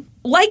they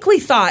likely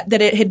thought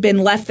that it had been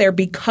left there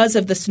because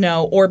of the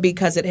snow or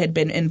because it had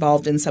been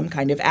involved in some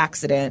kind of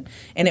accident.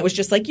 And it was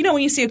just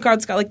when you see a car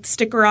that's got the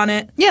sticker on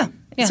it. Yeah.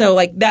 So,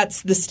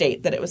 that's the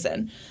state that it was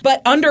in.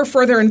 But under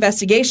further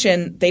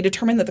investigation, they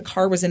determined that the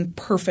car was in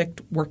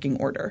perfect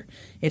working order.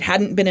 It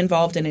hadn't been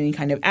involved in any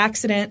kind of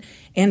accident,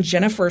 and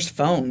Jennifer's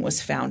phone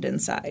was found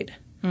inside.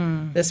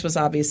 This was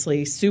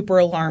obviously super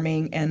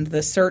alarming, and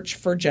the search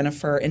for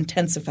Jennifer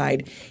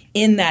intensified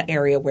in that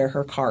area where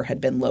her car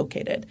had been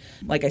located.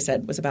 Like I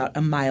said, it was about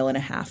a mile and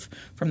a half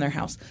from their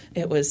house.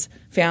 It was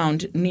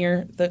found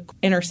near the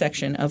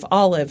intersection of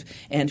Olive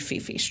and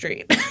Fifi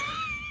Street.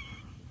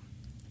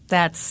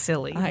 That's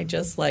silly. I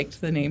just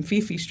liked the name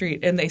Fifi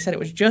Street, and they said it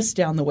was just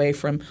down the way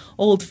from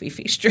Old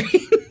Fifi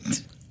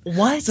Street.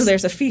 What? So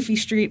there's a Fifi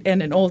Street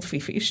and an Old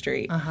Fifi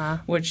Street,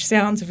 which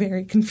sounds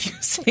very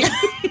confusing.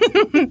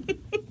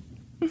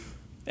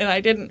 And I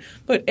didn't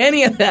put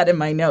any of that in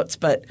my notes,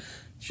 but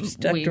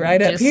stuck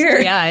right up here.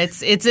 Yeah,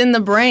 it's in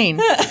the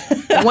brain.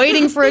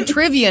 Waiting for a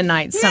trivia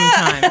night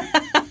sometime.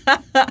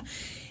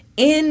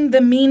 In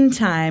the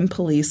meantime,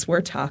 police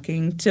were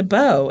talking to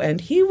Bo,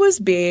 and he was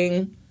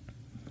being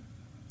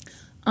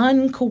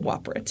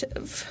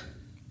uncooperative.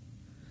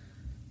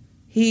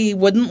 He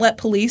wouldn't let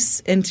police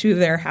into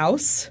their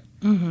house.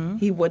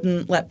 He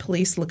wouldn't let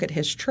police look at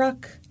his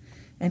truck,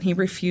 and he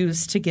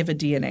refused to give a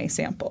DNA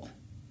sample.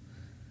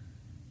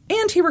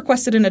 And he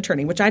requested an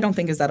attorney, which I don't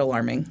think is that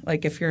alarming.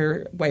 If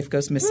your wife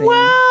goes missing.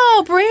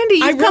 Wow, Brandy,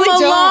 you've come a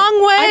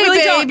long way, I really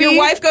baby. don't. Your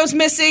wife goes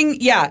missing,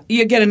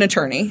 you get an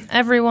attorney.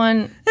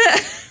 Everyone,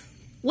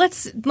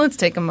 let's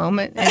take a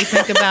moment and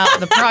think about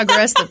the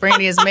progress that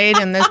Brandy has made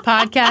in this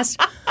podcast.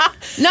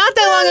 Not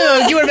that long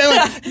ago, you would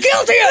have been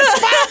guilty as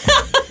fuck.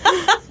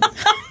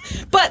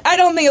 But I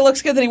don't think it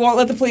looks good that he won't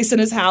let the police in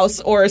his house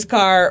or his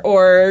car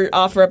or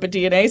offer up a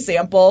DNA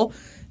sample.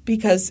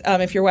 Because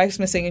if your wife's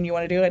missing and you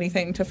want to do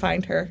anything to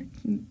find her,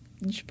 you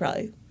should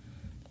probably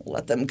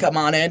let them come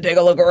on in and take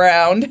a look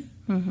around.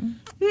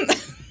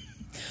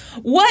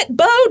 What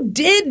Bo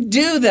did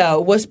do,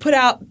 though, was put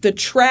out the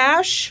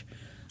trash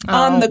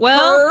on the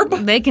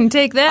curb. They can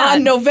take that.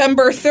 On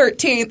November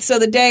 13th. So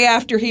the day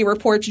after he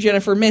reports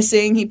Jennifer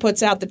missing, he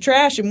puts out the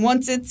trash. And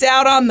once it's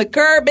out on the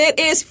curb, it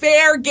is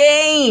fair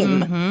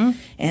game.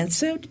 And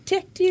so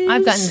detectives...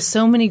 I've gotten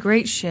so many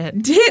great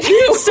shit. Did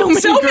you? So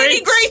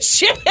many great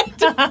shit.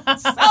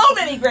 So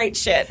many great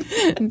shit.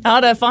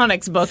 Not a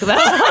phonics book, though.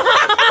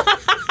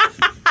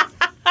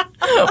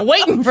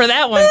 Waiting for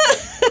that one.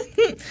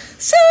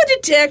 So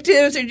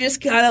detectives are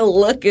just kind of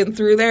looking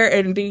through there,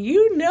 and do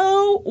you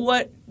know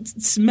what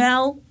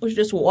smell was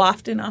just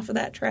wafting off of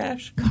that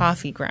trash?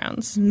 Coffee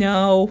grounds.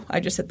 No,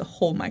 I just hit the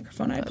whole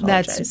microphone. I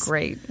apologize. That's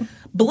great.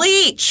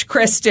 Bleach,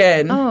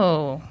 Kristen.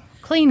 Oh,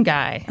 clean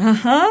guy.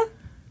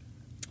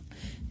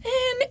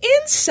 And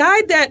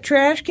inside that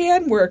trash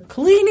can were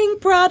cleaning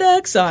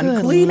products on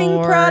Good cleaning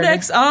Lord.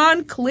 products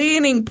on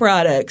cleaning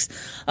products,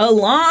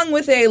 along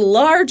with a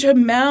large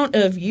amount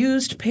of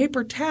used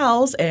paper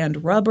towels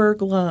and rubber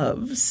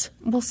gloves.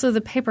 Well, so the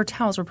paper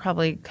towels were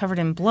probably covered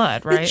in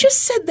blood, right? It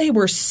just said they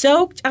were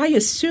soaked, I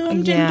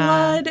assumed, in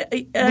blood.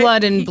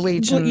 Blood and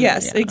bleach.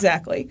 Yes,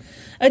 exactly.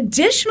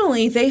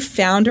 Additionally, they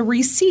found a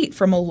receipt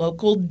from a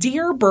local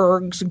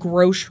Deerberg's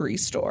grocery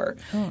store.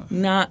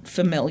 Not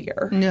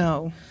familiar.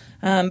 No.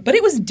 But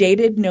it was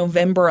dated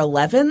November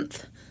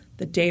 11th,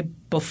 the day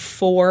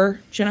before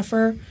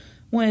Jennifer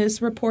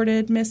was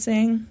reported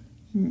missing,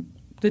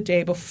 the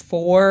day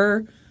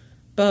before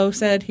Bo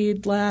said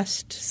he'd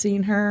last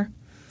seen her.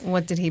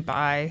 What did he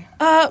buy?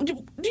 Do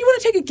you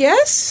want to take a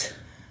guess?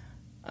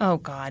 Oh,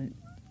 God.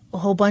 A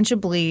whole bunch of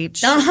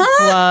bleach,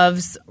 Uh-huh.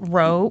 gloves,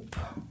 rope.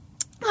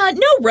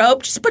 No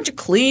rope, just a bunch of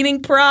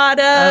cleaning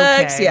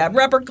products. Okay. Yeah,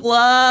 rubber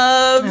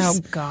gloves.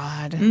 Oh,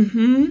 God.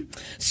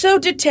 So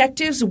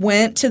detectives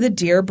went to the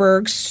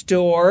Deerberg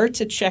store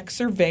to check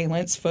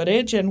surveillance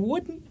footage and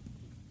wouldn't.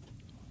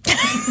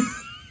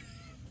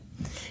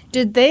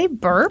 Did they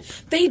burp?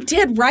 They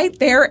did right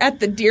there at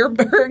the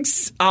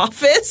Deerberg's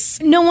office.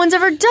 No one's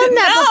ever done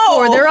that No.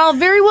 before. They're all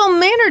very well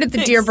mannered at the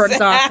Deerberg's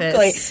Exactly.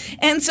 office.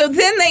 And so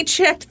then they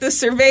checked the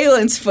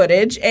surveillance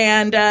footage,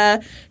 and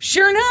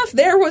sure enough,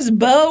 there was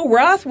Bo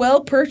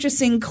Rothwell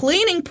purchasing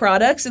cleaning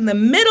products in the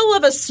middle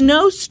of a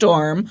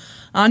snowstorm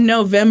on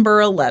November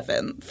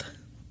 11th.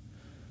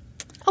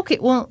 Okay,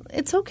 well,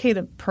 it's okay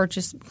to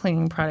purchase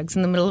cleaning products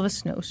in the middle of a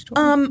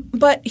snowstorm.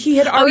 But he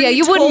had already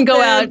you told wouldn't go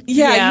them- out.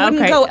 Yeah, Yeah, you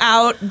wouldn't okay. go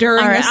out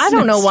during All right, a I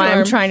don't know why I'm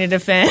snowstorm. trying to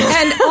defend.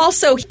 And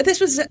also,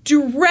 this was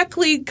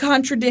directly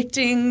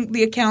contradicting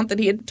the account that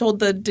he had told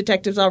the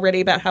detectives already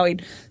about how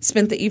he'd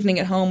spent the evening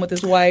at home with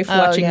his wife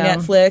watching yeah.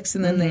 Netflix,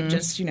 and then they'd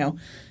just,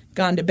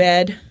 gone to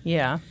bed.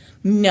 Yeah,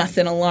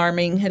 Nothing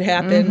alarming had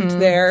happened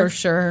there. for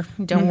sure.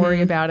 Don't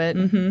worry about it.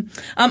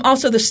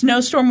 Also, the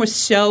snowstorm was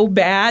so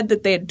bad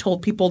that they had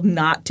told people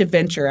not to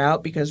venture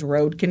out because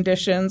road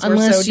conditions were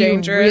Unless so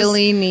dangerous. you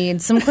really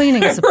need some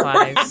cleaning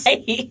supplies.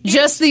 Right.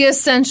 Just the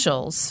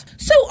essentials.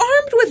 So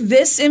armed with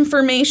this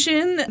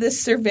information,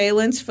 this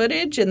surveillance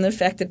footage, and the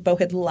fact that Bo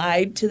had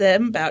lied to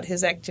them about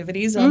his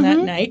activities on that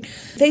night,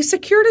 they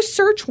secured a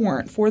search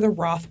warrant for the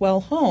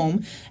Rothwell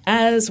home,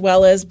 as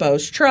well as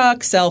Bo's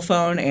truck, cell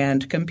phone,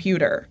 and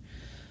computer.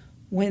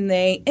 When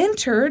they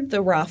entered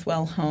the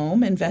Rothwell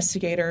home,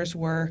 investigators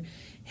were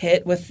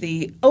hit with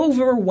the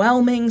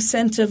overwhelming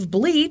scent of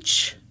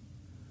bleach.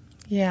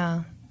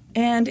 Yeah.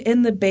 And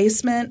in the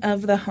basement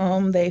of the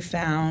home, they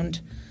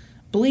found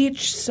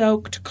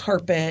bleach-soaked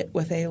carpet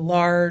with a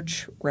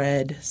large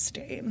red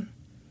stain.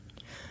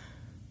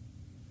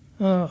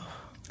 Oh.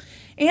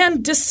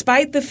 And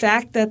despite the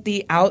fact that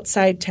the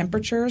outside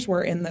temperatures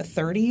were in the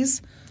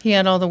 30s, He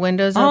had all the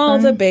windows open? all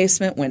the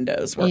basement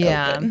windows were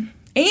Yeah. open.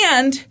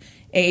 And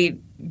a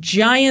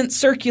giant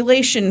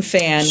circulation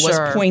fan Sure.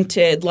 was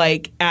pointed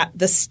at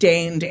the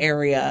stained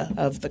area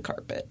of the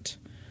carpet.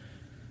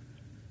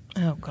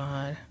 Oh,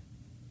 God.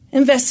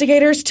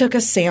 Investigators took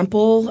a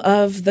sample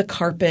of the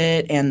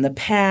carpet and the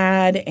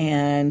pad,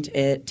 and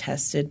it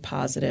tested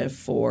positive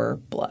for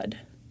blood.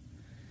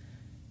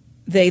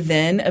 They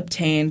then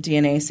obtained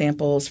DNA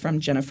samples from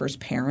Jennifer's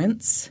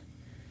parents.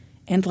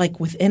 And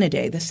within a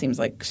day, this seems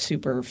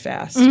super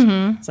fast.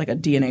 It's like a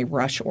DNA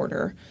rush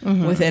order.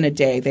 Within a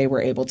day, they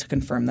were able to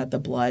confirm that the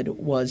blood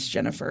was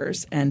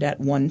Jennifer's. And at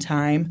one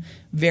time,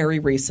 very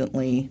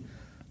recently,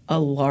 a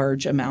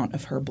large amount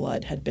of her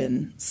blood had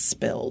been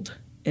spilled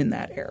in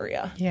that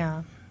area.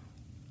 Yeah.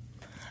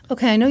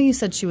 Okay, I know you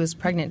said she was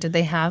pregnant. Did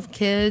they have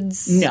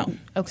kids? No.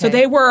 Okay. So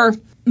they were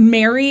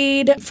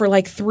married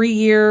for 3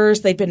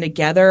 years. They'd been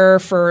together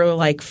for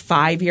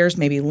 5 years,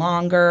 maybe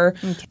longer.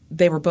 Okay.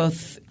 They were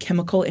both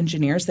chemical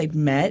engineers. They'd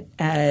met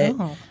at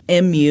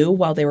MU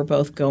while they were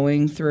both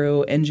going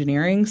through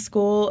engineering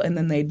school, and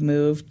then they'd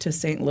moved to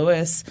St.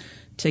 Louis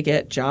to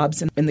get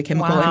jobs in the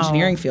chemical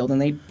engineering field,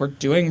 and they were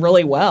doing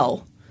really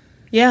well.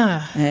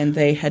 Yeah. And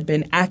they had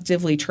been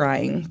actively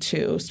trying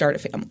to start a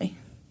family.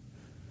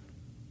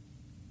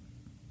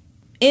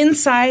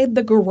 Inside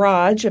the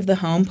garage of the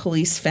home,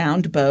 police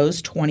found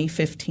Bo's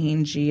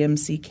 2015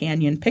 GMC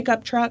Canyon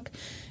pickup truck.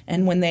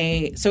 And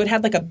so it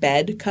had a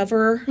bed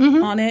cover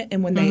on it.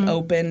 And when they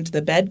opened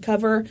the bed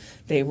cover,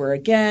 they were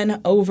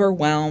again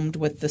overwhelmed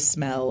with the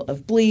smell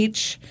of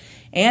bleach.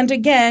 And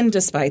again,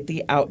 despite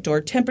the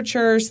outdoor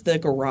temperatures, the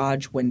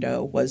garage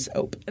window was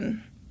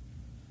open.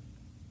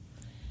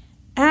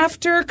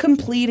 After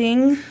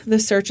completing the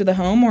search of the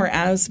home, or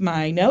as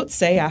my notes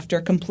say,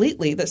 after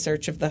completely the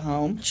search of the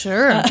home,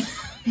 Sure.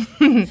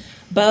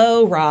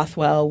 Bo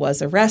Rothwell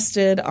was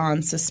arrested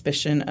on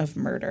suspicion of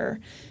murder,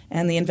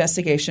 and the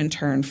investigation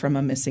turned from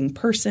a missing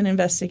person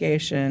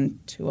investigation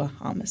to a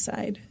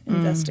homicide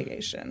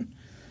investigation.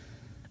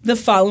 The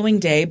following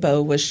day,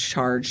 Bo was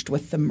charged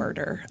with the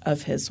murder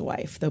of his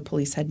wife, though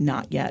police had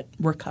not yet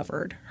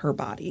recovered her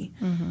body.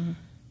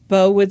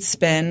 Bo would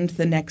spend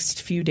the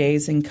next few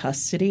days in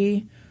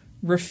custody,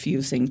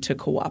 refusing to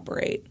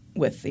cooperate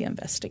with the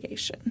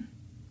investigation.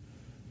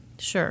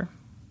 Sure.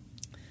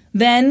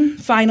 Then,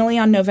 finally,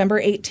 on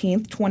November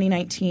 18th,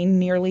 2019,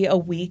 nearly a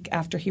week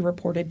after he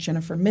reported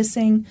Jennifer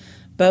missing,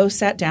 Beau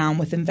sat down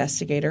with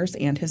investigators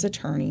and his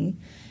attorney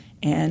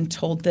and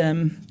told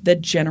them the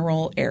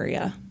general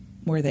area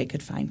where they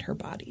could find her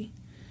body.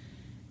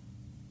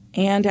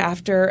 And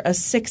after a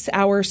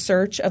 6-hour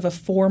search of a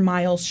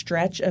 4-mile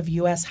stretch of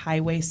U.S.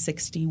 Highway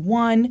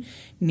 61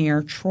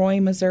 near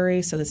Troy,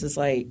 Missouri, so this is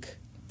like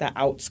the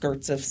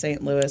outskirts of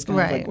St. Louis, kind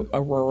of like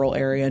a rural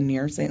area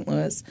near St.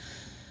 Louis,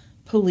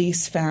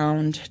 police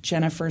found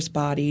Jennifer's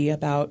body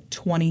about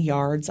 20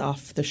 yards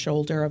off the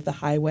shoulder of the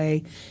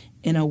highway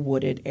in a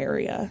wooded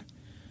area.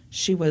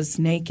 She was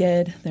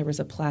naked. There was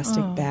a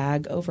plastic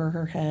bag over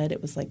her head.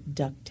 It was like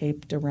duct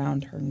taped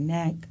around her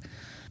neck.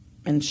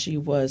 And she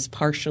was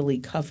partially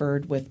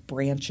covered with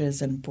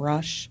branches and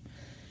brush.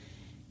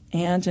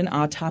 And an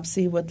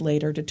autopsy would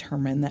later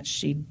determine that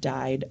she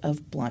died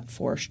of blunt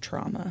force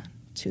trauma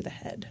to the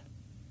head.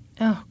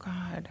 Oh,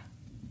 God.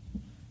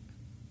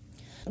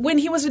 When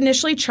he was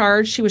initially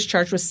charged, he was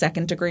charged with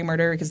second-degree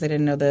murder because they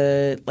didn't know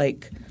the,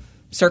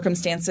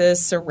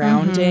 circumstances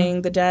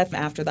surrounding the death.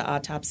 After the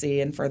autopsy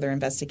and further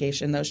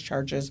investigation, those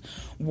charges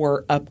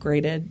were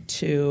upgraded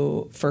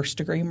to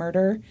first-degree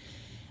murder.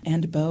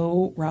 And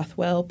Beau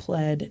Rothwell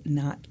pled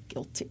not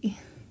guilty.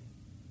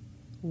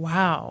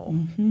 Wow.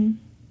 Mm-hmm.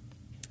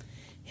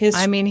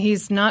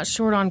 He's not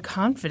short on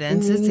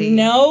confidence, is he?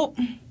 No.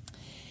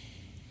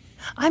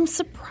 I'm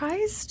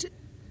surprised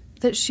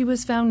that she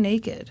was found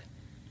naked.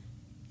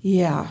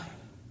 Yeah.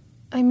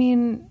 I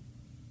mean,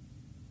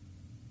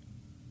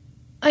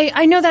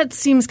 I know that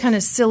seems kind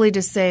of silly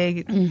to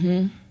say,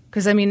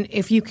 because,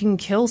 if you can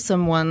kill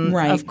someone,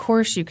 of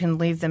course you can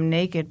leave them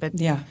naked, but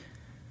yeah.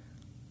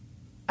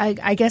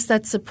 I guess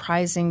that's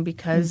surprising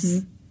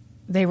because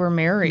they were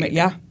married.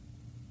 Yeah.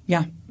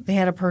 Yeah. They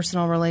had a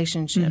personal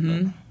relationship.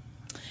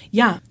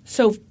 Yeah.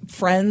 So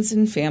friends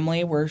and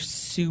family were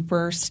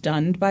super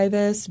stunned by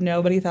this.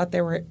 Nobody thought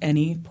there were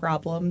any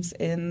problems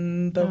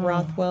in the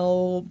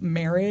Rothwell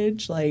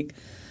marriage.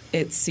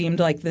 It seemed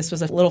like this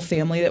was a little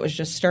family that was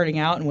just starting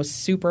out and was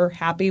super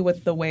happy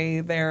with the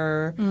way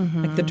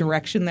the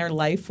direction their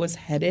life was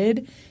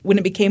headed. When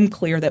it became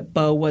clear that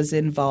Beau was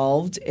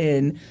involved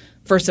in,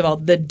 first of all,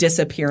 the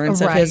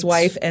disappearance of his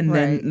wife and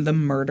then the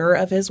murder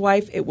of his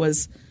wife, it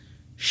was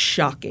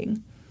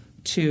shocking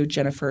to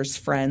Jennifer's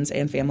friends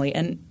and family,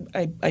 and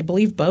I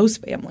believe Beau's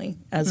family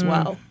as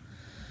well.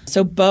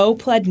 So Beau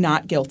pled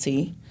not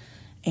guilty,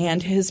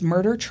 and his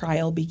murder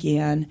trial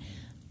began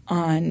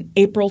on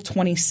April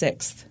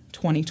 26th,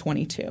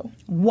 2022.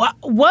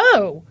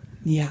 Whoa!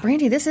 Yeah.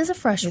 Brandy, this is a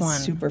fresh one.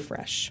 It's super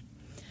fresh.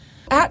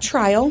 At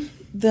trial,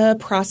 the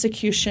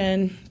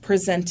prosecution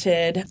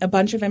presented a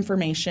bunch of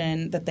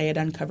information that they had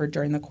uncovered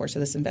during the course of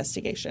this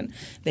investigation.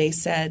 They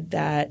said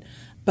that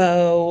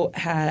Beau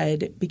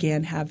had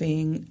began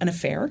having an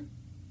affair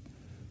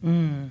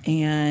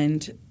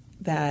and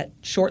that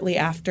shortly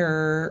after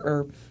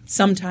or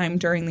sometime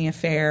during the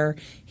affair,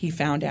 he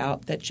found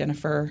out that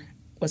Jennifer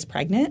was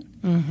pregnant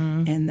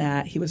and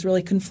that he was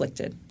really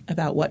conflicted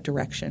about what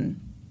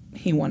direction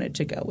he wanted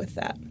to go with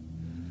that.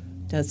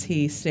 Does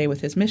he stay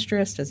with his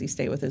mistress? Does he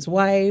stay with his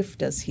wife?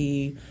 Does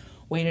he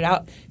wait it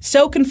out?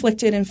 So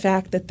conflicted, in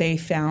fact, that they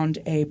found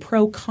a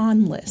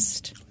pro-con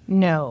list.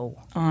 No.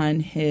 On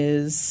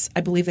his,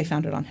 I believe they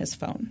found it on his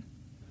phone.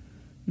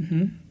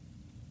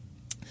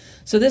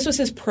 So this was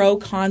his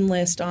pro-con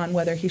list on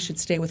whether he should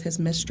stay with his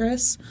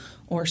mistress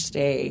or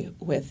stay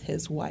with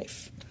his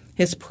wife.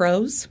 His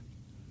pros: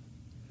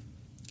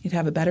 he'd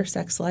have a better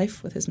sex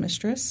life with his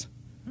mistress.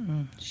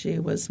 She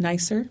was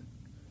nicer.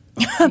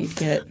 He'd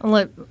get,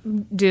 Look,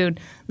 dude,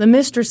 the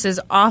mistresses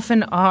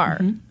often are.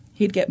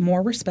 He'd get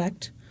more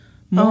respect,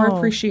 more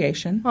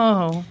appreciation.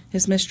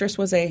 His mistress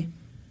was a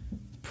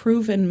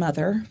proven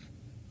mother.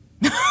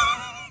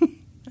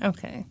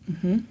 Okay.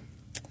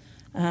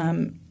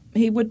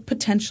 He would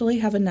potentially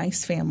have a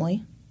nice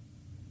family.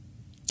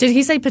 Did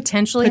he say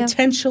potentially?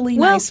 Potentially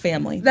nice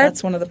family.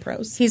 That's one of the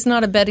pros. He's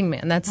not a betting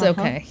man. That's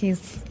okay.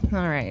 He's all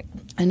right.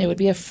 And it would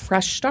be a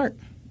fresh start.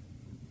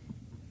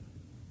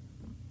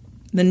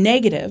 The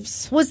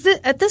negatives.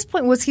 At this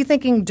point, was he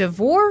thinking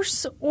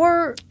divorce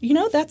or?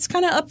 That's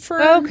kind of up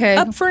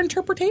for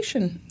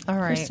interpretation. All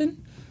right.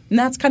 Kristen. And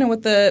that's kind of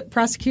what the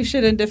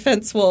prosecution and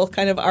defense will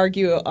kind of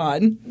argue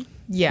on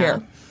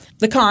here.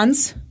 The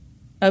cons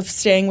of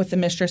staying with the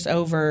mistress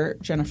over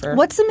Jennifer.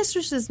 What's the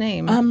mistress's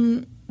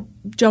name?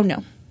 Don't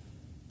know.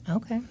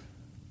 Okay.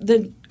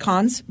 The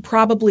cons: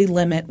 probably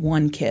limit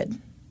one kid.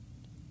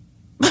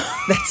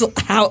 That's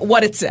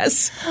what it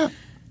says.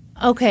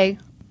 Okay.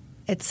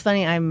 It's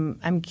funny.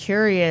 I'm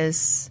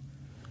curious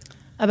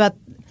about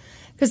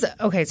because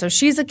so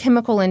she's a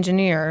chemical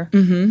engineer.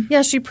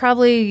 Yeah, she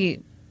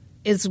probably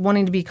is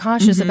wanting to be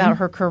cautious about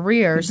her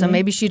career, so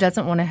maybe she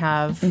doesn't want to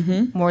have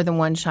more than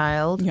one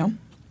child. Yeah.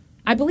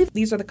 I believe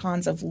these are the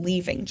cons of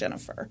leaving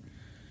Jennifer,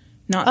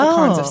 not the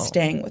cons of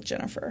staying with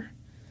Jennifer.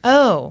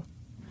 Oh.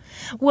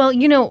 Well,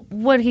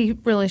 what he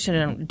really should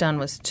have done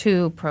was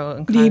 2 pro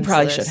and cons. He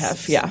probably should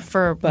have, yeah.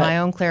 For my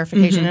own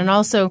clarification. And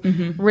also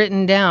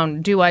written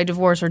down, do I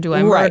divorce or do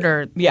I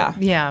murder? Yeah.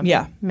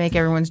 Yeah. Make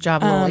everyone's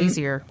job a little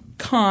easier.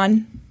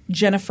 Con,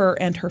 Jennifer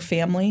and her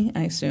family,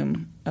 I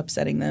assume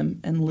upsetting them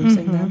and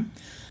losing them.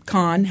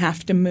 Con,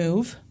 have to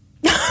move.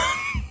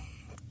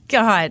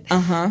 God.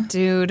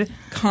 Dude.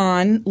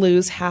 Con,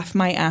 lose half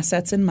my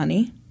assets and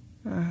money.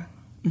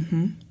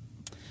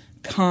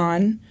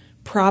 Con,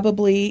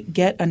 probably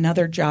get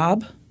another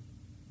job.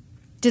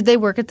 Did they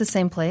work at the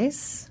same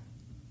place?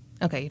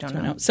 Okay, you don't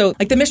know. So,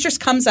 the mistress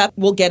comes up.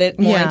 We'll get it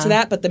more into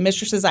that. But the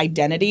mistress's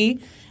identity,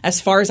 as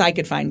far as I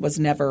could find, was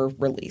never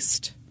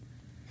released.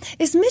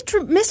 Is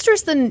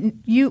mistress the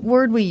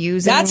word we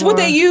use That's anymore?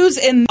 what they use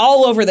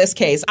all over this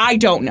case. I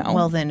don't know.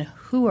 Well, then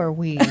who are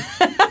we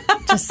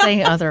to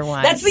say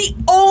otherwise? That's the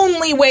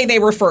only way they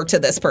refer to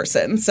this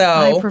person. So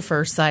I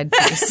prefer side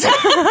piece.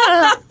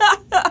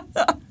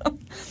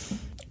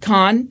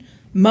 Con,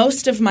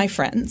 most of my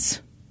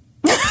friends.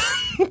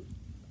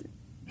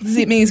 Does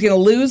it mean he's going to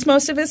lose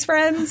most of his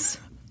friends?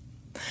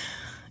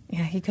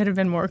 Yeah, he could have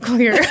been more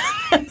clear.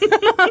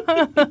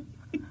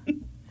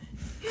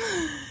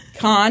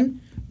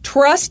 Con,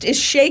 trust is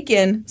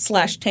shaken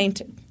 /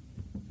 tainted.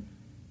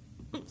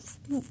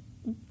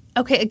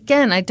 Okay,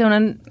 again, I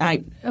don't...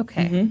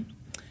 Okay.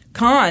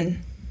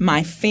 Con,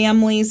 my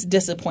family's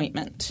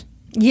disappointment.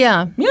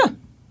 Yeah. Yeah.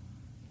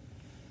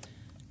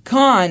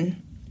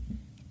 Con,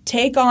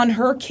 take on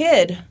her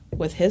kid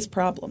with his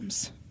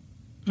problems.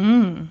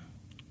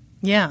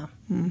 Yeah.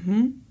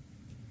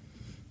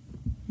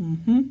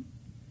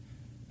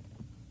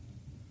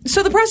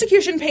 So the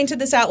prosecution painted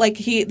this out like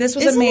this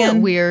was Isn't a man. it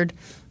weird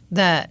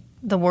that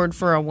the word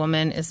for a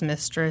woman is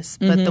mistress,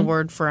 but the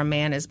word for a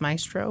man is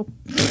maestro?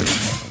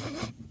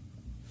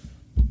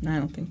 I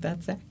don't think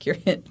that's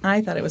accurate.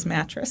 I thought it was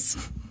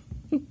mattress.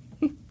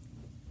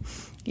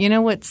 You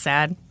know what's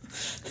sad?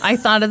 I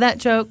thought of that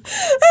joke.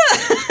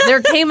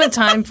 There came a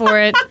time for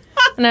it,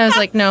 and I was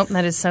like, nope,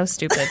 that is so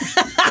stupid.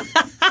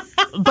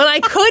 But I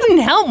couldn't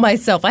help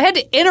myself. I had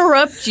to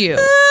interrupt you.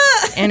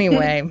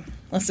 Anyway.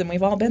 Listen,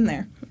 we've all been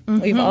there.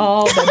 We've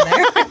all been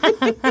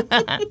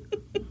there.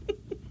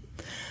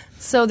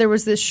 So there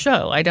was this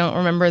show. I don't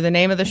remember the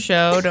name of the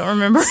show. Don't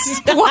remember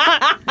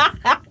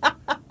what.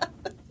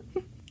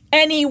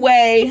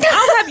 Anyway,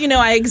 I'll have you know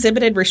I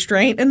exhibited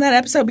restraint in that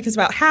episode because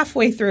about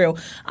halfway through,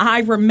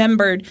 I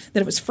remembered that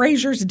it was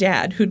Frasier's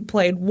dad who'd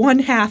played one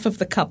half of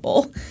the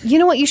couple. You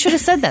know what? You should have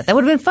said that. That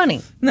would have been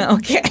funny. No,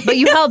 okay. But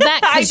you held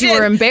back because you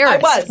were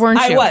embarrassed, weren't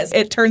you? I was.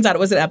 It turns out it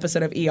was an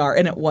episode of ER,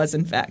 and it was,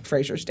 in fact,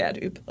 Frasier's dad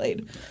who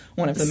played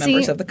one of the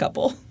members of the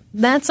couple.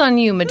 That's on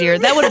you, my dear.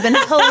 That would have been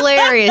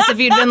hilarious if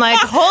you'd been like,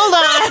 hold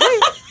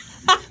on.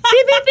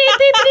 Beep, beep, beep,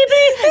 beep,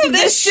 beep, beep.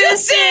 This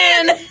just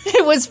in.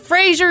 It was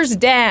Frasier's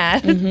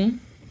dad.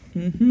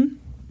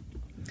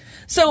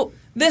 So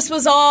this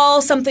was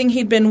all something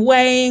he'd been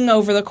weighing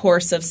over the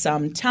course of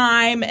some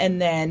time,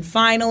 and then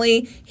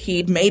finally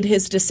he'd made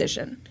his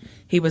decision.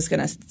 He was going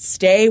to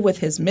stay with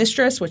his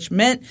mistress, which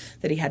meant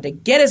that he had to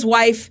get his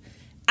wife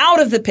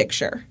out of the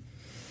picture.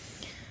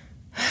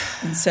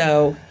 And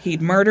so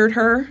he'd murdered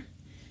her.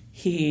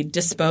 He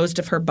disposed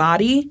of her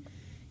body.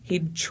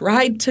 He'd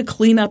tried to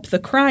clean up the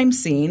crime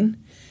scene,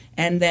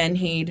 and then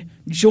he'd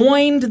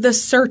joined the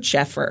search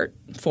effort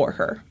for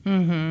her,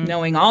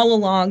 knowing all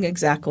along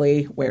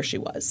exactly where she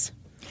was.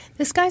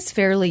 This guy's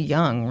fairly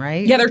young,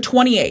 right? Yeah, they're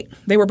 28.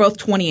 They were both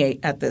 28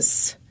 at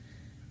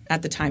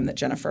the time that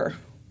Jennifer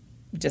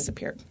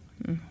disappeared.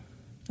 At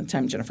the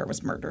time Jennifer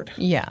was murdered.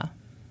 Yeah.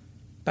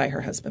 By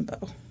her husband,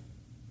 Beau.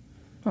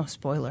 Oh,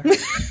 spoiler.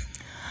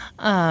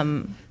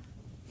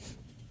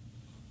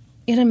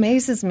 It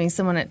amazes me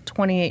someone at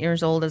 28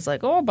 years old is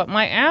like, oh, but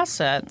my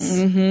assets.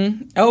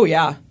 Oh,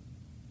 yeah.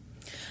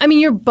 I mean,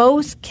 you're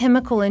both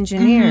chemical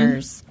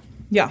engineers.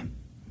 Yeah.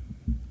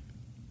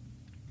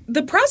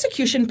 The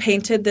prosecution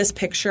painted this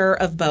picture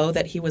of Beau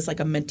that he was like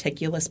a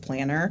meticulous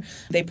planner.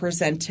 They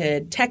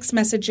presented text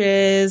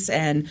messages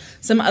and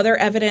some other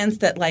evidence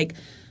that like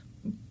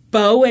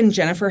Beau and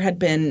Jennifer had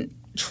been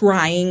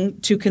trying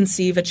to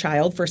conceive a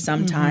child for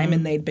some time,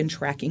 and they'd been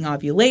tracking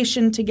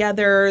ovulation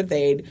together.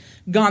 They'd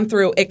gone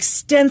through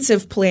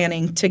extensive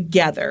planning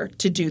together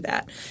to do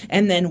that.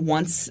 And then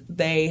once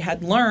they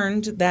had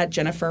learned that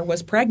Jennifer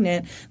was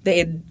pregnant, they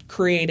had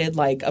created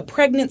like a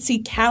pregnancy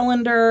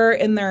calendar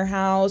in their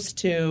house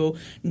to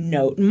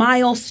note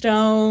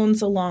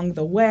milestones along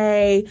the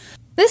way.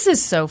 This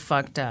is so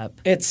fucked up.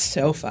 It's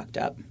so fucked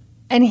up.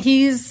 And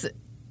he's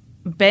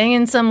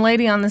banging some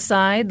lady on the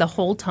side the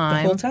whole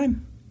time. The whole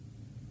time.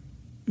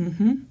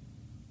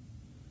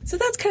 So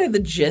that's kind of the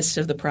gist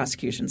of the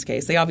prosecution's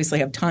case. They obviously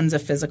have tons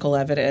of physical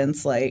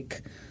evidence,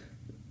 like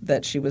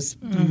that she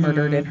was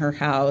murdered in her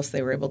house.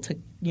 They were able to,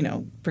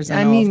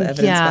 present all of the evidence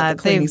about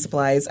the cleaning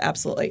supplies.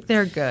 Absolutely.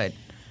 They're good.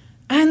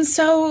 And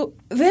so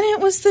then it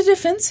was the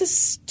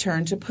defense's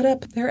turn to put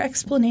up their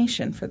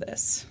explanation for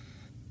this.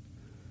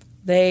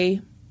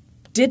 They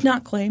did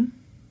not claim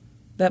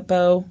that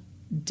Beau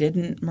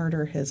didn't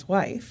murder his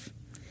wife.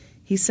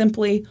 He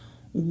simply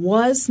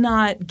was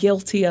not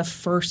guilty of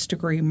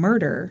first-degree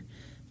murder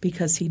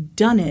because he'd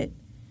done it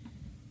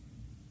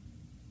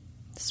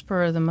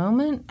spur of the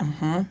moment?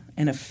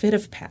 In a fit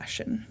of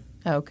passion.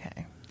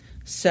 Okay.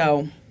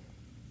 So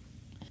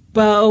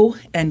Beau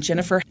and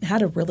Jennifer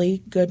had a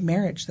really good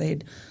marriage.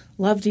 They'd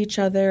loved each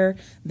other.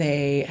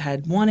 They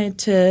had wanted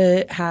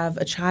to have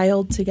a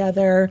child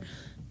together,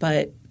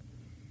 but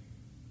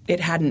it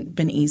hadn't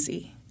been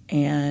easy.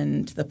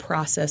 And the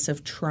process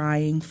of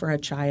trying for a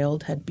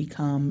child had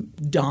become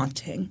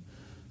daunting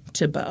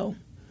to Beau.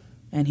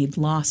 And he'd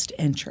lost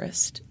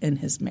interest in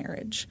his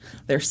marriage.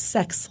 Their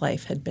sex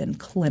life had been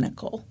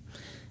clinical.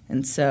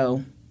 And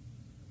so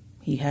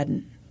he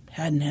hadn't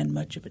had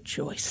much of a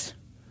choice.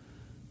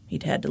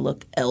 He'd had to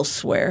look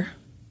elsewhere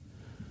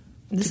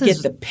to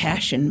get the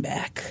passion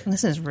back.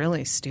 This is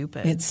really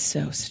stupid. It's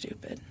so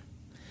stupid.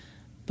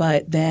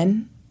 But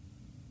then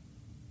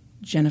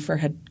Jennifer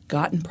had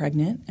gotten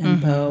pregnant, and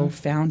Beau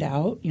found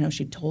out. You know,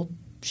 she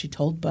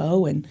told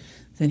Beau, and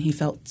then he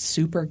felt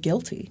super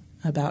guilty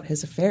about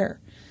his affair.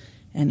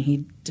 And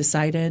he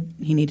decided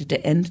he needed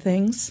to end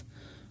things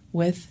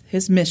with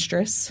his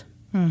mistress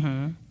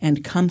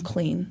and come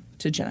clean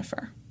to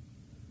Jennifer.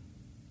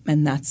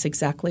 And that's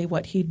exactly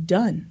what he'd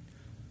done.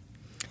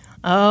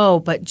 Oh,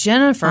 but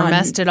Jennifer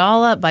messed it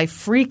all up by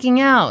freaking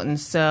out. And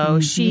so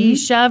she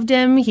shoved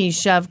him, he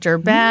shoved her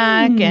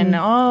back, and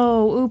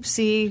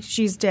oopsie,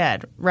 she's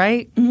dead,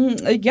 right?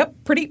 Yep,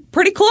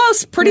 pretty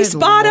close, pretty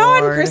spot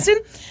on, Kristen.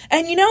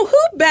 And you know who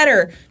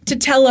better to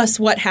tell us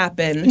what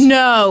happened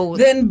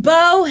than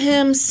Beau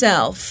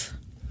himself?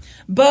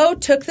 Beau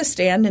took the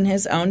stand in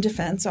his own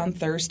defense on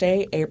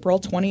Thursday, April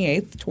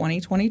 28th,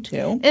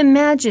 2022.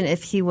 Imagine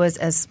if he was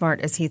as smart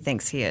as he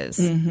thinks he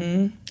is.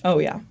 Oh,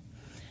 yeah.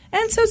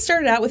 And so it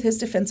started out with his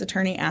defense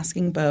attorney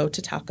asking Beau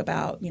to talk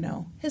about, you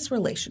know, his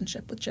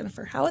relationship with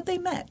Jennifer. How had they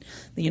met?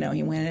 You know,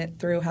 he went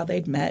through how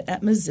they'd met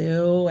at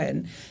Mizzou,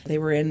 and they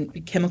were in a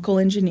chemical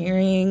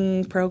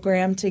engineering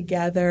program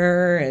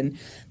together, and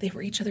they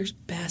were each other's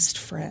best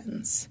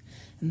friends.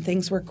 And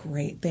things were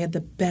great. They had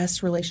the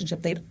best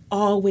relationship. They'd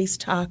always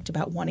talked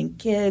about wanting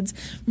kids.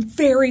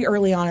 Very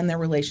early on in their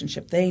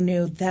relationship, they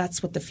knew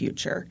that's what the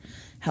future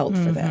held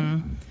for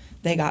them.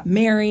 They got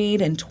married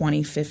in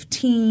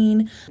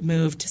 2015,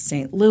 moved to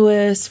St.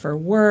 Louis for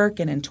work,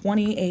 and in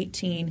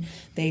 2018,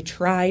 they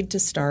tried to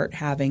start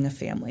having a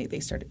family. They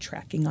started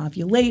tracking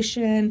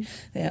ovulation,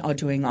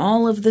 doing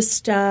all of the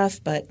stuff,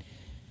 but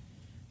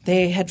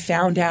they had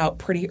found out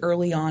pretty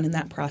early on in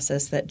that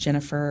process that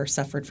Jennifer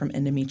suffered from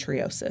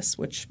endometriosis,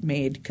 which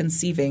made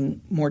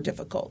conceiving more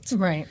difficult.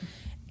 Right.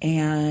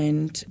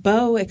 And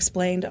Beau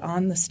explained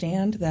on the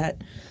stand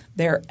that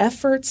their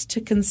efforts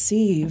to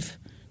conceive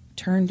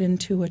turned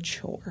into a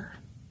chore.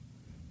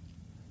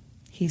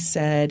 He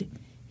said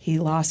he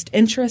lost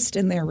interest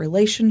in their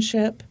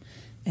relationship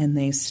and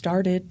they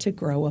started to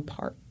grow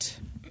apart.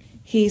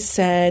 He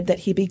said that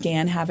he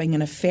began having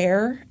an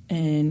affair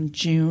in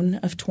June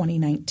of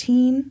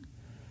 2019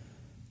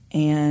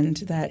 and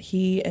that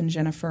he and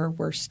Jennifer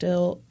were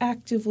still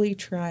actively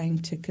trying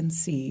to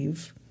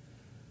conceive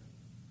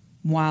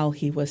while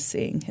he was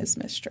seeing his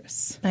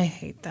mistress. I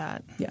hate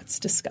that. Yeah, it's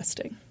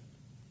disgusting.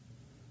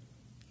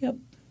 Yep.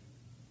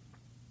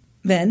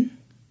 Then,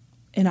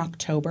 in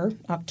October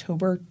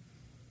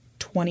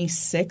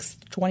 26th,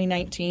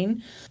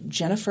 2019,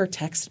 Jennifer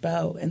texted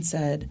Beau and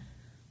said,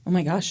 "Oh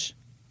my gosh,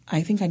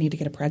 I think I need to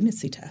get a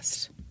pregnancy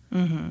test.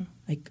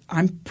 Like,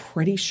 I'm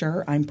pretty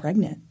sure I'm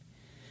pregnant."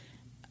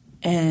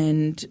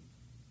 And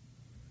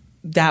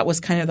that was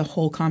kind of the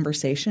whole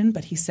conversation.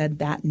 But he said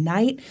that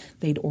night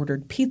they'd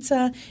ordered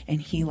pizza and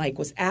he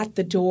was at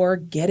the door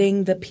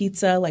getting the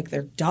pizza,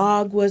 their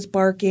dog was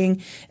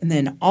barking. And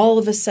then all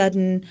of a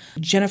sudden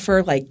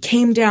Jennifer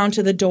came down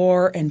to the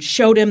door and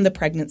showed him the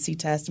pregnancy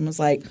test and was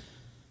like,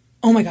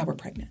 "Oh my God, we're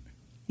pregnant."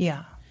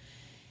 Yeah.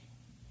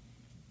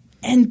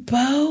 And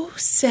Beau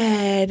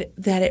said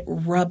that it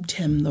rubbed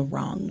him the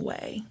wrong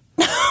way.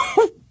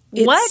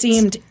 It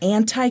seemed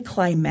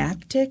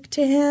anticlimactic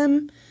to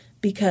him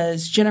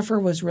because Jennifer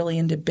was really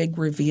into big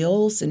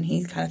reveals and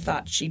he kind of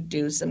thought she'd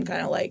do some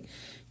kind of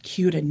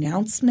cute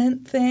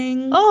announcement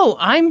thing. Oh,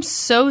 I'm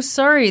so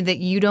sorry that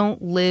you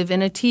don't live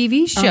in a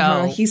TV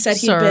show. He said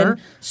he'd been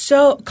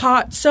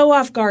caught so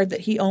off guard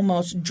that he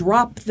almost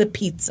dropped the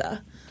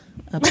pizza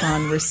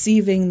upon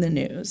receiving the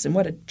news. And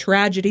what a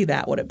tragedy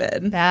that would have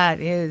been. That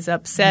is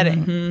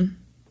upsetting.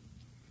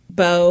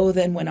 Beau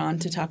then went on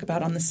to talk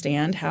about on the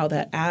stand how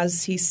that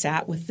as he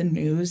sat with the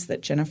news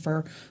that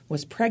Jennifer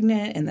was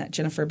pregnant and that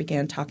Jennifer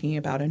began talking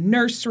about a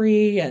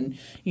nursery and,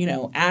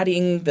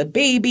 adding the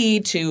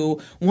baby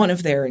to one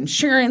of their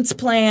insurance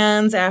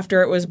plans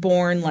after it was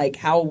born,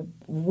 how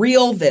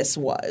real this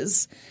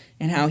was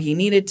and how he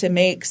needed to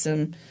make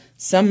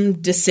some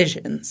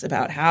decisions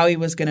about how he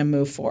was going to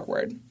move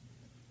forward.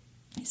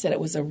 He said it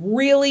was a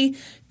really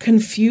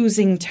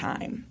confusing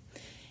time.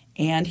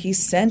 And he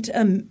sent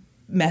a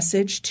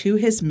message to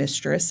his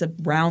mistress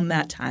around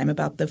that time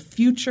about the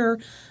future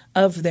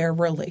of their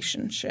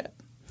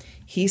relationship.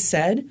 He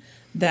said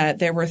that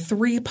there were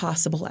 3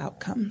 possible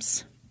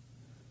outcomes.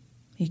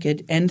 He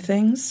could end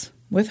things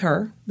with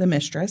her, the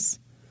mistress,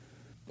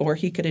 or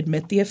he could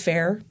admit the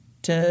affair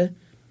to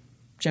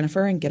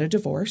Jennifer and get a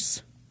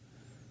divorce,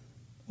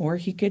 or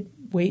he could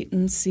wait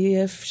and see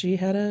if she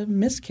had a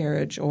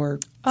miscarriage or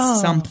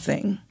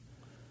something.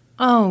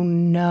 Oh,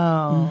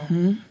 no.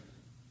 Mm-hmm.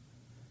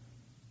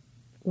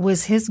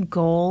 Was his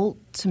goal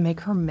to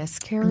make her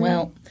miscarry?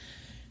 Well,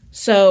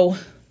 so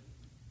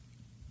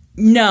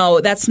no,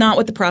 that's not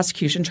what the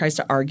prosecution tries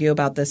to argue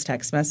about this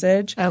text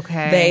message.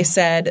 Okay. They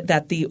said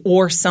that the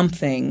or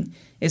something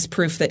is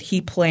proof that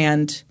he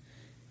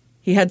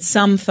had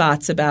some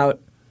thoughts about.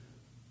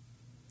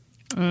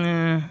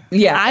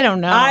 Yeah. I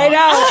don't know. I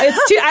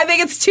know. I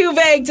think it's too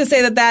vague to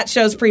say that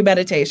shows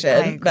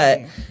premeditation.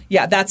 But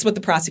yeah, that's what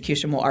the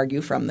prosecution will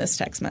argue from this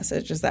text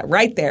message, is that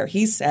right there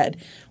he said,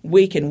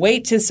 we can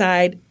wait to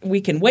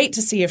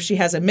see if she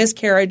has a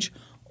miscarriage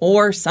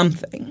or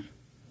something.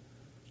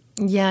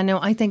 Yeah, no,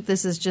 I think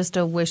this is just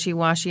a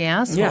wishy-washy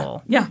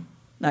asshole. Yeah,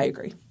 I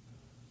agree.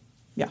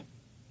 Yeah.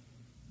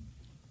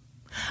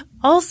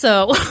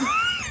 Also,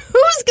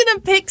 who's going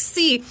to pick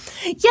C?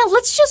 Yeah,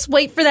 let's just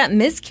wait for that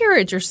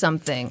miscarriage or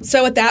something.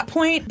 So at that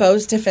point,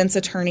 Beau's defense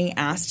attorney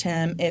asked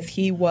him if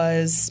he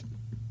was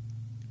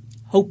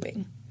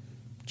hoping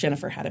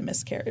Jennifer had a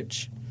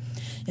miscarriage.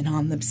 And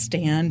on the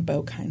stand,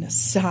 Beau kind of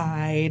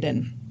sighed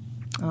and...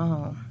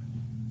 Oh,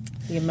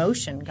 the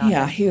emotion got him.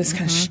 Yeah, he was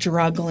kind of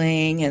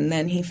struggling. And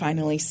then he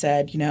finally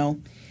said,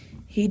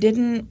 he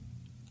didn't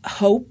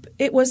hope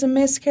it was a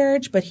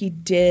miscarriage, but he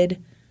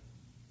did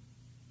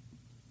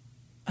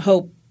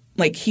hope,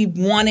 he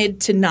wanted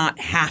to not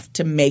have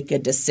to make a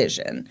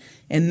decision.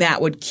 And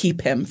that would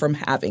keep him from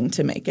having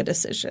to make a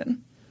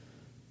decision.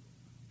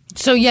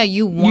 So, yeah,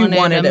 you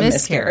wanted a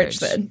miscarriage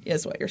then,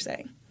 is what you're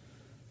saying.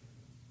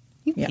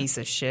 You piece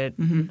of shit.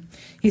 Mm-hmm.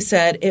 He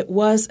said, it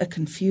was a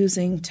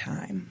confusing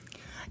time.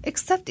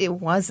 Except it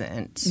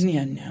wasn't.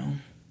 Yeah, no.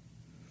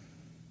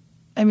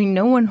 I mean,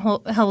 no one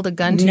held a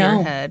gun to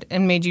your head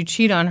and made you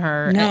cheat on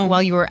her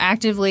while you were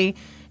actively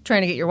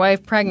trying to get your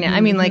wife pregnant.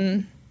 Mm-hmm. I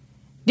mean,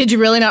 did you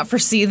really not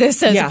foresee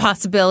this as a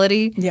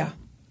possibility? Yeah.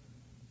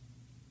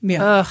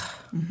 Ugh.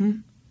 Mm-hmm.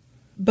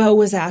 Beau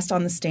was asked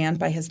on the stand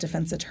by his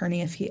defense attorney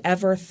if he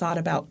ever thought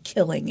about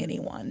killing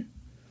anyone.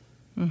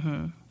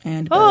 Mm-hmm.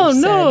 And Beau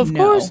said, of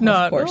course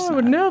not. Of course I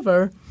would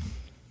never.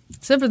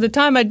 Except for the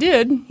time I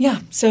did. Yeah.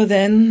 So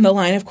then the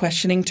line of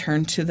questioning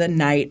turned to the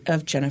night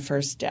of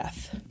Jennifer's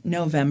death,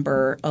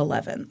 November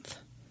 11th.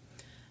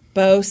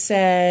 Beau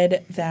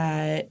said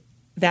that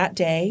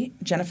day,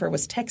 Jennifer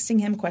was texting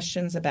him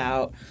questions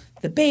about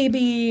the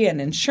baby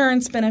and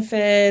insurance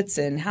benefits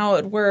and how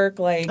it would work.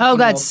 Oh,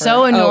 God,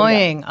 so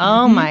annoying.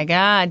 Oh, my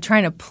God.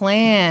 Trying to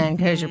plan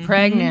because you're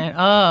pregnant.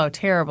 Oh,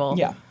 terrible.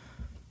 Yeah.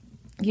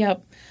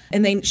 Yep.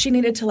 And she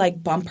needed to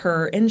bump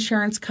her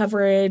insurance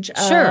coverage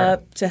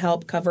up to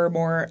help cover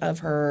more of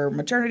her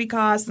maternity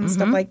costs and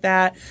stuff like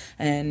that,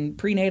 and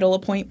prenatal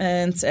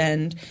appointments.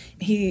 And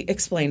he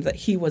explained that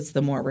he was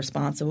the more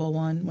responsible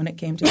one when it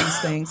came to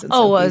these things. And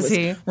was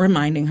he?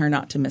 Reminding her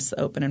not to miss the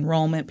open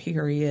enrollment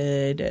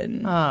period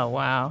and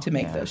to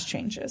make those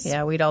changes.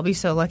 Yeah, we'd all be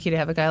so lucky to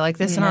have a guy like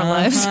this in our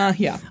lives.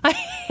 Yeah. I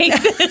hate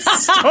this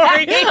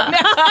story.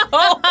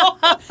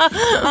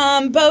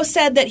 Beau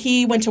said that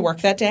he went to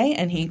work that day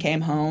and he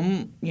came home,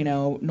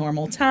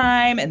 normal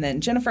time. And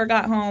then Jennifer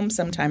got home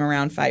sometime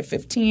around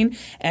 5:15,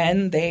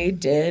 and they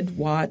did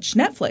watch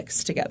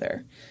Netflix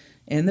together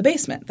in the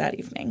basement that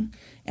evening.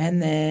 And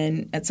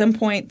then at some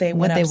point they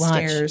went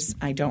upstairs.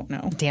 I don't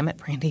know. Damn it,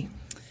 Brandy.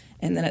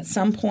 And then at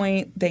some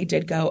point they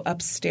did go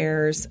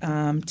upstairs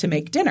to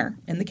make dinner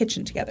in the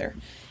kitchen together.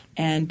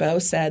 And Beau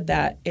said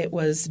that it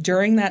was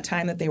during that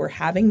time that they were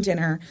having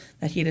dinner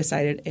that he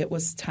decided it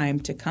was time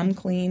to come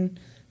clean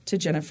to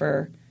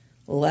Jennifer,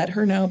 let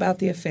her know about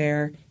the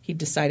affair. He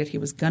decided he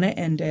was going to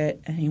end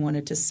it, and he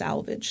wanted to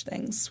salvage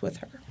things with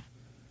her.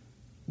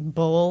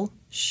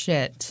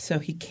 Bullshit. So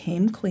he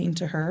came clean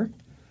to her,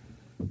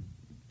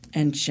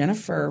 and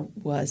Jennifer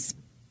was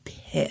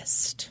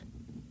pissed.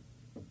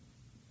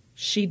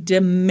 She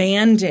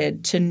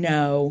demanded to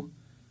know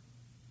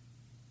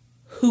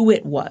who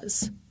it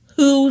was.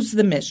 Who's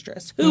the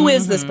mistress? Who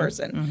is this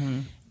person? Mm-hmm.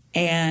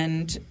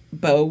 And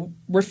Beau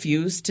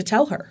refused to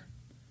tell her.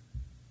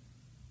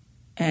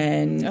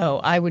 And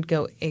I would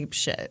go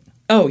apeshit.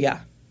 Oh,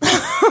 yeah.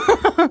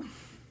 I'm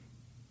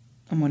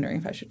wondering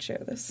if I should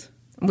share this.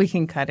 We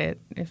can cut it.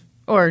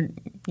 Or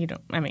you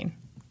don't. I mean,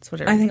 it's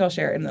whatever. I think I'll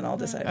share it and then I'll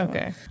decide.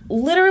 Okay.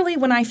 Literally,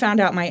 when I found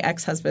out my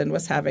ex-husband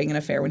was having an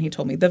affair, when he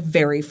told me, the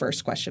very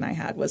first question I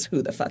had was,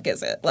 who the fuck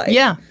is it?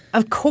 Yeah,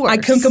 of course. I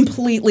can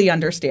completely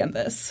understand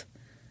this.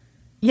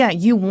 Yeah,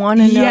 you want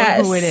to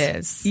know who it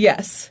is.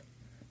 Yes.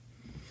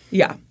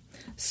 Yeah.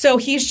 So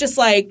he's just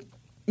like,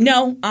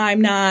 no,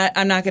 I'm not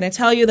going to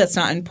tell you. That's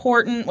not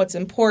important. What's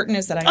important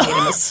is that I made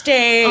a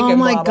mistake. Oh, and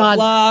my blah, God.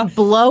 Blah, blah.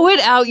 Blow it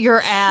out your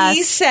ass.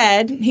 He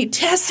said, he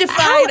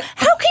testified.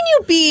 How can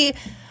you be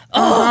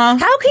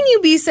how can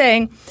you be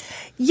saying,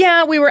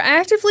 yeah, we were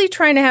actively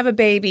trying to have a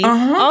baby.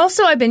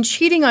 Also, I've been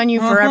cheating on you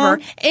forever,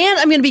 and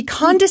I'm going to be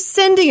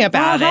condescending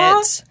about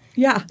it.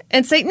 Yeah.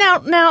 And say, now,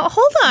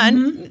 hold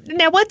on.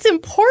 Now, what's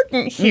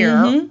important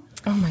here?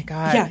 Oh, my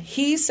God. Yeah.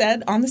 He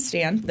said on the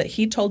stand that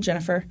he told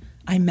Jennifer,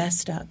 I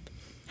messed up.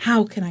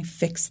 How can I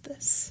fix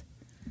this?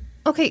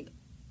 Okay.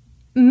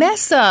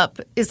 Mess up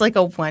is like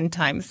a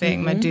one-time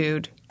thing, my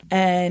dude.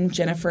 And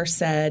Jennifer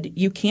said,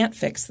 you can't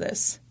fix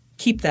this.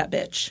 Keep that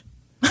bitch.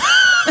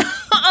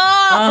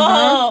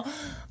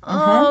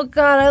 Oh,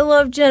 God, I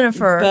love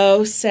Jennifer.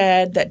 Bo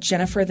said that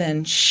Jennifer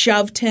then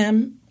shoved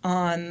him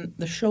on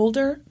the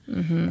shoulder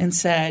and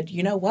said,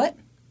 you know what?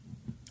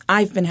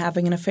 I've been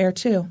having an affair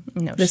too.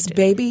 No, this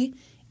baby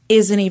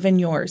isn't even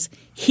yours.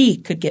 He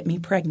could get me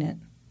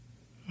pregnant.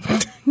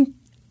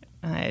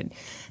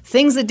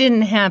 Things that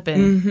didn't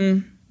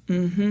happen.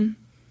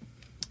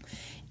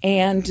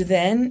 And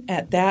then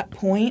at that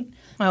point,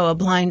 Oh, a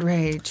blind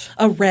rage.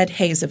 a red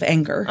haze of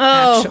anger,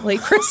 actually,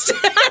 Kristen.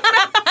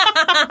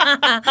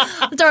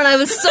 Darn, I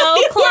was so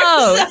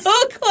close.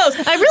 So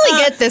close. I really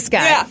get this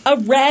guy. Yeah, a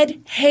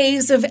red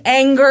haze of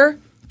anger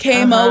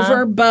came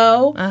over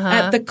Bo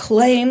at the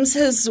claims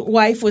his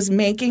wife was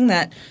making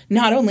that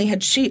not only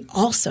had she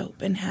also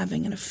been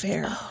having an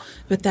affair,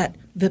 but that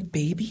the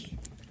baby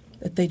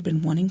that they'd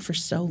been wanting for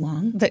so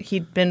long That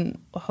he'd been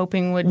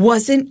hoping would...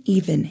 wasn't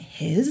even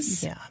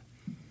his. Yeah.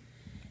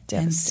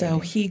 And so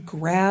he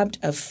grabbed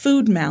a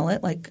food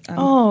mallet, like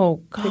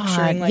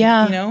picturing, like,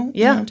 yeah. you know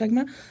what I'm talking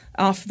about,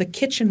 off the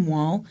kitchen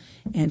wall,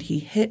 and he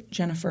hit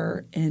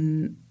Jennifer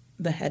in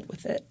the head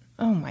with it.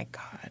 Oh, my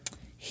God.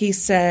 He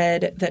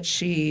said that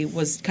she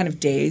was kind of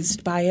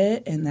dazed by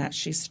it and that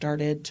she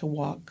started to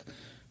walk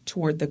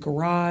toward the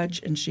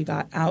garage, and she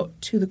got out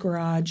to the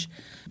garage,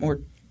 or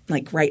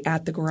like right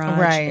at the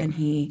garage, and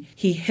he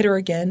hit her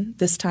again,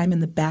 this time in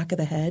the back of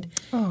the head.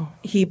 Oh.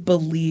 He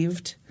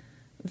believed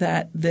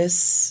that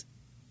this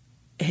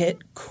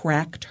hit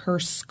cracked her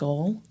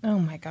skull. Oh,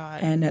 my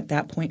God. And at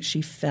that point,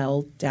 she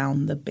fell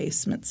down the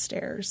basement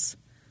stairs.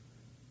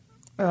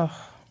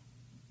 Oh.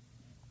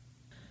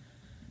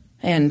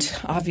 And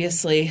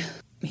obviously,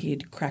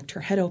 he'd cracked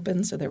her head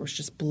open, so there was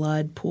just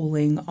blood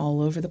pooling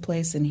all over the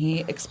place. And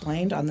he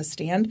explained on the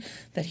stand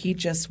that he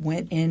just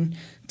went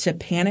into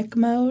panic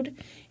mode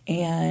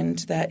and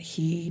that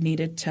he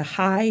needed to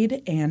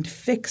hide and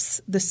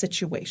fix the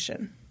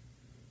situation.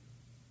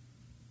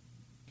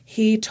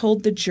 He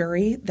told the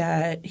jury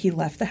that he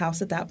left the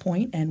house at that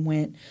point and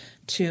went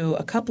to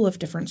a couple of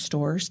different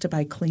stores to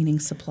buy cleaning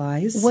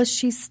supplies. Was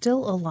she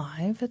still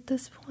alive at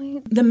this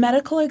point? The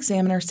medical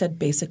examiner said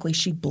basically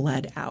she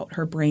bled out.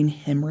 Her brain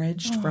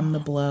hemorrhaged from the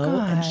blow,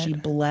 and she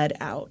bled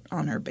out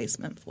on her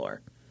basement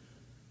floor.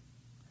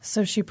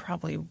 So she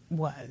probably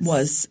was.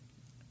 Was,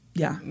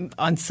 yeah.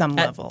 On some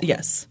level.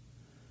 Yes.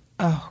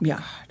 Oh, yeah.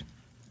 God.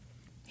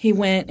 He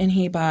went and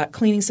he bought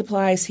cleaning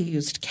supplies. He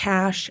used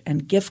cash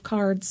and gift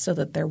cards so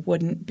that there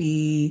wouldn't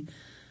be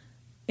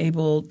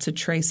able to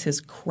trace his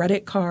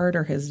credit card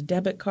or his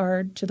debit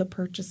card to the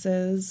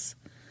purchases.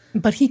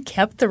 But he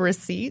kept the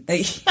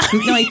receipts?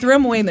 No, he threw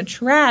them away in the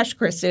trash,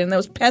 Kristen.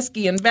 Those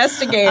pesky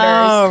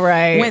investigators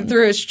went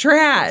through his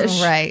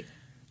trash. Right.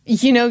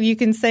 You know, you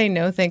can say,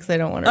 no, thanks, I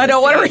don't want to I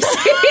don't want to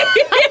receive.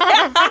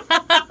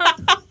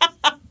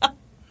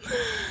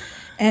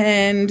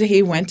 And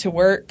he went to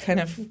work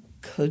kind of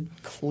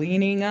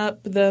cleaning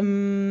up the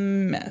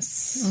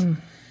mess.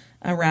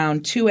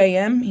 Around 2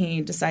 a.m., he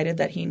decided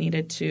that he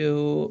needed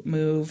to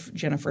move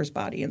Jennifer's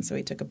body. And so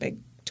he took a big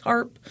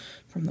tarp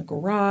from the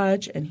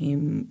garage and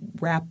he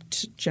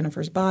wrapped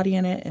Jennifer's body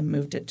in it and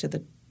moved it to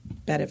the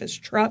bed of his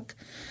truck.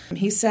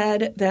 He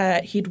said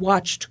that he'd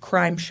watched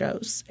crime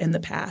shows in the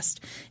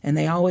past, and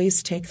they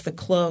always take the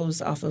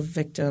clothes off of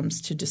victims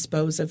to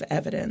dispose of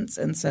evidence.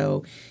 And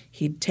so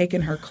he'd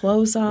taken her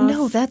clothes off.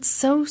 No, that's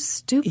so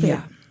stupid.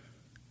 Yeah.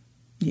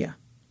 Yeah.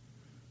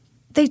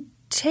 They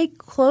take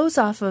clothes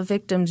off of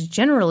victims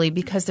generally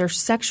because they're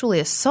sexually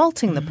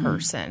assaulting the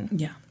person.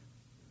 Yeah.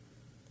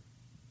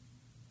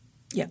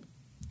 Yeah.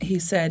 He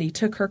said he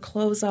took her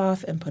clothes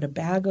off and put a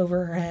bag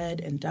over her head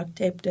and duct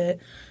taped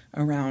it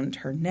around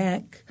her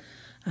neck.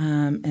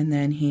 And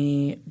then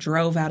he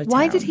drove out of town.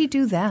 Why did he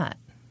do that?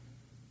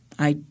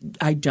 I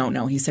don't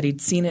know. He said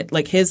he'd seen it.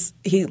 Like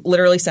he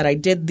literally said, I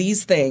did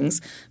these things,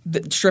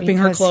 stripping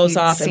her clothes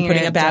off and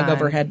putting a bag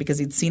over her head because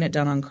he'd seen it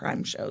done on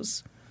crime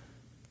shows.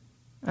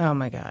 Oh,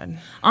 my God.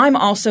 I'm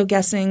also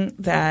guessing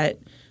that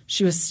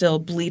she was still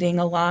bleeding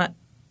a lot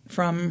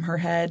from her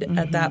head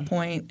at that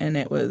point, and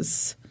it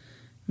was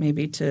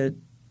maybe to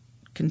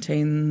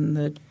contain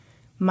the...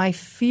 My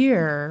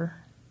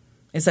fear...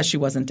 is that she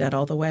wasn't dead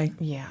all the way.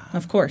 Yeah.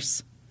 Of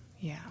course.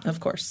 Yeah. Of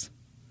course.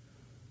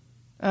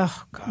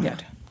 Oh,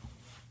 God.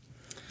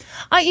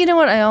 Yeah. You know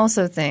what I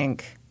also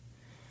think?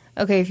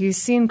 Okay, if you've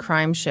seen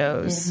crime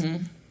shows...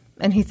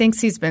 And he thinks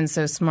he's been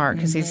so smart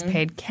because he's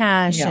paid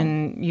cash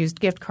and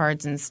used gift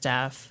cards and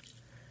stuff.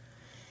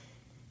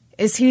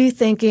 Is he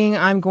thinking,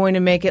 I'm going to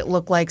make it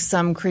look like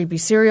some creepy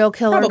serial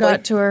killer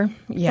got to her?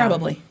 Yeah.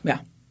 Probably. Yeah.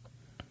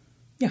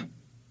 Yeah.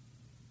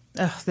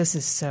 Ugh, this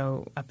is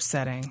so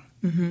upsetting.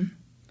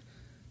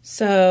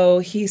 So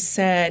he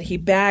said he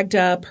bagged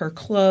up her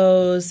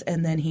clothes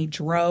and then he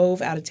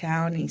drove out of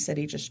town. And he said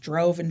he just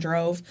drove and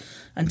drove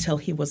until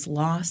he was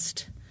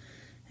lost.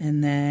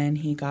 And then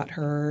he got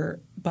her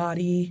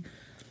body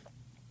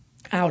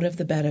out of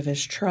the bed of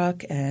his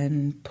truck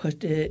and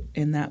put it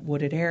in that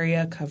wooded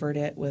area, covered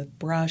it with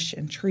brush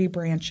and tree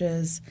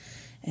branches.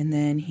 And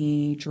then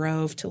he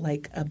drove to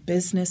like a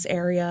business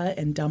area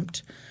and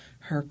dumped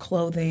her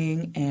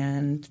clothing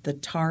and the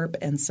tarp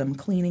and some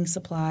cleaning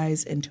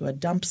supplies into a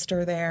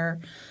dumpster there.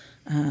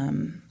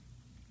 And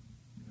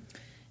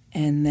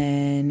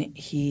then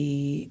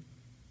he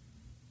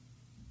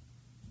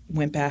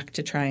went back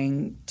to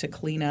trying to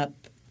clean up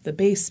the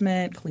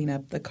basement, clean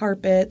up the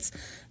carpets.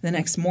 The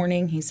next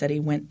morning, he said he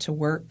went to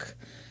work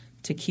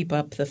to keep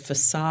up the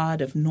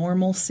facade of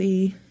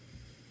normalcy.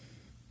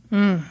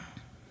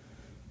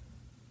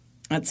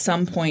 At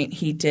some point,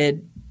 he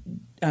did,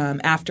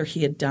 after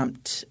he had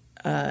dumped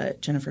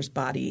Jennifer's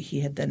body,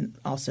 he had then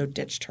also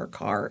ditched her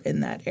car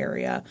in that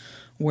area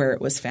where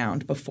it was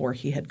found before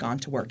he had gone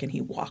to work, and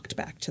he walked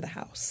back to the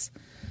house.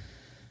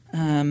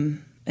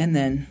 And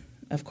then,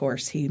 of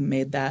course, he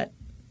made that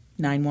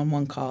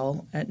 911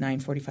 call at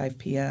 9:45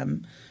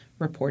 p.m.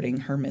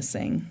 reporting her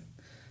missing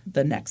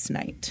the next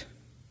night.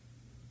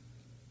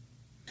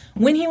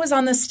 When he was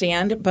on the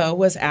stand, Beau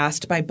was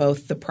asked by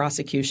both the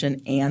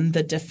prosecution and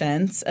the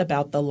defense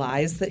about the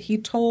lies that he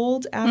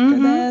told after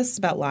this,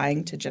 about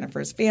lying to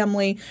Jennifer's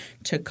family,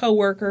 to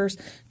coworkers,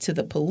 to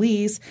the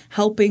police,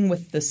 helping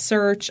with the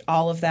search,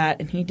 all of that.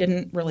 And he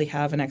didn't really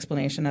have an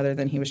explanation other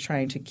than he was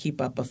trying to keep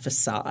up a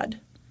facade.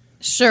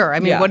 Sure.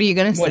 I mean, what are you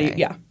going to say?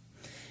 Yeah.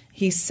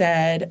 He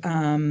said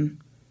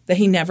that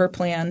he never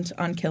planned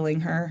on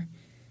killing her.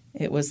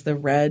 It was the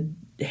red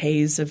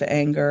haze of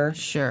anger.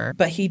 Sure.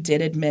 But he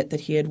did admit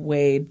that he had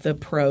weighed the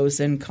pros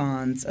and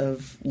cons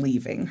of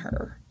leaving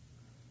her.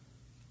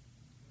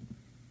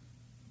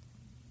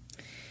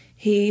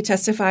 He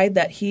testified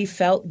that he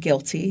felt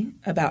guilty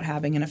about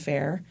having an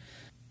affair,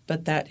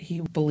 but that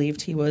he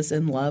believed he was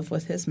in love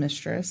with his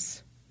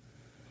mistress.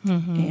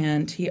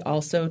 And he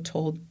also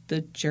told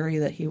the jury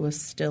that he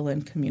was still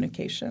in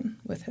communication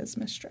with his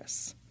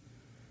mistress.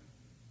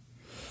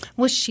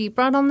 Was she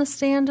brought on the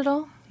stand at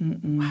all?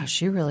 Wow,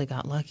 she really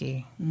got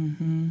lucky.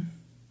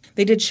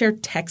 They did share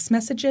text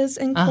messages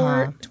in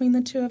court between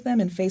the two of them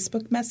and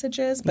Facebook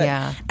messages.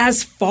 But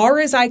as far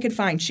as I could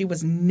find, she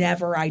was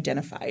never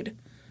identified.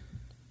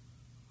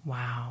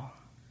 Wow.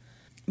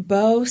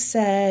 Beau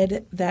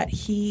said that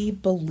he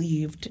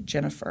believed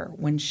Jennifer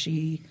when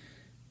she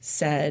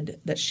said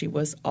that she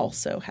was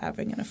also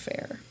having an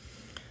affair.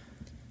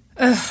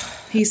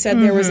 He said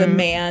there was a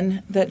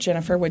man that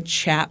Jennifer would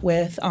chat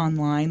with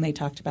online. They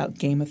talked about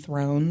Game of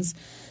Thrones,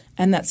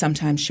 and that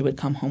sometimes she would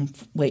come home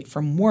late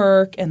from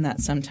work, and that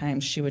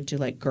sometimes she would do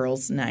like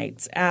girls'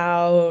 nights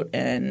out,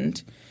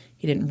 and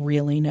he didn't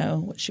really know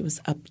what she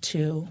was up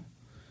to.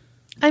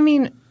 I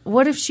mean,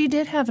 what if she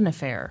did have an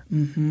affair?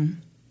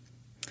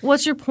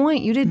 What's your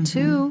point? You did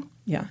too.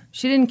 Yeah.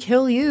 She didn't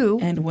kill you.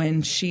 And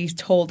when she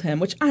told him,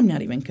 which I'm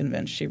not even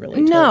convinced she really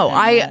told him. No,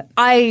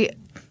 I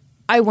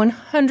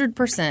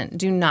 100%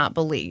 do not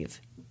believe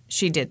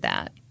she did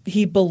that.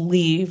 He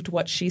believed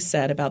what she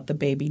said about the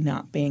baby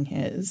not being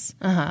his.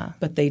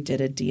 But they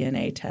did a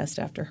DNA test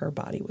after her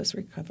body was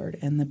recovered,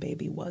 and the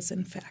baby was,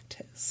 in fact,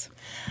 his.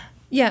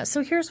 Yeah,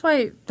 so here's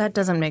why that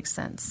doesn't make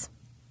sense.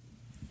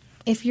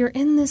 If you're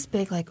in this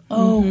big, like,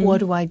 what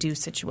do I do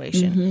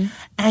situation,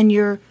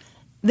 and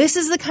this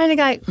is the kind of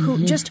guy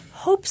who just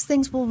hopes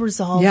things will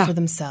resolve for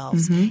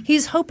themselves.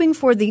 He's hoping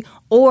for the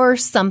or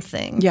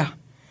something. Yeah.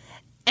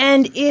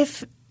 And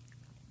if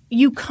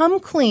you come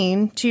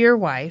clean to your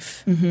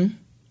wife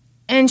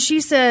and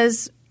she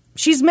says,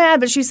 she's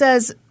mad, but she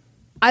says,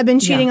 I've been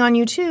cheating on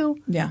you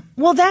too. Yeah.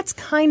 Well, that's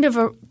kind of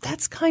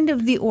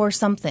the or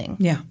something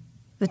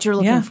that you're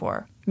looking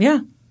for.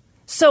 Yeah.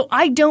 So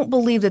I don't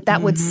believe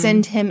that would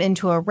send him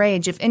into a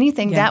rage. If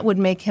anything, that would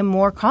make him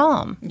more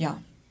calm. Yeah.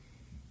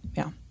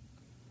 Yeah.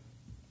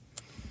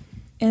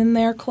 In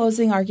their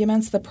closing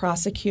arguments, the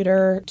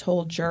prosecutor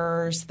told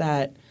jurors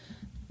that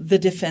the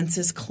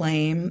defense's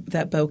claim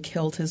that Beau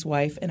killed his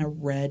wife in a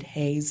red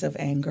haze of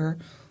anger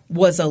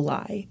was a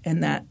lie,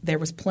 and that there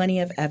was plenty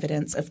of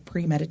evidence of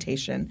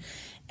premeditation,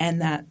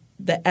 and that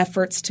the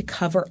efforts to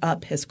cover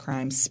up his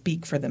crimes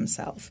speak for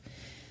themselves.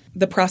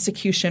 The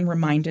prosecution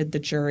reminded the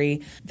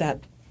jury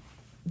that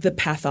the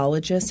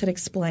pathologist had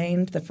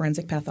explained, the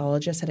forensic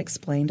pathologist had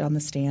explained on the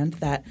stand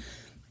that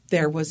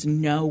there was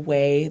no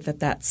way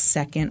that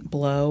second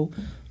blow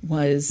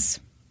was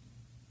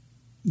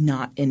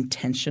not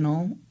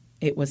intentional.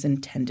 It was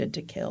intended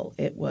to kill.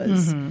 It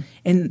was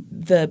and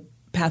the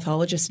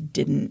pathologist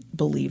didn't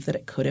believe that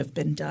it could have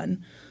been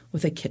done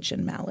with a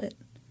kitchen mallet.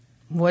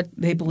 What?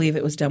 They believe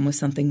it was done with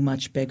something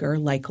much bigger,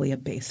 likely a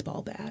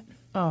baseball bat.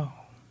 Oh.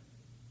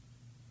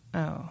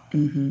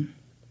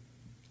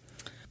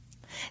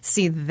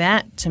 See,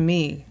 that to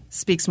me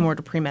speaks more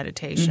to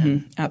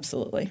premeditation.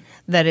 Absolutely.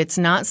 That it's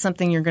not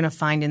something you're going to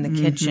find in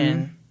the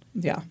kitchen.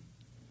 Yeah.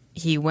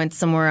 He went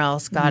somewhere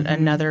else, got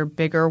another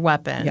bigger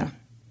weapon. Yeah.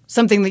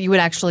 Something that you would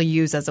actually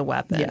use as a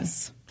weapon.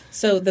 Yes.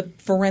 So the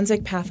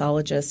forensic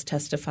pathologist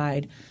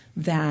testified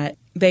that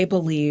they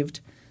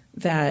believed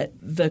that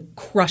the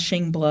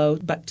crushing blow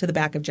to the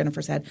back of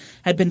Jennifer's head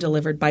had been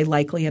delivered by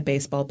likely a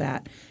baseball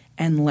bat,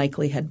 and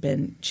likely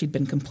she'd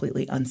been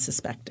completely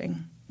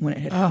unsuspecting when it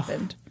had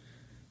happened.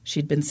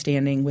 She'd been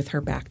standing with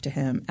her back to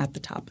him at the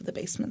top of the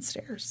basement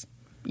stairs.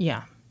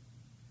 Yeah.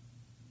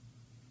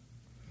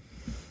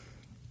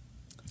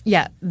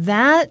 Yeah,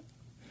 that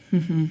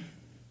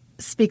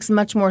speaks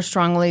much more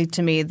strongly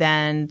to me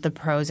than the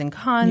pros and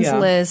cons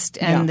list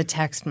and the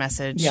text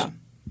message. Yeah.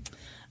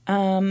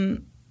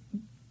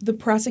 The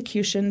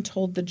prosecution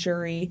told the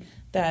jury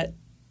that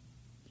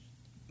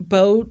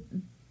Beau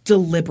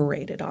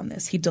deliberated on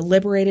this. He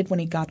deliberated when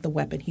he got the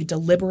weapon. He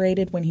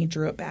deliberated when he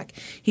drew it back.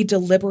 He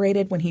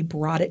deliberated when he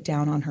brought it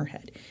down on her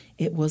head.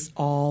 It was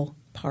all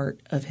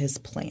part of his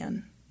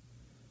plan.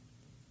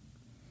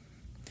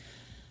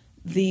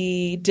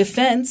 The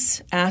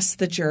defense asked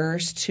the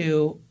jurors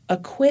to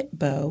acquit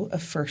Beau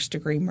of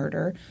first-degree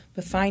murder,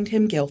 but find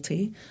him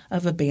guilty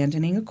of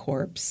abandoning a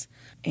corpse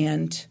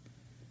and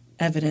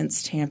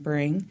evidence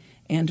tampering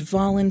and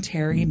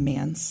voluntary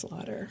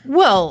manslaughter.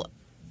 Well,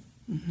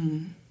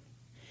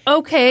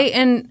 okay,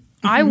 and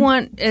I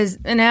want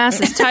an ass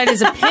as tight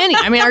as a penny.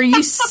 I mean, are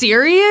you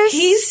serious?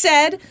 He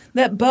said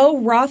that Beau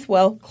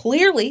Rothwell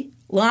clearly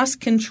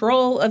lost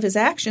control of his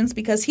actions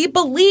because he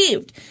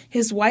believed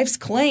his wife's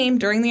claim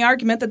during the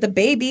argument that the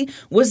baby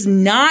was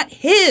not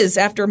his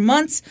after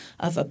months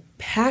of a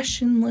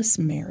passionless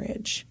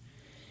marriage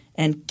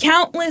and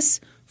countless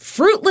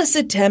fruitless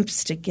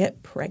attempts to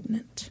get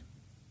pregnant.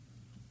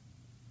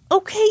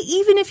 Okay,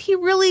 even if he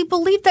really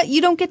believed that, you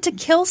don't get to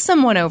kill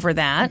someone over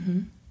that.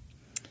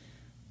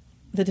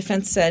 The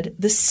defense said,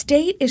 the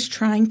state is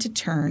trying to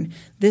turn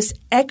this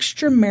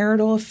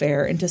extramarital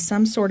affair into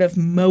some sort of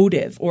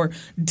motive or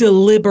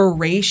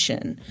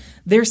deliberation.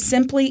 There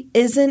simply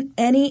isn't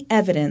any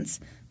evidence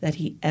that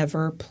he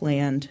ever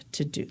planned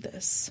to do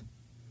this.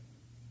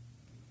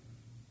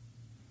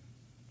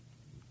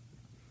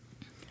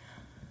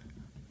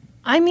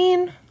 I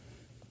mean,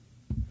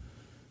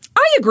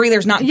 I agree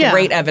there's not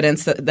great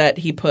evidence that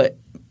he put.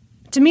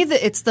 To me,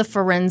 it's the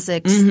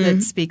forensics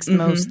that speaks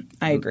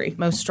I agree.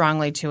 most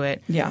strongly to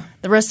it. Yeah.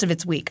 The rest of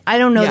it's weak. I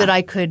don't know that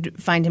I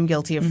could find him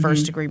guilty of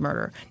first-degree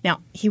murder. Now,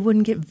 he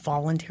wouldn't get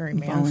voluntary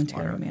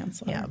manslaughter.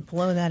 Yeah,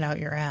 blow that out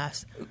your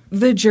ass.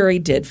 The jury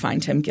did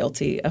find him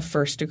guilty of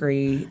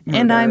first-degree murder.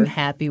 And I'm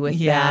happy with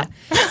that.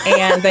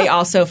 And they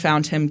also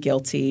found him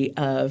guilty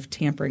of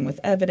tampering with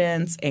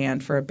evidence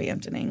and for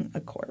abandoning a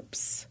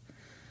corpse.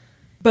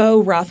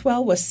 Beau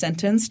Rothwell was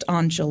sentenced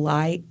on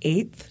July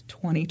 8th,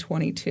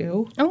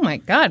 2022. Oh my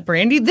God,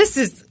 Brandy, this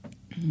is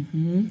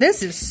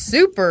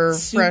super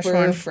fresh.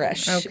 Super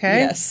fresh.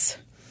 Okay. Yes.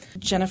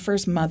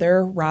 Jennifer's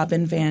mother,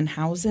 Robin Van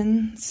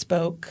Housen,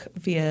 spoke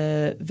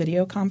via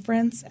video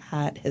conference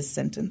at his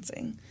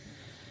sentencing.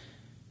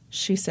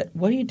 She said,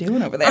 "What are you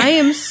doing over there?" I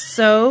am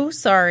so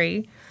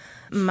sorry.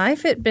 My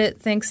Fitbit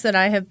thinks that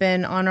I have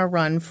been on a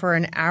run for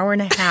an hour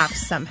and a half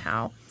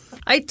somehow.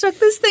 I took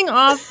this thing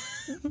off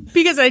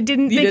because I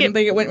didn't think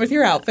it went with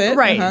your outfit.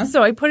 Right.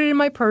 So I put it in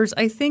my purse.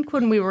 I think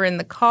when we were in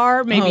the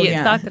car, maybe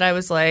it thought that I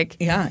was like...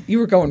 Yeah, you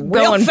were going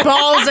balls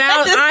fast.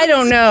 out. I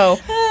don't know.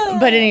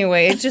 But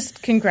anyway, it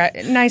just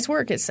nice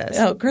work, it says.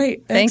 Oh,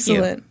 great. Thank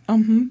Excellent.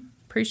 you.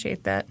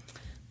 Appreciate that.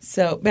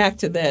 So back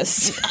to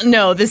this.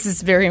 No, this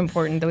is very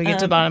important that we get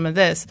to the bottom of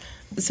this.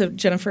 So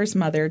Jennifer's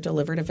mother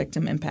delivered a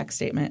victim impact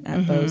statement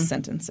at Beau's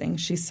sentencing.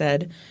 She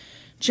said,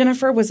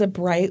 Jennifer was a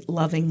bright,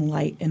 loving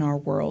light in our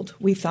world.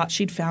 We thought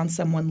she'd found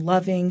someone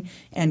loving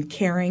and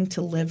caring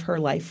to live her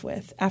life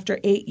with. After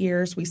 8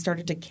 years, we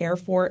started to care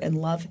for and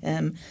love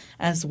him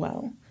as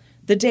well.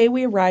 The day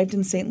we arrived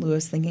in St.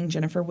 Louis thinking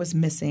Jennifer was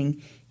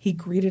missing, he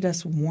greeted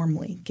us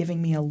warmly,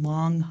 giving me a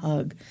long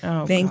hug,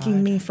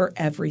 thanking me for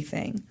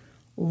everything,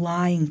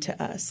 lying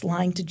to us,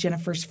 lying to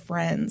Jennifer's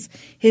friends,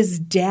 his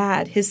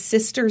dad, his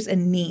sisters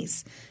and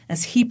niece,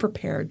 as he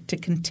prepared to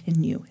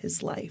continue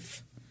his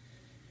life.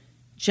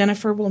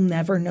 Jennifer will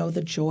never know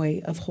the joy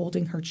of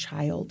holding her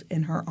child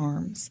in her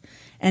arms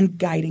and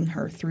guiding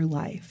her through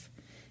life.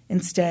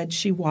 Instead,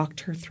 she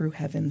walked her through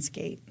heaven's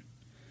gate.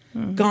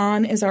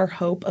 Gone is our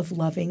hope of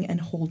loving and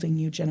holding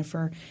you,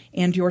 Jennifer,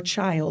 and your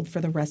child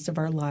for the rest of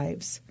our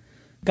lives.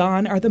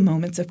 Gone are the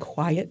moments of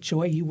quiet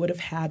joy you would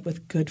have had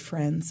with good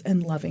friends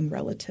and loving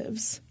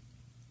relatives.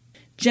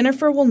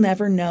 Jennifer will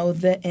never know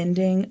the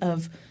ending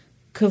of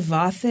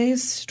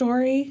Kavathe's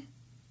story.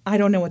 I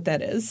don't know what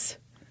that is.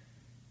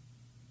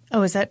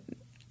 Oh, is that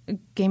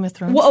Game of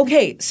Thrones? Well,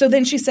 okay. So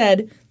then she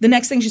said, the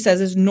next thing she says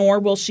is, nor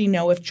will she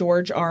know if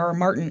George R.R.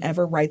 Martin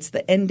ever writes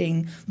the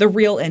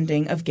real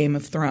ending of Game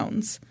of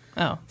Thrones.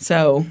 Oh.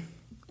 So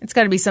it's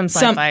got to be some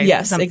sci-fi.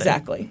 Yes, something.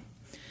 Exactly.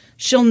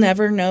 She'll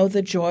never know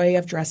the joy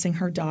of dressing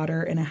her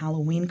daughter in a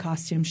Halloween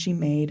costume she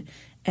made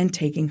and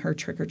taking her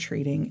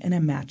trick-or-treating in a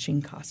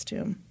matching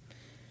costume.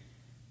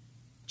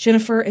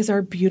 Jennifer is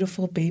our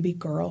beautiful baby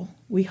girl.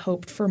 We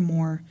hoped for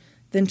more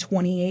than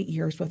 28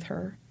 years with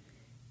her.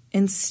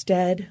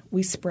 Instead,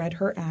 we spread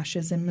her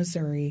ashes in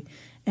Missouri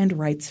and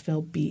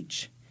Wrightsville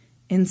Beach.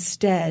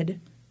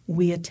 Instead,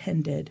 we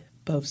attended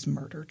Beau's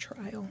murder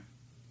trial.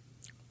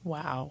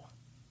 Wow.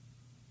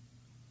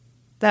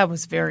 That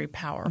was very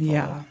powerful.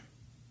 Yeah.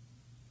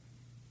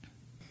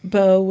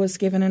 Beau was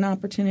given an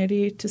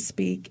opportunity to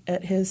speak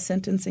at his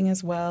sentencing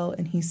as well,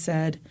 and he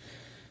said,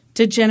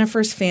 "To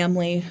Jennifer's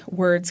family,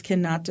 words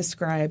cannot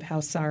describe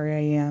how sorry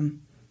I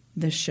am.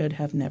 This should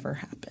have never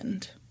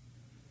happened."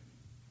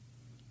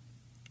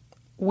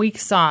 Weak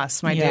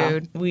sauce, my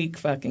dude. Weak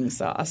fucking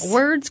sauce.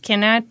 Words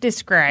cannot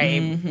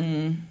describe.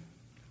 Mm-hmm.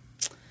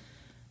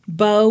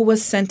 Beau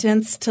was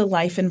sentenced to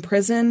life in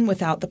prison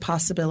without the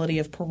possibility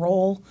of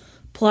parole,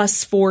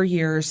 plus 4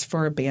 years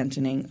for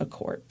abandoning a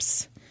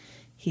corpse.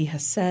 He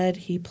has said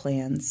he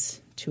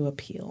plans to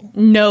appeal.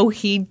 No,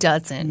 he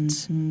doesn't.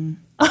 Mm-hmm.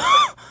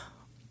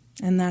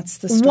 And that's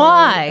the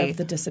story of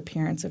the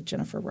disappearance of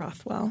Jennifer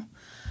Rothwell.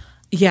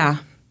 Yeah.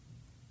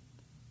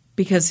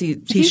 Because he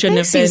shouldn't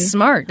have been. He's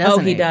smart,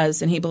 doesn't he? He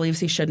does. And he believes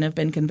he shouldn't have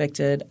been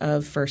convicted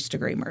of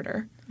first-degree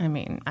murder. I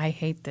mean, I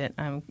hate that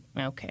I'm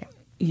okay.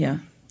 Yeah.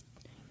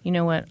 You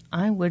know what?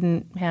 I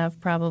wouldn't have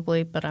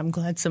probably, but I'm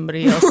glad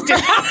somebody else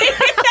did.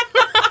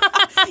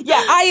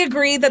 Yeah, I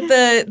agree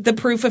that the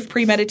proof of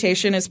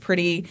premeditation is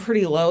pretty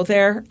low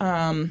there.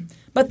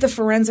 But the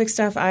forensic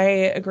stuff, I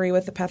agree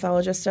with the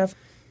pathologist stuff.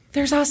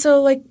 There's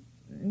also like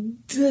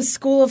the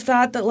school of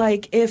thought that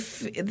like if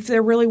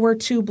there really were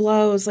 2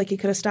 blows, like he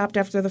could have stopped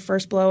after the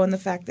first blow, and the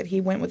fact that he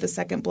went with the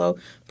second blow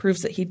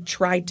proves that he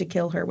tried to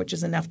kill her, which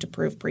is enough to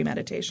prove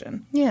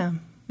premeditation. Yeah.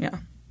 Yeah.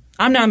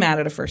 I'm not mad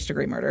at a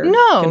first-degree murder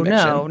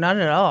No, not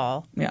at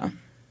all. Yeah.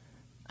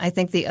 I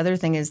think the other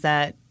thing is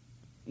that,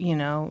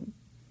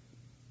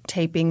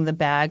 taping the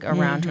bag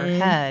around her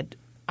head.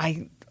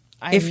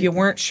 If you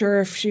weren't sure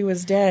if she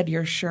was dead,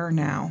 you're sure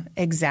now.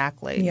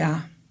 Exactly.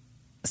 Yeah.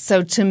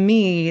 So to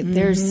me,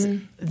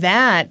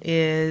 that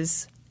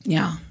is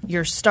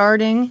you're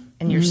starting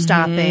and you're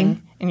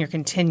stopping and you're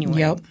continuing.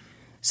 Yep.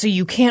 So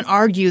you can't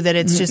argue that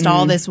it's just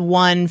all this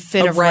one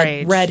fit of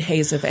rage. Red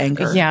haze of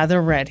anger. Yeah,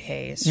 the red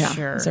haze. Yeah,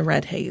 sure. it's a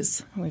red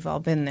haze. We've all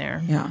been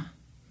there. Yeah.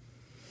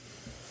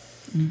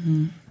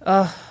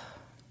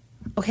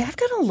 Okay, I've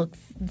got to look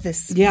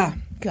this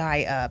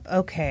guy up.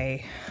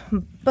 Okay.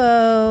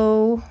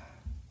 Beau.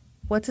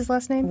 What's his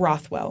last name?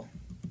 Rothwell.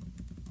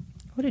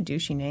 What a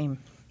douchey name.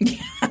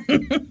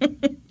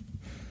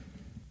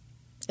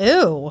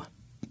 Ew.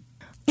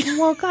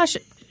 Well, gosh,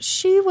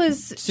 she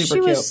was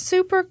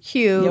super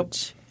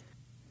cute.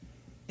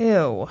 Yep.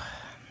 Ew.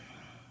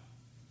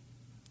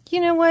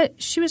 You know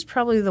what? She was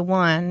probably the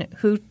one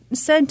who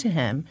said to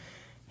him,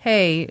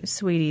 "Hey,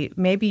 sweetie,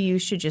 maybe you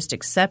should just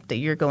accept that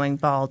you're going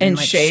bald and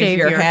like, shave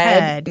your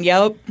head."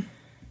 Yep.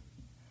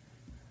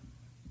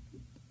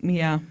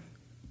 Yeah.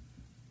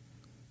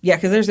 Yeah,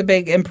 because there's a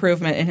big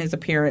improvement in his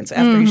appearance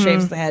after he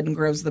shaves the head and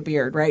grows the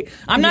beard, right?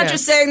 I'm not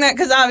just saying that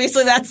because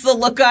obviously that's the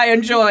look I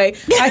enjoy.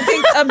 I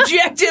think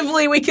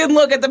objectively we can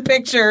look at the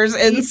pictures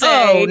and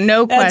say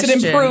no that's question.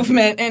 an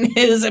improvement in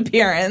his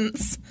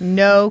appearance.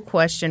 No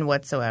question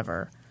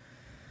whatsoever.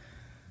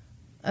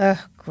 Ugh,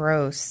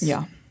 gross.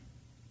 Yeah.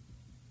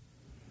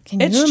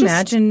 Can you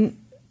imagine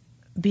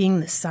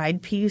being the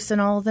side piece in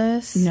all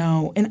this?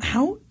 No. And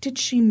how did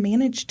she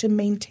manage to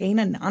maintain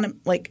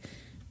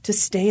to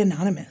stay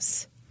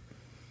anonymous?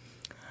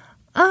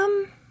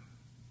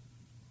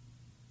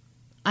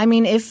 I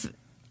mean, if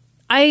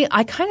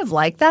I kind of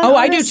like that. Oh,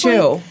 honestly. I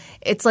do too.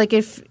 It's like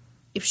if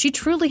she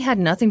truly had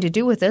nothing to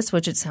do with this,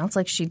 which it sounds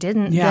like she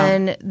didn't,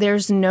 then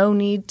there's no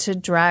need to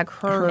drag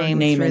her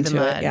name through the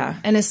mud. Yeah.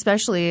 And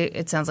especially,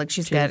 it sounds like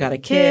she's got a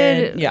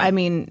kid. Yeah. I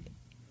mean,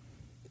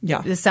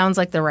 this sounds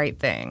like the right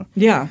thing.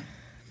 Yeah.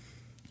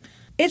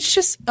 It's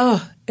just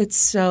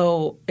it's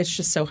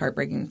just so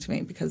heartbreaking to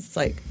me because it's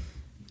like,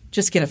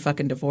 just get a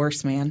fucking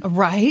divorce, man.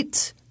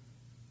 Right?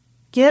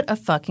 Get a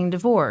fucking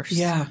divorce.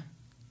 Yeah.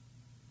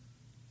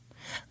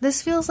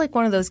 This feels like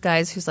one of those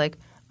guys who's like,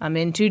 I'm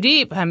in too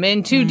deep. I'm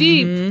in too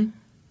deep.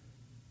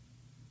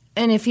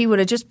 And if he would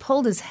have just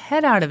pulled his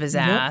head out of his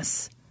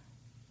ass,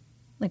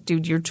 like,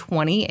 dude, you're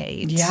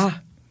 28. Yeah.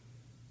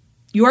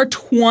 You are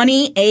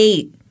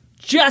 28.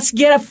 Just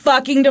get a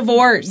fucking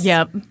divorce.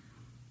 Yep.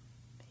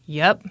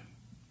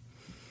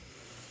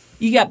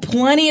 You got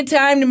plenty of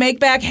time to make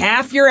back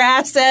half your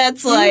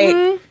assets.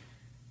 Like,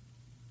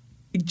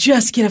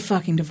 just get a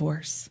fucking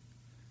divorce.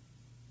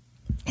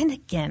 And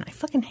again, I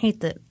fucking hate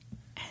that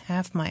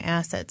half my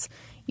assets.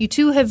 You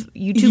two both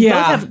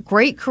have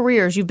great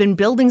careers. You've been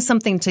building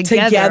something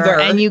together.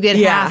 And you get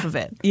half of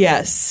it.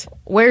 Yes.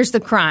 Where's the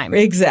crime?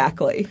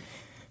 Exactly.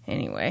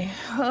 Anyway.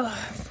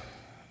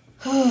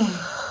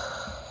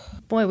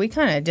 Boy, we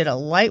kind of did a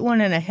light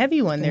one and a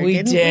heavy one there,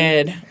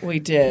 didn't we? We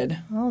did.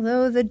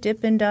 Although the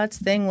Dippin' Dots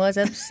thing was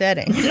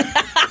upsetting.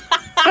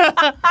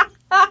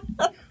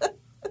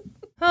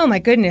 Oh, my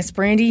goodness,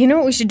 Brandy. You know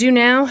what we should do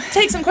now?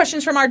 Take some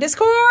questions from our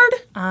Discord.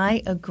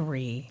 I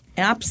agree.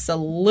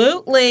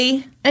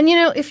 Absolutely. And,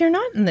 if you're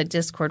not in the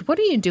Discord, what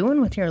are you doing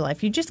with your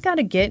life? You just got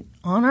to get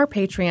on our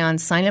Patreon,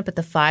 sign up at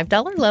the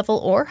 $5 level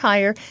or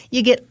higher.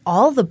 You get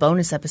all the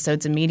bonus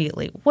episodes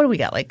immediately. What do we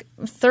got, like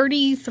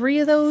 33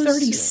 of those?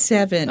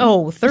 37.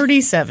 Oh,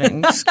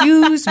 37.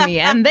 Excuse me.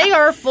 And they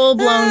are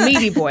full-blown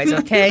meaty boys,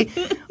 okay?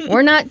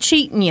 We're not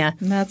cheating you.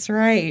 That's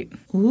right.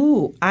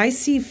 Ooh, I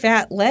see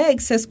fat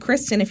legs, says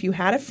Kristen. If you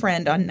had a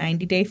friend on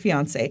 90 Day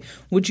Fiancé,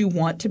 would you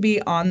want to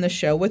be on the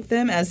show with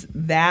them as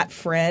that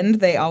friend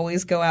they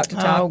always go out to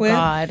talk with? Oh,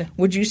 God.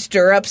 Would you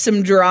stir up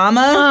some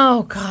drama?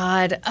 Oh,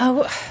 God.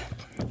 Oh,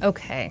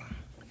 okay.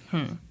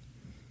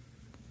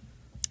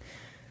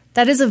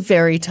 That is a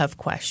very tough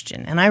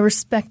question, and I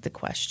respect the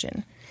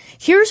question.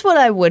 Here's what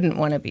I wouldn't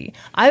want to be.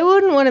 I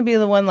wouldn't want to be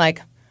the one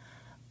like,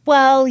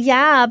 well,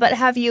 yeah, but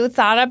have you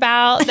thought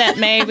about that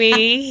maybe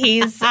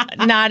he's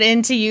not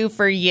into you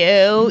for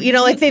you? You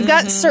know, like they've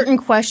got certain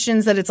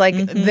questions that it's like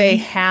they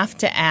have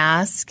to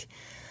ask.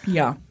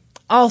 Yeah.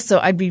 Also,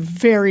 I'd be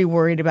very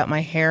worried about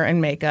my hair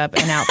and makeup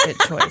and outfit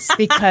choice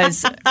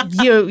because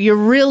you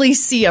really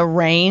see a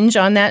range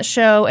on that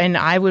show, and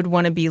I would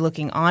want to be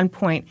looking on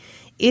point.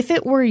 If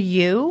it were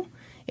you,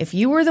 if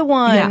you were the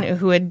one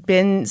who had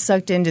been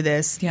sucked into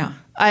this,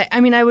 I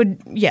mean, I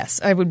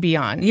would be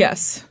on.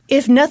 Yes.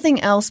 If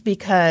nothing else,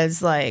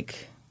 because,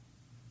 like,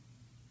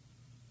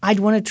 I'd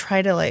want to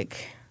try to,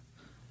 like...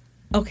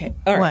 Okay.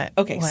 All right.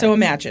 What? Okay. What? So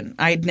imagine,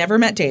 I'd never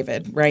met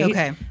David, right?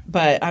 Okay.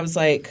 But I was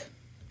like,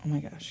 oh my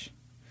gosh.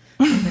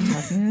 I've been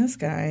talking to this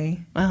guy.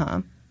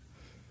 Uh-huh.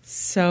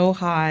 So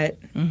hot.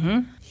 Mm-hmm.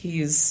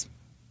 He's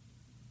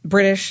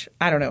British.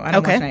 I don't know. I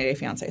don't watch 90 Day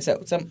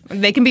Fiancé. So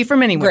they can be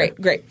from anywhere.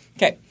 Great.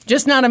 Okay.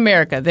 Just not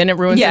America. Then it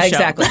ruins the show.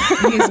 Yeah, exactly.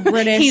 He's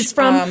British. He's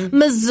from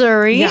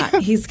Missouri.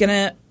 Yeah. He's going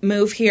to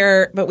move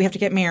here, but we have to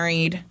get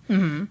married.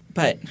 Mm-hmm.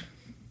 But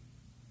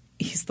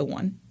he's the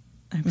one.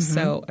 I'm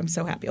so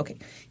happy. Okay.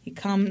 He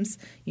comes,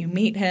 you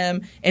meet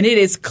him, and it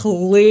is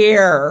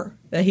clear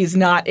that he's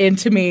not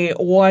into me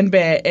one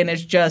bit, and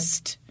it's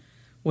just,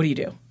 what do you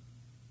do?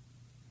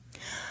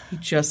 He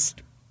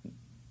just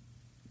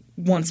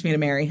wants me to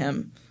marry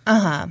him.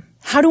 Uh-huh.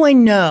 How do I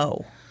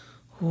know?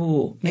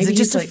 Ooh. Is it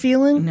just a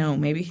feeling? No,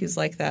 maybe he's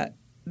like that.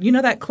 You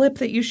know that clip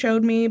that you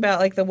showed me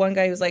about like the one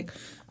guy who's like,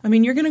 I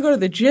mean, you're going to go to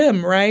the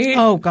gym, right?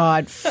 Oh,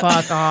 God.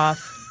 Fuck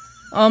off.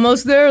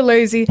 Almost there,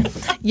 lazy.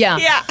 Yeah.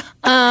 Yeah.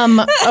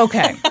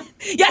 Okay.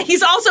 Yeah,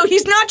 he's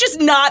not just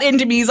not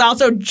into me, he's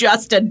also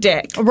just a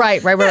dick.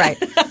 Right.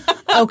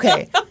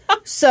 Okay.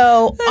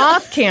 So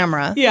off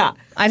camera. Yeah.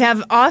 I'd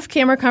have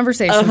off-camera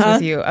conversations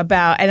with you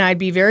about, and I'd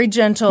be very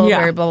gentle,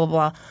 very blah,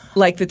 blah, blah.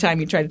 Like the time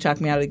you tried to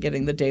talk me out of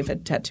getting the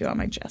David tattoo on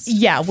my chest.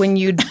 Yeah, when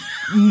you'd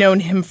known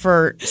him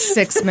for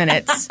 6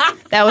 minutes.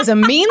 That was a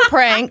mean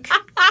prank.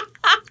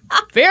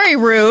 Very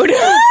rude.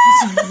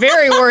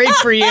 Very worried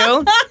for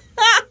you.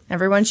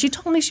 Everyone, she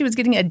told me she was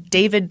getting a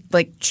David,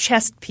 like,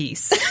 chest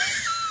piece.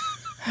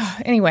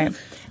 Anyway,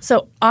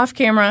 so off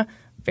camera,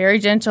 very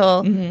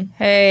gentle. Mm-hmm.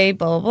 Hey,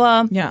 blah,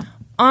 blah, blah. Yeah.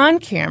 On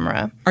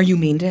camera. Are you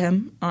mean to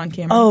him on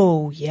camera?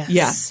 Oh, yes.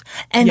 Yeah.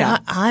 And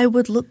I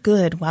would look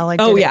good while I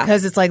did it.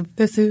 Because it's like,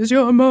 this is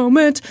your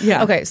moment.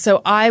 Yeah. Okay,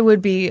 so I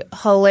would be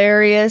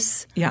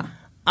hilarious. Yeah.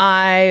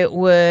 I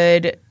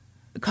would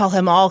call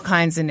him all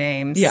kinds of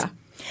names. Yeah.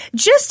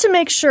 Just to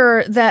make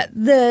sure that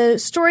the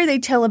story they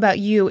tell about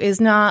you is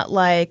not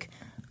like,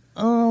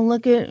 oh,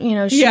 look at,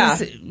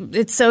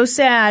 it's so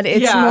sad.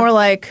 It's more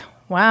like,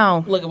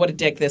 wow. Look at what a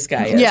dick this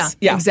guy is.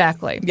 Yeah,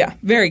 exactly. Yeah,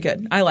 very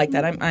good. I like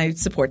that. I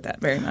support that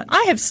very much.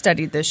 I have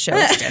studied this show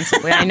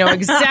extensively. I know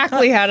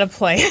exactly how to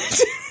play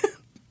it.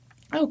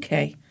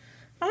 Okay.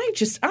 I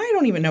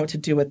don't even know what to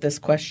do with this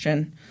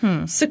question.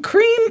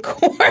 Supreme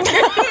Court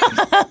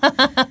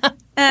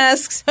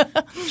asks,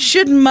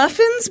 should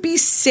muffins be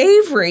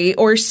savory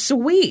or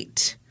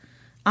sweet?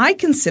 I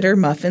consider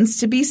muffins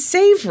to be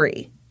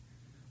savory.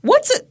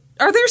 What's it?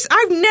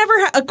 I've never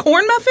had a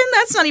corn muffin?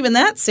 That's not even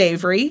that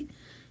savory.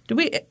 Do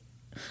we?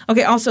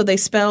 Okay, also they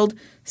spelled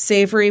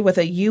savory with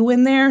a U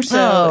in there,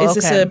 so is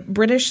this a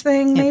British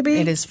thing maybe?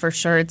 It is for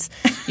sure. It's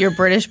your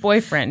British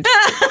boyfriend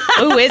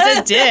who is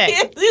a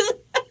dick.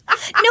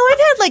 No, I've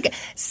had like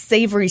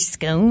savory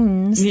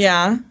scones.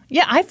 Yeah.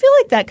 Yeah, I feel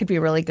like that could be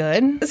really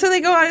good. So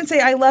they go on and say,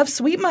 I love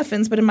sweet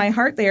muffins, but in my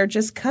heart they are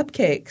just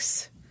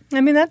cupcakes. I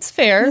mean, that's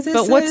fair.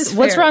 But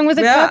what's wrong with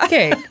a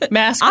cupcake?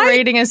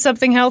 Masquerading as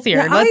something healthier.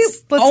 Yeah,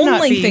 let's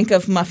only think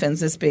of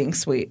muffins as being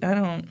sweet. I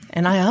don't.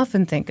 And I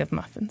often think of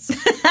muffins.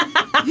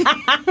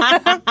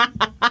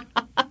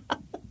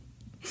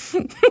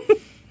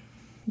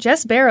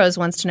 Jess Barrows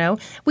wants to know,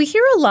 we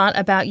hear a lot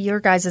about your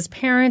guys'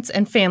 parents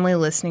and family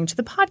listening to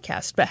the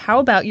podcast, but how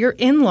about your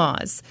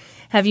in-laws?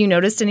 Have you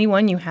noticed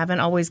anyone you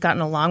haven't always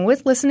gotten along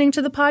with listening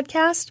to the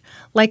podcast?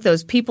 Like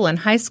those people in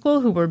high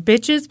school who were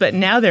bitches, but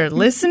now they're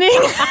listening?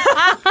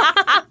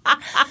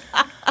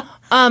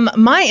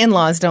 My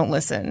in-laws don't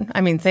listen.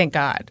 I mean, thank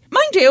God.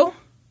 Mine do.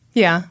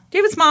 Yeah.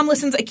 David's mom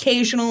listens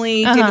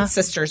occasionally. David's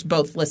sisters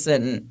both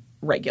listen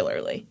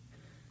regularly.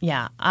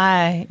 Yeah,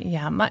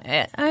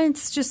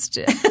 it's just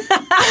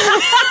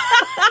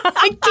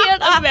I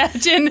can't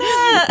imagine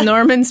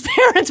Norman's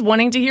parents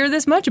wanting to hear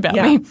this much about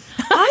me.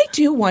 I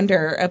do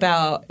wonder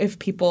about if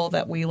people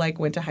that we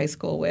went to high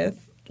school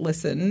with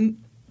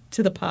listen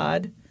to the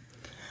pod.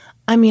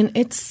 I mean,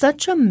 it's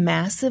such a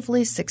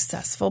massively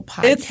successful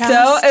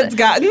podcast. It's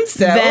gotten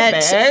so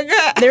big.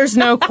 There's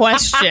no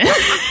question.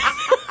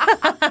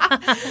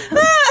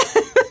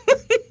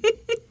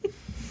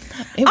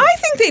 I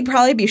think they'd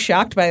probably be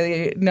shocked by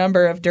the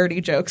number of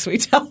dirty jokes we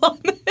tell on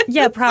this.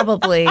 Yeah,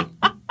 probably.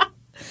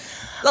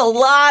 A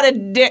lot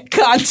of dick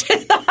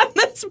content on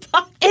this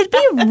podcast.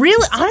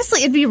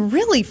 It'd be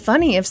really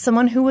funny if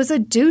someone who was a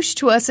douche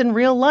to us in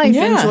real life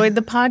enjoyed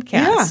the podcast.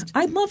 Yeah,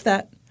 I'd love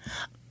that.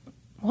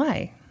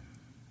 Why?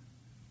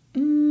 I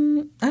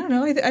don't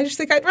know. I just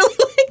think I'd really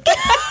like it.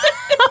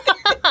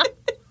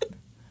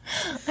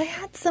 I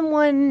had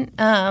someone.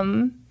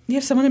 You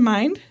have someone in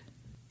mind?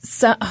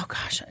 Oh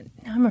gosh,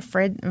 I'm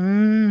afraid.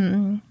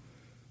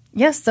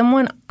 Yes,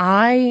 someone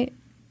I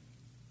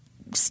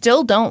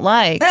still don't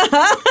like,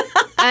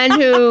 and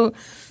who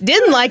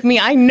didn't like me.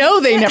 I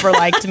know they never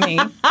liked me.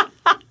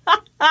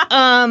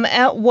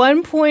 At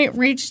one point,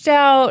 reached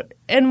out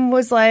and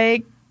was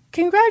like,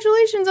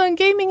 "Congratulations on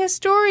gaming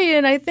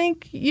historian. I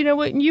think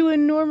what you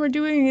and Norm are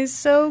doing is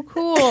so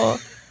cool."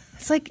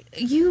 It's like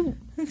you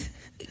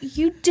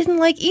didn't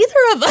like either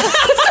of us.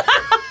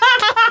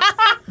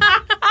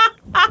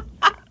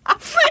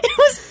 It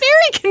was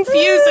very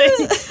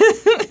confusing.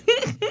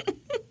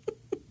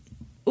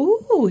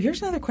 Ooh,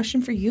 here's another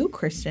question for you,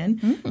 Kristen.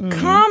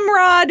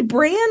 Comrade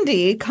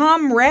Brandy.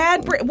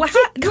 Comrade.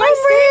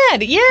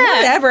 Yeah.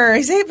 Whatever.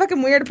 I say it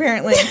fucking weird,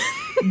 apparently.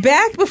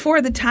 Back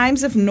before the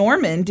times of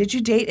Norman, did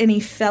you date any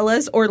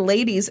fellas or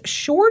ladies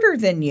shorter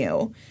than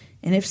you?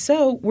 And if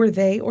so, were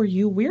they or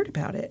you weird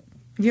about it?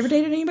 Have you ever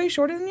dated anybody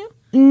shorter than you?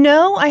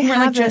 No, I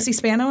haven't. Like Jessie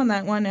Spano in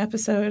that one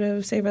episode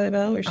of Saved by the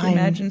Bell where she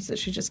imagines that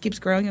she just keeps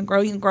growing and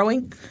growing and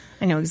growing.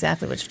 I know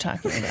exactly what you're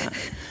talking about.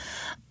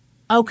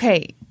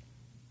 Okay.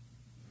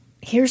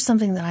 Here's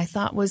something that I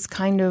thought was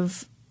kind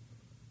of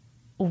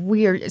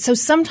weird. So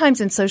sometimes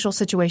in social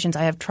situations,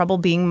 I have trouble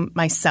being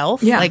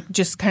myself, like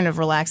just kind of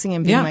relaxing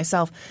and being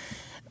myself.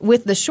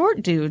 With the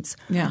short dudes,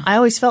 I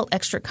always felt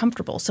extra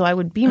comfortable, so I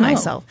would be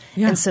myself.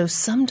 Yeah. And so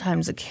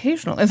sometimes,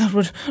 occasionally, that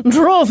would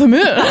draw them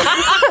in.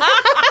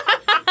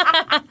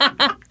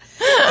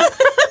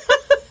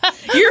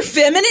 Your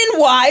feminine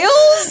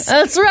wiles?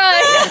 That's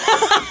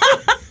right.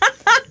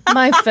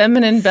 My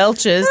feminine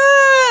belches.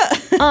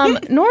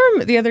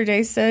 Norm the other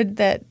day said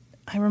that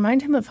I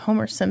remind him of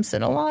Homer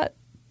Simpson a lot.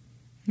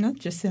 That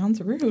just sounds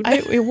rude.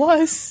 It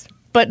was.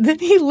 But then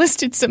he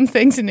listed some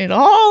things and it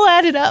all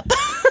added up.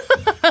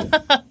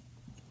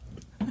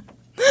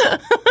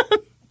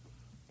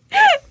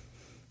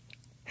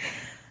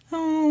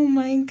 Oh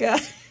my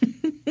God.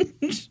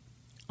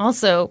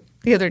 Also,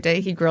 the other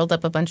day he grilled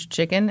up a bunch of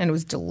chicken and it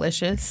was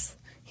delicious.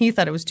 He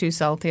thought it was too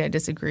salty. I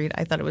disagreed.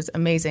 I thought it was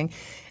amazing.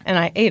 And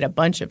I ate a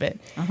bunch of it.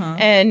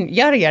 And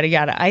yada, yada,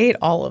 yada. I ate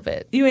all of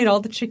it. You ate all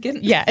the chicken?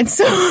 Yeah. And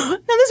so now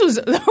this was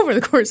over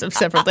the course of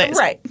several days.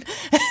 Right.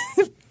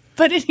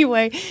 But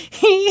anyway,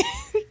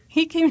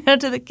 he came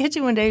out to the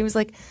kitchen one day. He was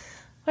like,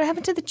 "What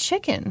happened to the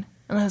chicken?"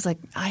 And I was like,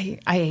 I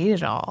ate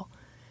it all.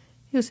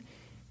 He goes,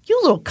 "You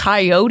little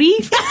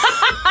coyote."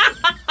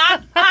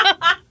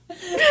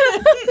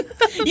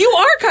 You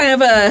are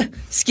kind of a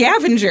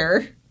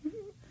scavenger.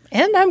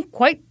 And I'm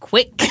quite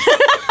quick.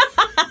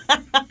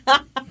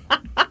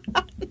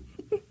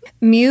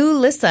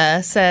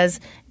 Lissa says,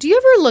 "Do you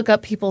ever look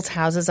up people's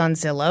houses on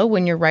Zillow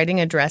when you're writing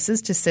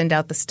addresses to send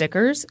out the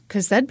stickers?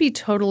 Because that'd be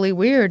totally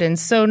weird and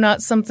so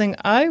not something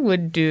I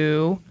would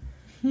do."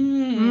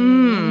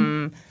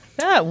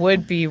 That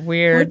would be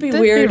weird.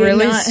 That'd be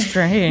really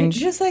strange.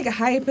 Just like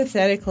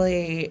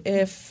hypothetically,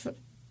 if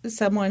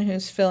someone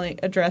who's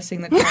addressing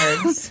the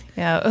cards.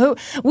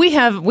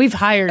 We've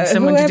hired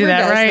someone to do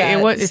that,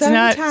 right? That. It's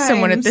not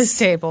someone at this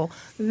table.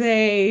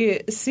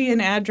 They see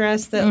an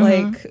address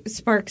that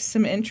sparks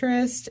some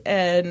interest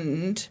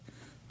and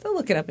they'll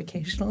look it up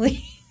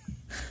occasionally.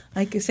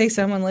 Like, say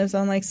someone lives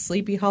on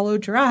Sleepy Hollow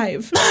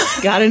Drive.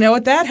 Gotta know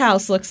what that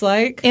house looks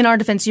like. In our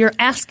defense, you're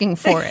asking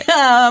for it.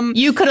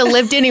 You could have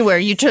lived anywhere.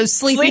 You chose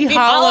Sleepy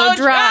Hollow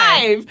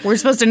Drive. We're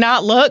supposed to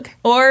not look?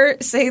 Or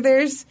say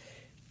there's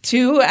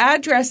 2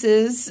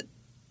 addresses,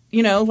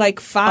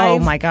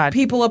 5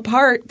 people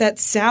apart that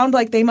sound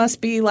like they must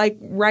be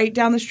right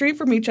down the street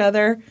from each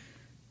other.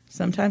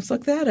 Sometimes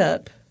look that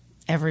up.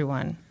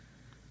 Everyone,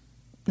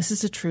 this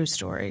is a true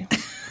story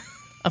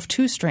of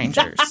 2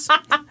 strangers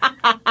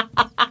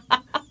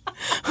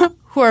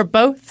who are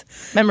both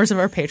members of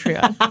our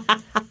Patreon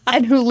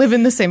and who live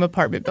in the same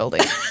apartment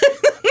building.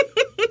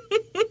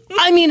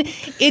 I mean,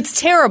 it's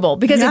terrible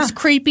because it's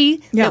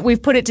creepy that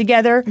we've put it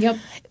together. Yep.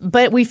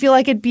 But we feel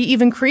like it'd be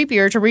even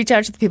creepier to reach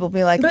out to the people and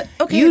be like,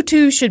 you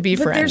two should be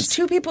friends. But there's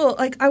 2 people,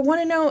 I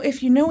want to know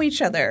if you know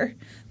each other.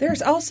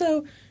 There's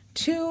also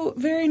 2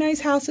 very nice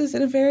houses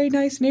in a very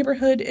nice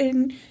neighborhood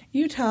in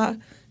Utah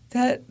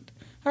that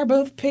are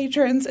both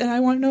patrons, and I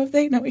want to know if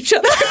they know each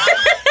other.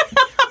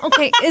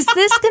 Okay, is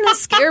this going to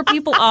scare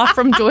people off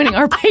from joining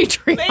our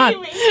Patreon?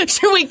 Maybe.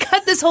 Should we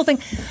cut this whole thing?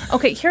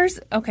 Okay,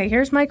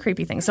 here's my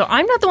creepy thing. So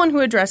I'm not the one who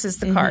addresses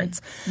the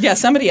cards. Yeah,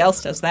 somebody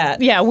else does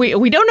that. Yeah,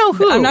 we don't know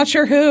who. I'm not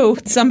sure who.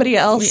 Somebody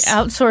else. We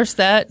outsource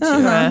that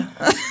to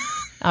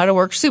out of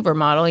work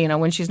supermodel,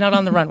 when she's not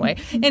on the runway.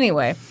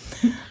 Anyway.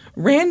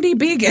 Randy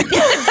Began does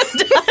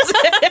it.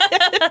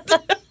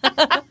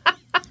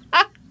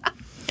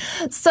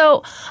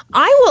 So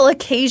I will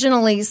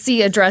occasionally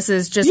see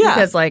addresses just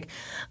because,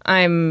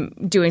 I'm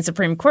doing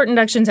Supreme Court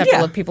inductions, have to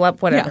look people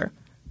up, whatever. Yeah.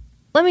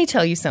 Let me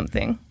tell you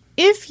something.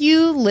 If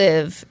you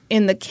live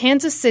in the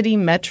Kansas City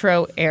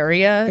metro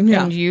area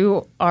and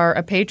you are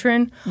a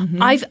patron,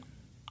 I've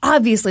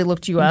obviously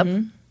looked you up.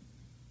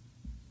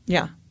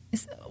 Yeah.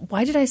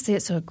 Why did I say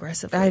it so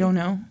aggressively? I don't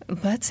know.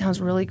 That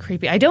sounds really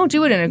creepy. I don't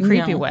do it in a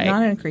creepy way.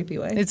 Not in a creepy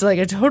way. It's like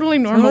a totally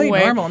normal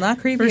way. Normal, not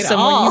creepy for at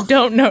someone all. You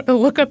don't know to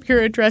look up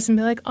your address and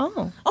be like,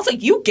 oh. Also,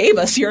 you gave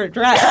us your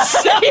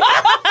address.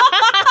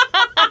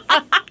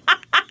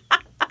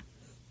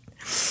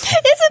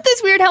 Isn't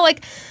this weird how,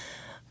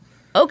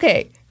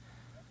 okay,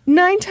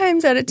 9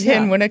 times out of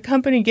 10, when a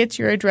company gets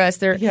your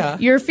address,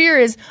 your fear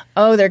is,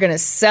 they're going to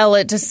sell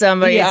it to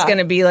somebody. Yeah. It's going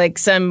to be like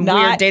some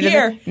weird data.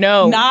 Here.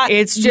 No,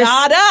 it's just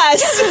not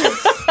us.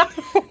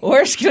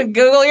 We're just going to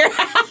Google your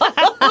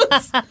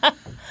house.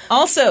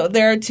 Also,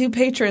 there are 2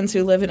 patrons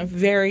who live in a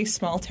very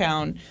small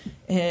town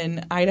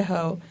in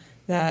Idaho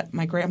that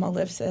my grandma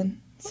lives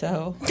in.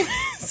 So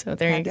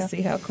there you go. To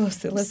see how close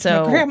they live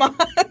to my grandma.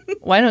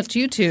 Why don't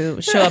you 2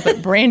 show up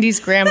at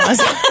Brandy's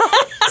grandma's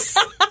house?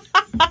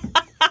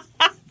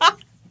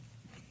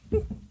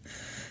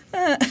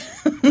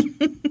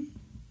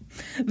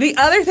 The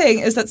other thing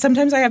is that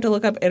sometimes I have to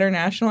look up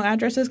international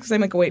addresses because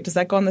I'm like, wait, does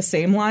that go on the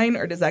same line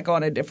or does that go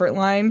on a different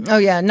line? Oh,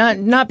 yeah.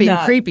 Not being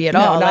creepy at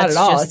all. Not That's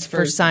at all. Just it's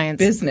for science.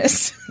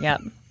 Business. Yeah.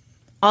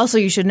 Also,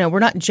 you should know we're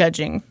not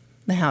judging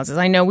the houses.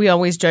 I know we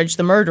always judge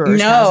the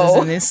murderers'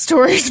 houses in these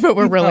stories, but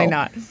we're really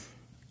not.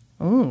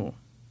 Ooh.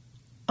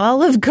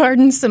 Olive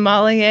Garden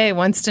sommelier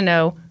wants to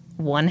know,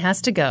 one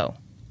has to go.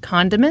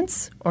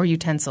 Condiments or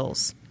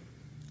utensils?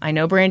 I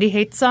know Brandy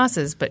hates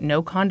sauces, but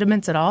no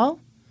condiments at all?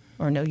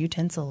 Or no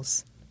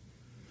utensils?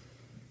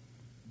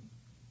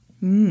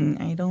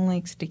 I don't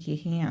like sticky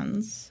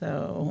hands,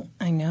 so...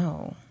 I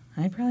know.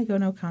 I'd probably go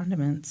no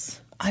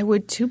condiments. I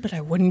would too, but I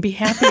wouldn't be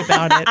happy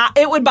about it.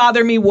 It would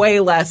bother me way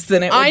less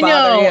than it would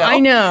bother you. I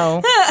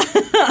know.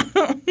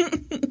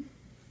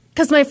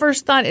 Because my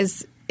first thought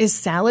is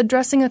salad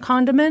dressing a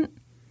condiment?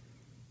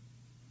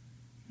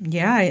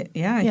 Yeah, I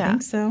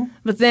think so.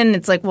 But then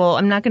it's like, well,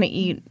 I'm not going to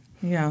eat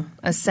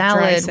a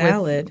salad. Dry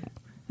salad.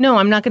 No,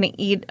 I'm not going to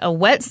eat a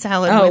wet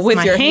salad with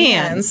my your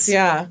hands.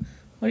 Yeah.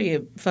 What are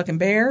you, fucking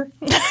bear?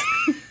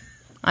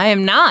 I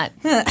am not.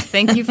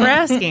 Thank you for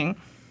asking.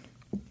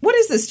 What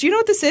is this? Do you know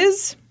what this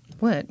is?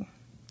 What?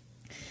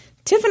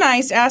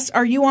 Tiffany asked,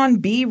 are you on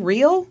Be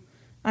Real?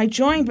 I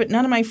joined, but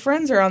none of my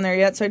friends are on there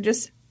yet, so I'm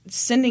just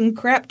sending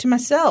crap to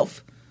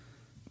myself.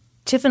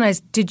 Tiffany,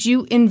 did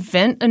you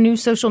invent a new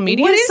social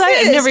media what is site?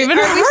 This? I've never even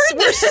heard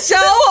this. We're so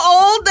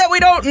old that we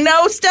don't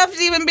know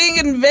stuff's even being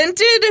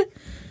invented?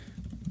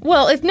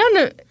 Well, if none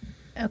of...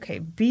 Okay,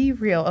 Be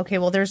Real. Okay,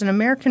 well, there's an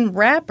American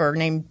rapper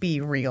named Be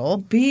Real.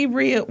 Be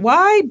Real.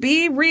 Why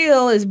Be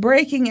Real is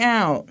breaking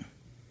out?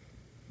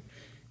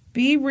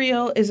 Be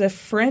Real is a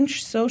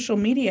French social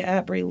media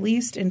app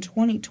released in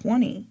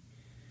 2020.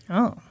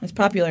 Oh. Its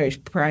popularity is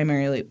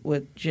primarily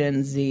with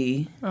Gen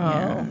Z. Oh.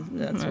 Yeah,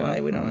 that's why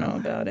we don't know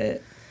about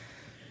it.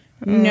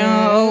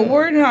 No,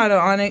 we're not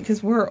on it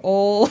because we're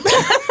old.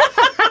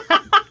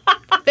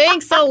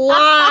 Thanks a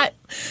lot.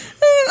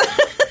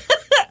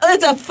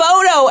 It's a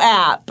photo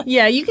app.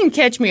 Yeah, you can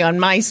catch me on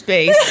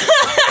MySpace.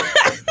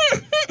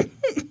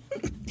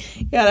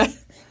 Got a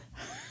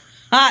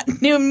hot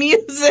new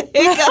music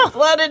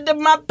uploaded to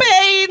my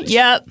page.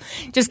 Yep.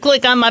 Just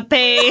click on my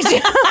page.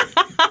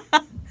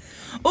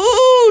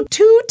 Ooh,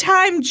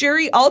 2-time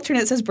jury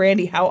alternate says,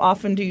 Brandy, how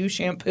often do you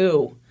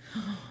shampoo?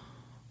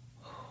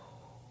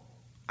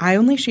 I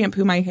only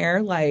shampoo my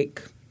hair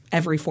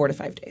every 4 to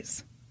 5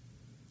 days.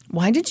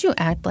 Why did you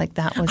act like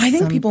that was I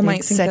think some people big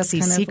might think that's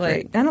kind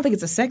secret? of I don't think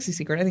it's a sexy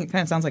secret. I think it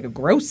kind of sounds like a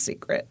gross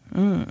secret.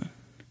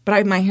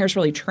 But my hair's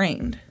really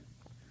trained.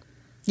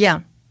 Yeah.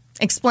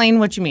 Explain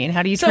what you mean.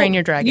 How do you train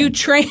your dragon? You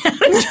train how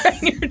to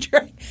train your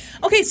dragon.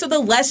 Okay, so the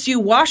less you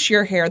wash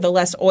your hair, the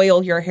less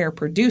oil your hair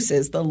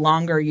produces, the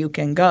longer you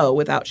can go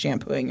without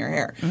shampooing your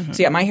hair. Mm-hmm.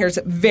 So yeah, my hair's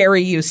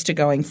very used to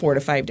going 4 to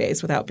 5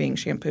 days without being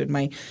shampooed.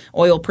 My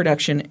oil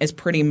production is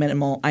pretty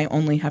minimal. I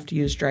only have to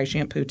use dry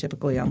shampoo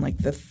typically on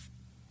the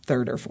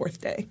 3rd or 4th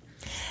day.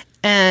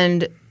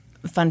 And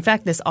fun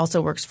fact, this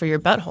also works for your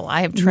butthole.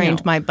 I have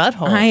trained my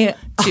butthole to...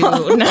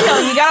 No, you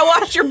got to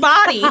wash your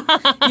body. You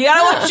got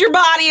to wash your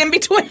body in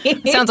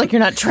between. Sounds like you're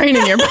not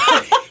training your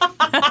body.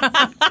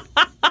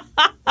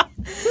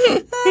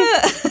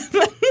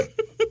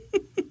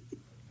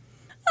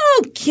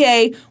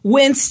 Okay,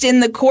 Winston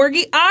the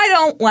Corgi, I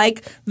don't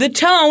like the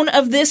tone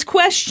of this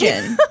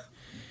question.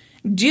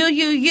 Do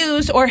you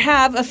use or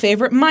have a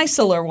favorite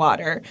micellar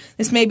water?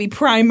 This may be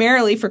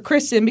primarily for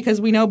Kristen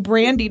because we know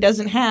Brandy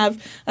doesn't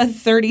have a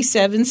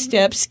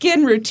 37-step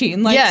skin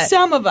routine like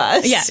some of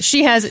us. Yeah,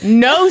 she has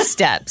no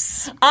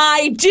steps.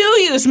 I do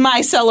use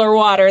micellar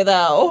water,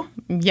 though.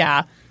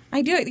 Yeah.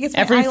 I do. It gets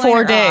every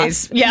 4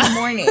 days. In the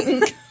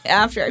morning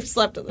after I've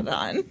slept with it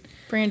on.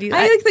 Brandy,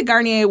 I like the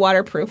Garnier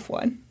waterproof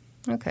one.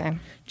 Okay.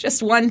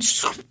 Just one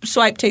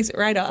swipe takes it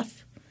right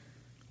off.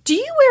 Do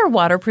you wear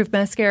waterproof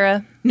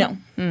mascara? No.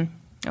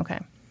 Okay.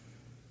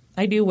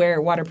 I do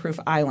wear waterproof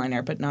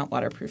eyeliner, but not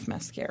waterproof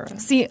mascara.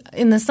 See,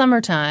 in the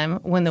summertime,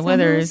 when the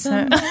weather's...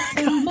 How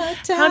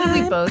did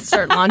we both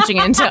start launching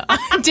into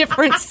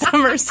different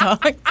summer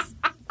songs?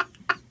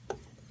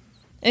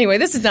 Anyway,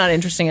 this is not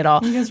interesting at all.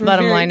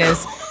 Bottom line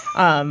is,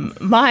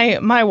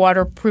 my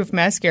waterproof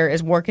mascara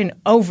is working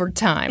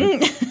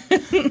overtime.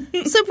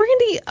 So,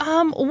 Brandy,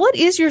 what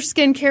is your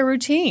skincare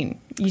routine?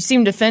 You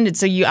seemed offended,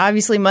 so you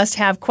obviously must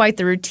have quite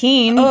the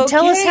routine. Okay.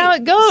 Tell us how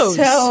it goes.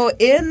 So,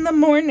 in the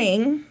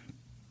morning,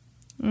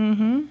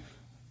 when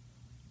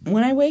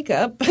I wake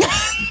up,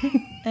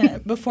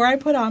 before I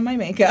put on my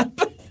makeup...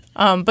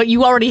 but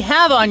you already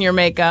have on your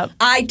makeup.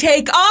 I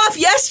take off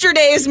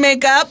yesterday's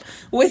makeup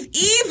with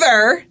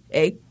either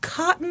a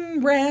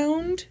cotton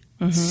round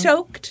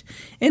soaked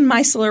in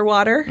micellar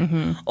water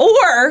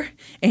or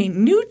a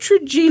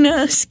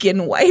Neutrogena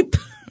skin wipe.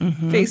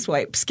 Face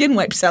wipe. Skin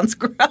wipe sounds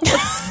gross.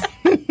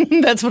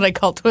 That's what I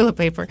call toilet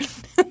paper.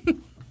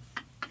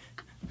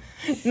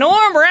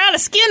 Norm, we're out of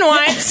skin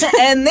wipes.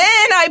 And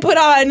then I put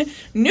on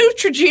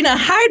Neutrogena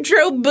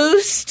Hydro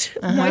Boost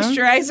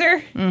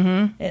moisturizer.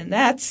 And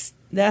that's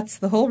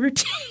the whole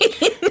routine.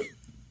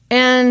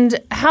 And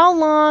how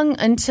long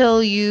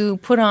until you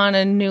put on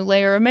a new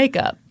layer of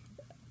makeup?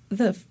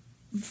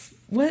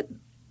 What?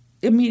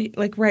 Immediate,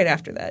 like right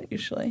after that,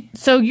 usually.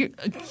 So you.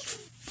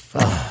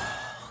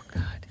 Oh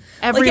God!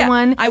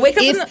 Everyone, I wake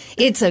up.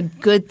 It's a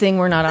good thing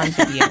we're not on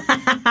video.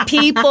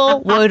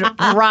 People would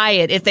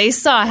riot if they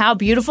saw how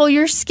beautiful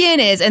your skin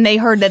is and they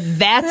heard that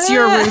that's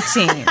your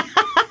routine.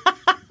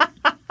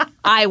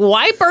 I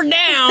wipe her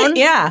down.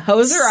 Yeah,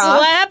 hose her off.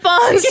 Slap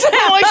on some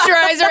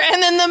moisturizer,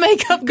 and then the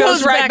makeup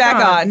goes right back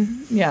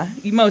on. Yeah,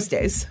 most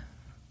days.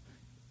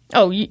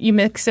 Oh, you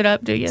mix it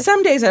up, do you?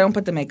 Some days I don't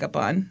put the makeup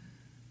on.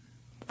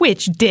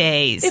 Which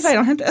days? If I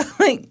don't have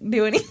to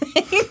do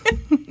anything.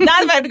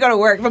 Not if I have to go to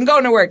work. If I'm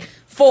going to work,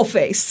 full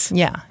face.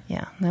 Yeah.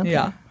 Okay.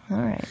 Yeah. All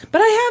right. But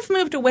I have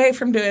moved away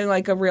from doing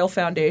a real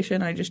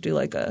foundation. I just do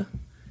a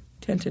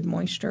tinted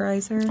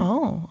moisturizer.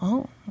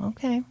 Oh,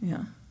 okay.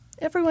 Yeah.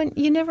 Everyone,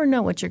 you never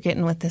know what you're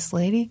getting with this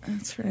lady.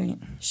 That's right.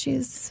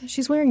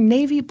 She's wearing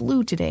navy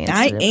blue today.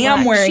 I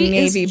am wearing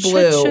navy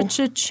blue.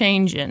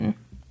 Changing.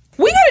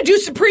 We got to do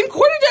Supreme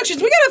Court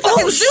inductions. We got a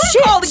fucking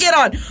Zoom call to get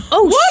on.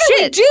 Oh, what shit.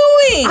 are we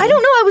doing? I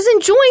don't know. I was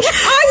enjoying it.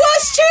 I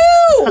was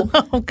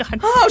too. Oh, God.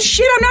 Oh,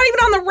 shit. I'm not even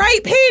on the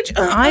right page.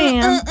 I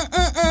am.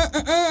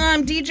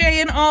 I'm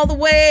DJing all the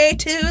way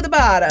to the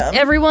bottom.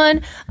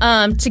 Everyone,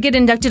 to get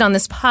inducted on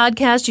this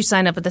podcast, you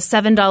sign up at the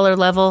 $7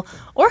 level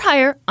or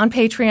higher on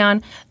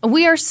Patreon.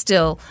 We are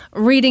still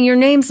reading your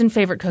names and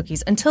favorite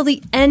cookies until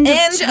the end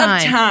of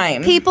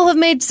time. People have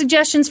made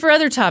suggestions for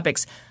other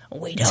topics.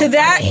 We don't to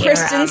that,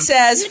 Kristen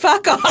says,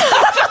 fuck off.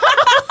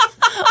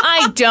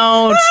 I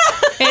don't.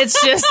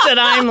 It's just that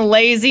I'm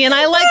lazy and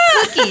I like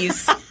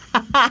cookies.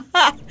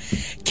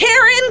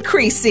 Karen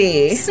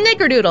Creasy.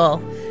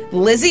 Snickerdoodle.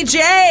 Lizzie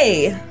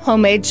J.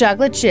 Homemade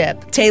chocolate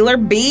chip. Taylor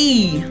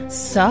B.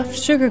 Soft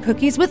sugar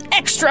cookies with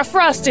extra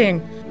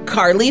frosting.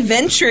 Carly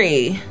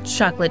Ventry.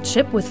 Chocolate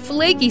chip with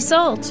flaky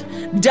salt.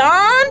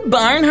 Dawn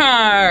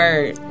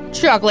Barnhart.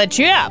 Chocolate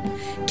chip.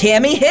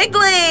 Cammie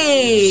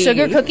Higley.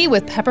 Sugar cookie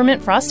with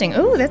peppermint frosting.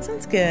 Ooh, that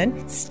sounds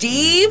good.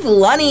 Steve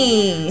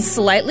Lunny.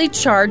 Slightly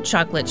charred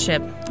chocolate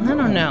chip. I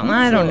don't know.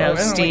 I don't know,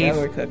 Steve. I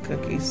don't like overcooked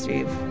cookies,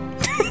 Steve.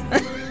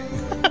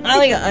 I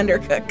like an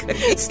undercooked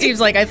cookie. Steve's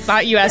like, I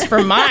thought you asked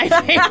for my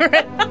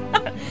favorite.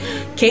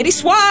 Katie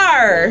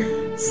Swar.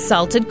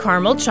 Salted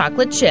caramel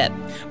chocolate chip.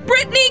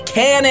 Brittany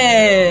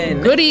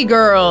Cannon. Goody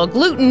Girl,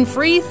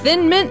 gluten-free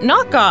Thin Mint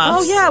knockoffs.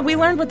 Oh, yeah, we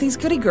learned what these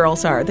Goody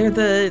Girls are. They're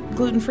the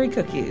gluten-free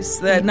cookies.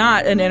 They're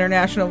not an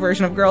international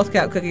version of Girl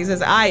Scout cookies,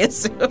 as I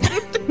assumed.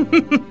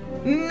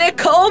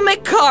 Nicole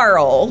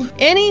McCarl.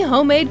 Any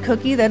homemade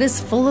cookie that is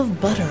full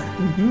of butter.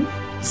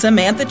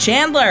 Samantha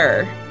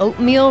Chandler.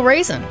 Oatmeal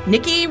raisin.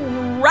 Nikki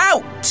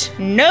Rout.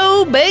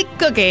 No baked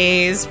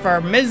cookies for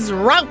Ms.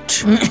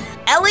 Rout.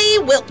 Ellie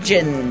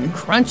Wiltgen.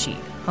 Crunchy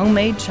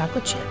homemade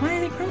chocolate chip. Why are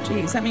they crunchy?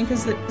 Does that mean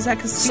because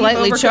Steve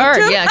slightly overcooked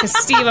charred? Him? Yeah, because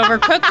Steve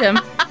overcooked him.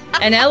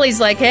 And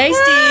Ellie's like, hey,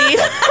 Steve.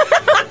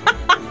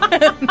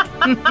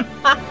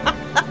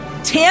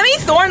 Tammy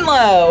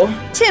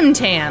Thornlow. Tim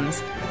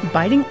Tams.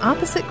 Biting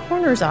opposite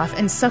corners off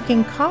and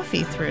sucking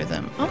coffee through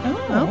them.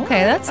 Oh,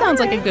 okay. That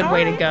sounds like a good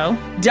way to go.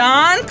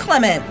 Don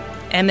Clement.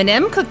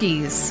 M&M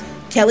cookies.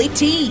 Kelly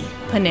T.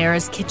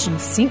 Panera's kitchen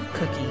sink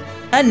cookie.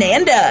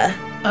 Ananda.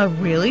 A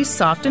really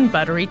soft and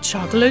buttery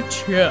chocolate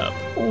chip.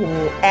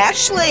 Ooh,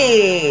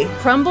 Ashley.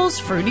 Crumble's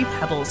Fruity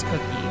Pebbles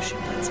cookie. Shit,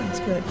 that sounds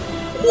good.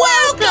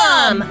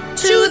 Welcome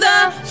to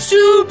the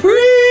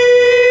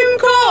Supreme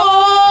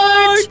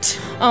Court.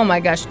 Oh my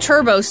gosh,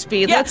 turbo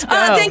speed. Yeah. Let's go.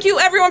 Thank you,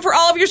 everyone, for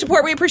all of your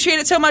support. We appreciate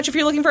it so much. If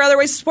you're looking for other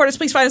ways to support us,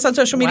 please find us on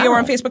social media. We're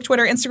on Facebook,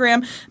 Twitter,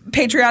 Instagram,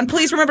 Patreon.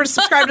 Please remember to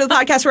subscribe to the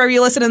podcast wherever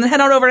you listen, and then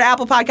head on over to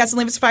Apple Podcasts and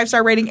leave us a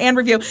 5-star rating and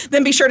review.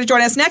 Then be sure to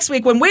join us next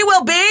week when we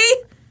will be...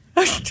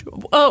 I'm sorry.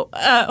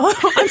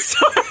 I'm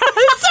sorry.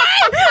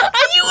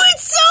 You went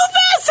so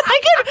fast.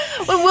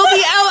 We'll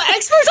be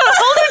experts on a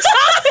whole new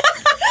topic.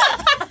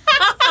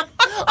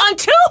 On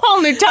 2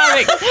 whole new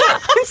topics.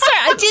 I'm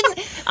sorry.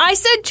 I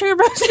said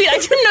turbo speed. I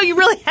didn't know you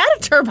really had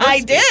a turbo speed. I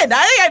did.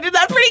 I think I did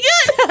that pretty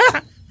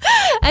good.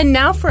 And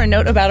now for a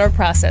note about our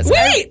process.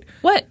 Wait.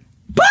 What?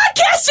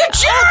 Podcast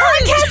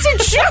adjourned!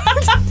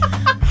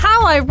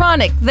 How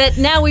ironic that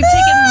now we've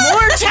taken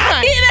more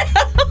time.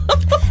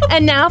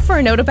 And now for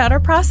a note about our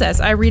process.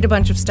 I read a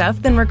bunch of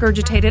stuff, then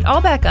regurgitate it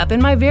all back up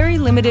in my very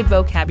limited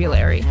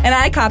vocabulary. And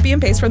I copy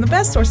and paste from the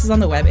best sources on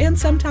the web and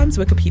sometimes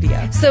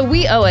Wikipedia. So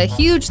we owe a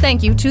huge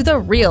thank you to the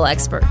real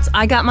experts.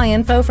 I got my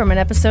info from an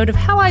episode of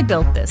How I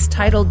Built This,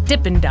 titled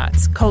Dippin'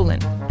 Dots,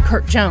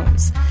 Kurt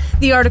Jones.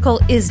 The article,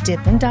 Is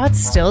Dippin' Dots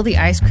Still the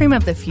Ice Cream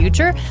of the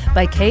Future?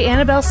 By K.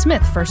 Annabelle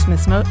Smith for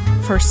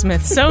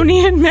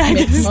Smithsonian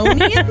Magazine.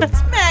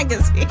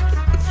 Magazine.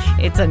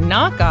 It's a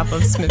knockoff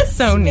of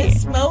Smithsonian.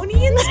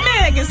 Smithsonian's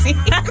Magazine.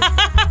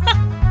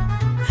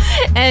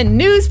 And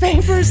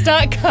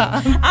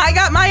newspapers.com. I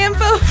got my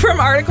info from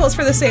articles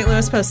for the St.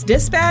 Louis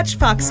Post-Dispatch,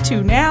 Fox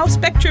 2 Now,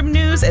 Spectrum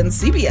News, and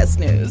CBS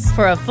News.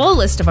 For a full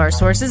list of our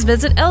sources,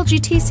 visit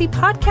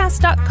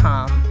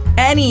lgtcpodcast.com.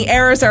 Any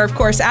errors are, of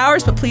course,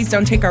 ours, but please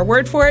don't take our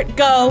word for it.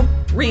 Go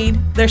read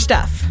their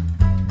stuff.